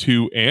 1,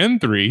 2,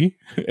 and 3,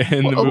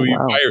 and the movie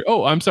wow. Fire.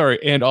 Oh, I'm sorry,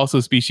 and also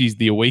Species: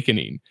 The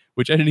Awakening,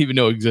 which I didn't even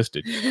know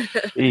existed.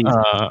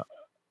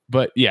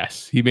 But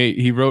yes,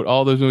 he wrote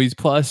all those movies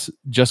plus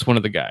Just One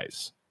of the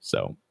Guys.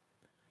 So,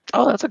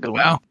 that's a good one.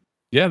 Wow.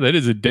 yeah, that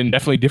is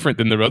definitely different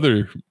than the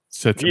other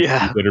sets of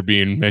movies that are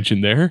being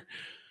mentioned there.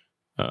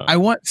 I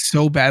want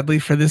so badly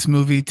for this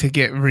movie to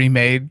get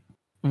remade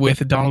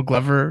with Donald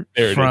Glover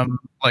from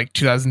like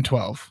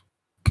 2012.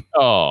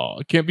 Oh,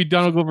 it can't be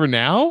Donald Glover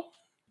now?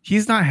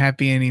 He's not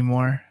happy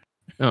anymore.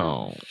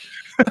 Oh.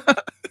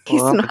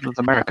 Well, it's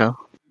America.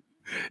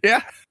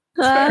 Yeah.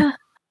 Uh,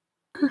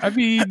 I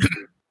mean,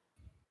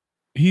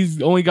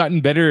 he's only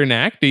gotten better in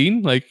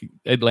acting. Like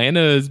Atlanta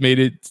has made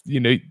it,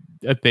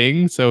 a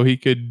thing, so he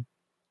could.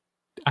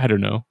 I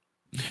don't know.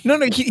 No,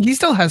 he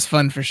still has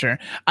fun for sure.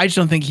 I just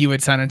don't think he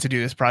would sign on to do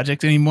this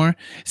project anymore.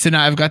 So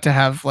now I've got to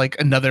have like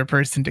another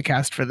person to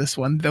cast for this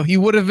one, though he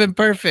would have been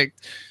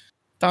perfect.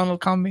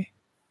 Donald, call me.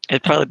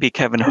 It'd probably be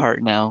Kevin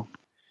Hart now.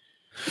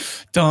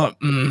 Don't.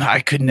 I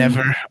could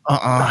never.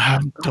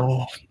 I'm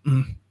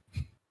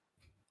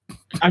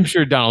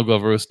sure Donald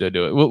Glover will still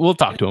do it. We'll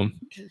talk to him.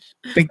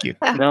 Thank you.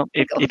 No,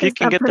 if you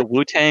can get the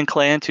Wu-Tang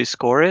Clan to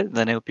score it,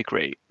 then it would be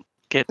great.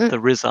 Get the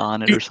RZA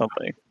on it or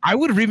something. I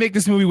would remake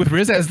this movie with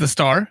RZA as the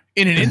star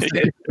in an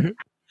instant.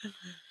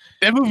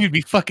 That movie would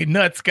be fucking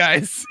nuts,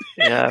 guys.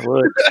 Yeah, it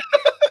would.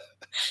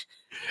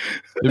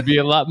 There'd be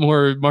a lot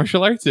more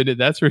martial arts in it,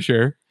 that's for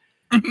sure.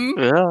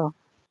 Yeah.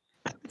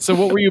 So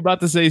what were you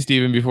about to say,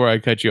 Steven, before I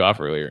cut you off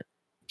earlier?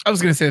 I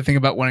was going to say the thing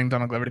about wanting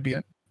Donald Glover to be in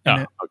it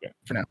Okay.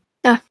 for now.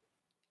 Yeah.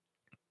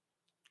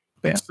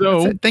 But yeah,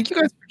 So- that's it. Thank you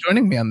guys for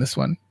joining me on this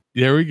one.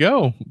 There we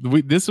go.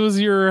 This was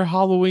your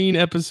Halloween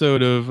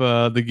episode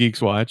of the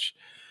Geeks Watch.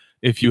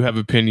 If you have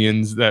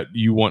opinions that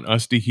you want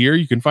us to hear,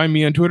 you can find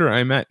me on Twitter.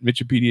 I'm at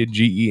Mitchipedia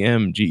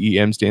GEM.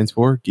 GEM stands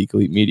for Geek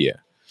Elite Media.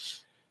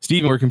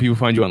 Steven, where can people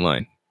find you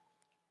online?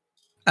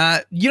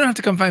 You don't have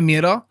to come find me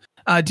at all.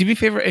 Do me a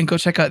favor and go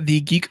check out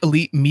the Geek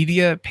Elite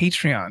Media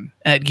Patreon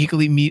at Geek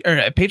Elite Media or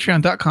at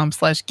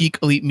patreon.com/Geek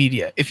Elite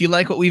Media. If you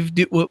like what we've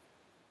do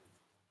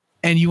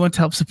and you want to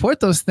help support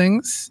those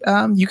things,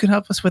 you can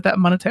help us with that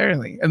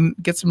monetarily and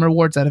get some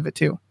rewards out of it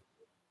too.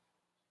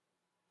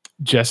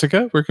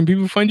 Jessica, where can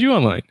people find you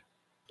online?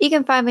 you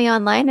can find me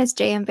online as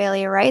JM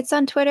Bailey Writes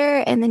on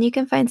Twitter, and then you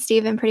can find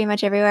Steven pretty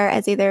much everywhere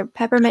as either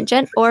Peppermint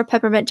Gent or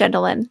Peppermint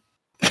Gentleman.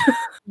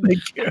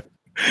 Thank you.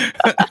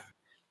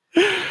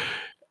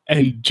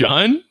 And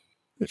John?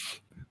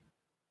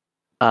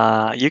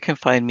 You can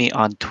find me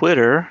on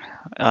Twitter.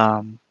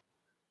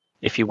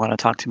 If you want to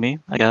talk to me,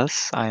 I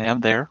guess I am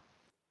there.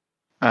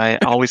 I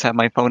always have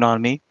my phone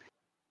on me.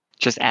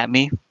 Just at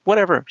me,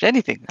 whatever,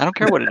 anything. I don't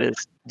care what it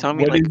is. Tell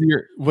me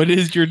what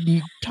is your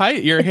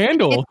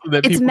handle?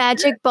 It's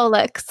Magic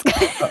Bullocks.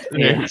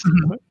 Yeah.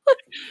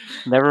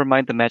 Never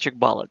mind the magic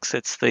bollocks.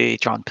 It's the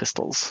John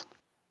Pistols.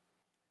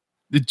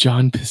 The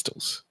John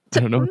Pistols.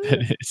 I don't know what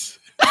that is.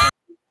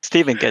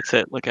 Steven gets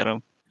it. Look at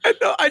him. I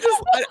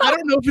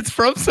don't know if it's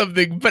from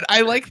something, but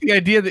I like the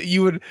idea that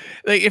you would,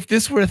 like, if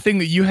this were a thing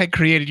that you had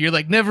created, you're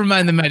like, never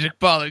mind the magic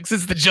bollocks,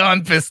 it's the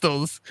John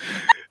Pistols.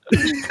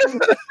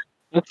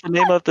 That's the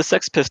name of the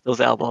Sex Pistols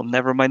album.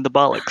 Never mind the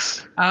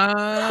bollocks.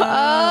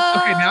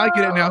 Okay, now I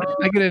get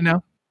it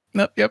now.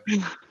 Nope, yep.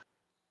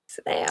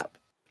 Snap.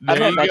 I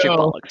There love you magic go.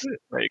 bollocks.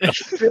 There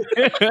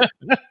you go.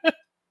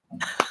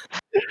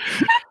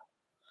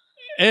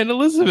 And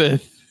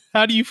Elizabeth,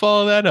 how do you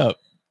follow that up?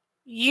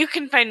 You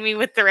can find me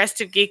with the rest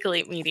of Geek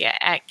Elite Media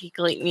at Geek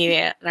Elite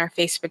Media on our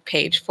Facebook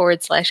page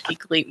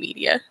 /Geek Elite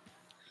Media.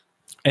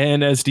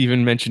 And as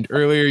Steven mentioned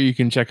earlier, you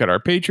can check out our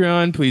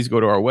Patreon. Please go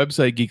to our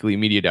website,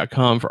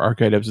 geekelitemedia.com, for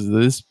archived episodes of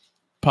this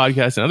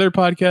podcast and other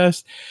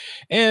podcasts.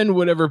 And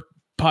whatever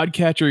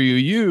podcatcher you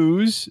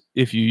use,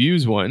 if you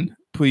use one,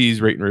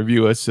 please rate and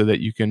review us so that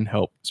you can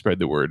help spread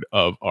the word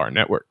of our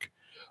network.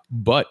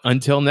 But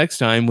until next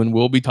time, when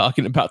we'll be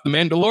talking about The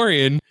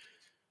Mandalorian,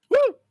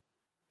 woo,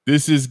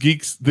 this is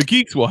the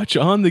Geeks Watch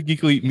on the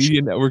Geek Elite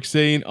Media Network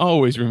saying,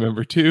 always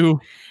remember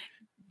to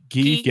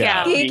geek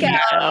out. Geek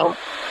out.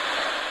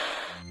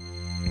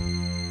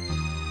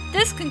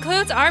 This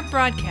concludes our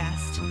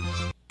broadcast.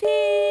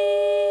 Beep.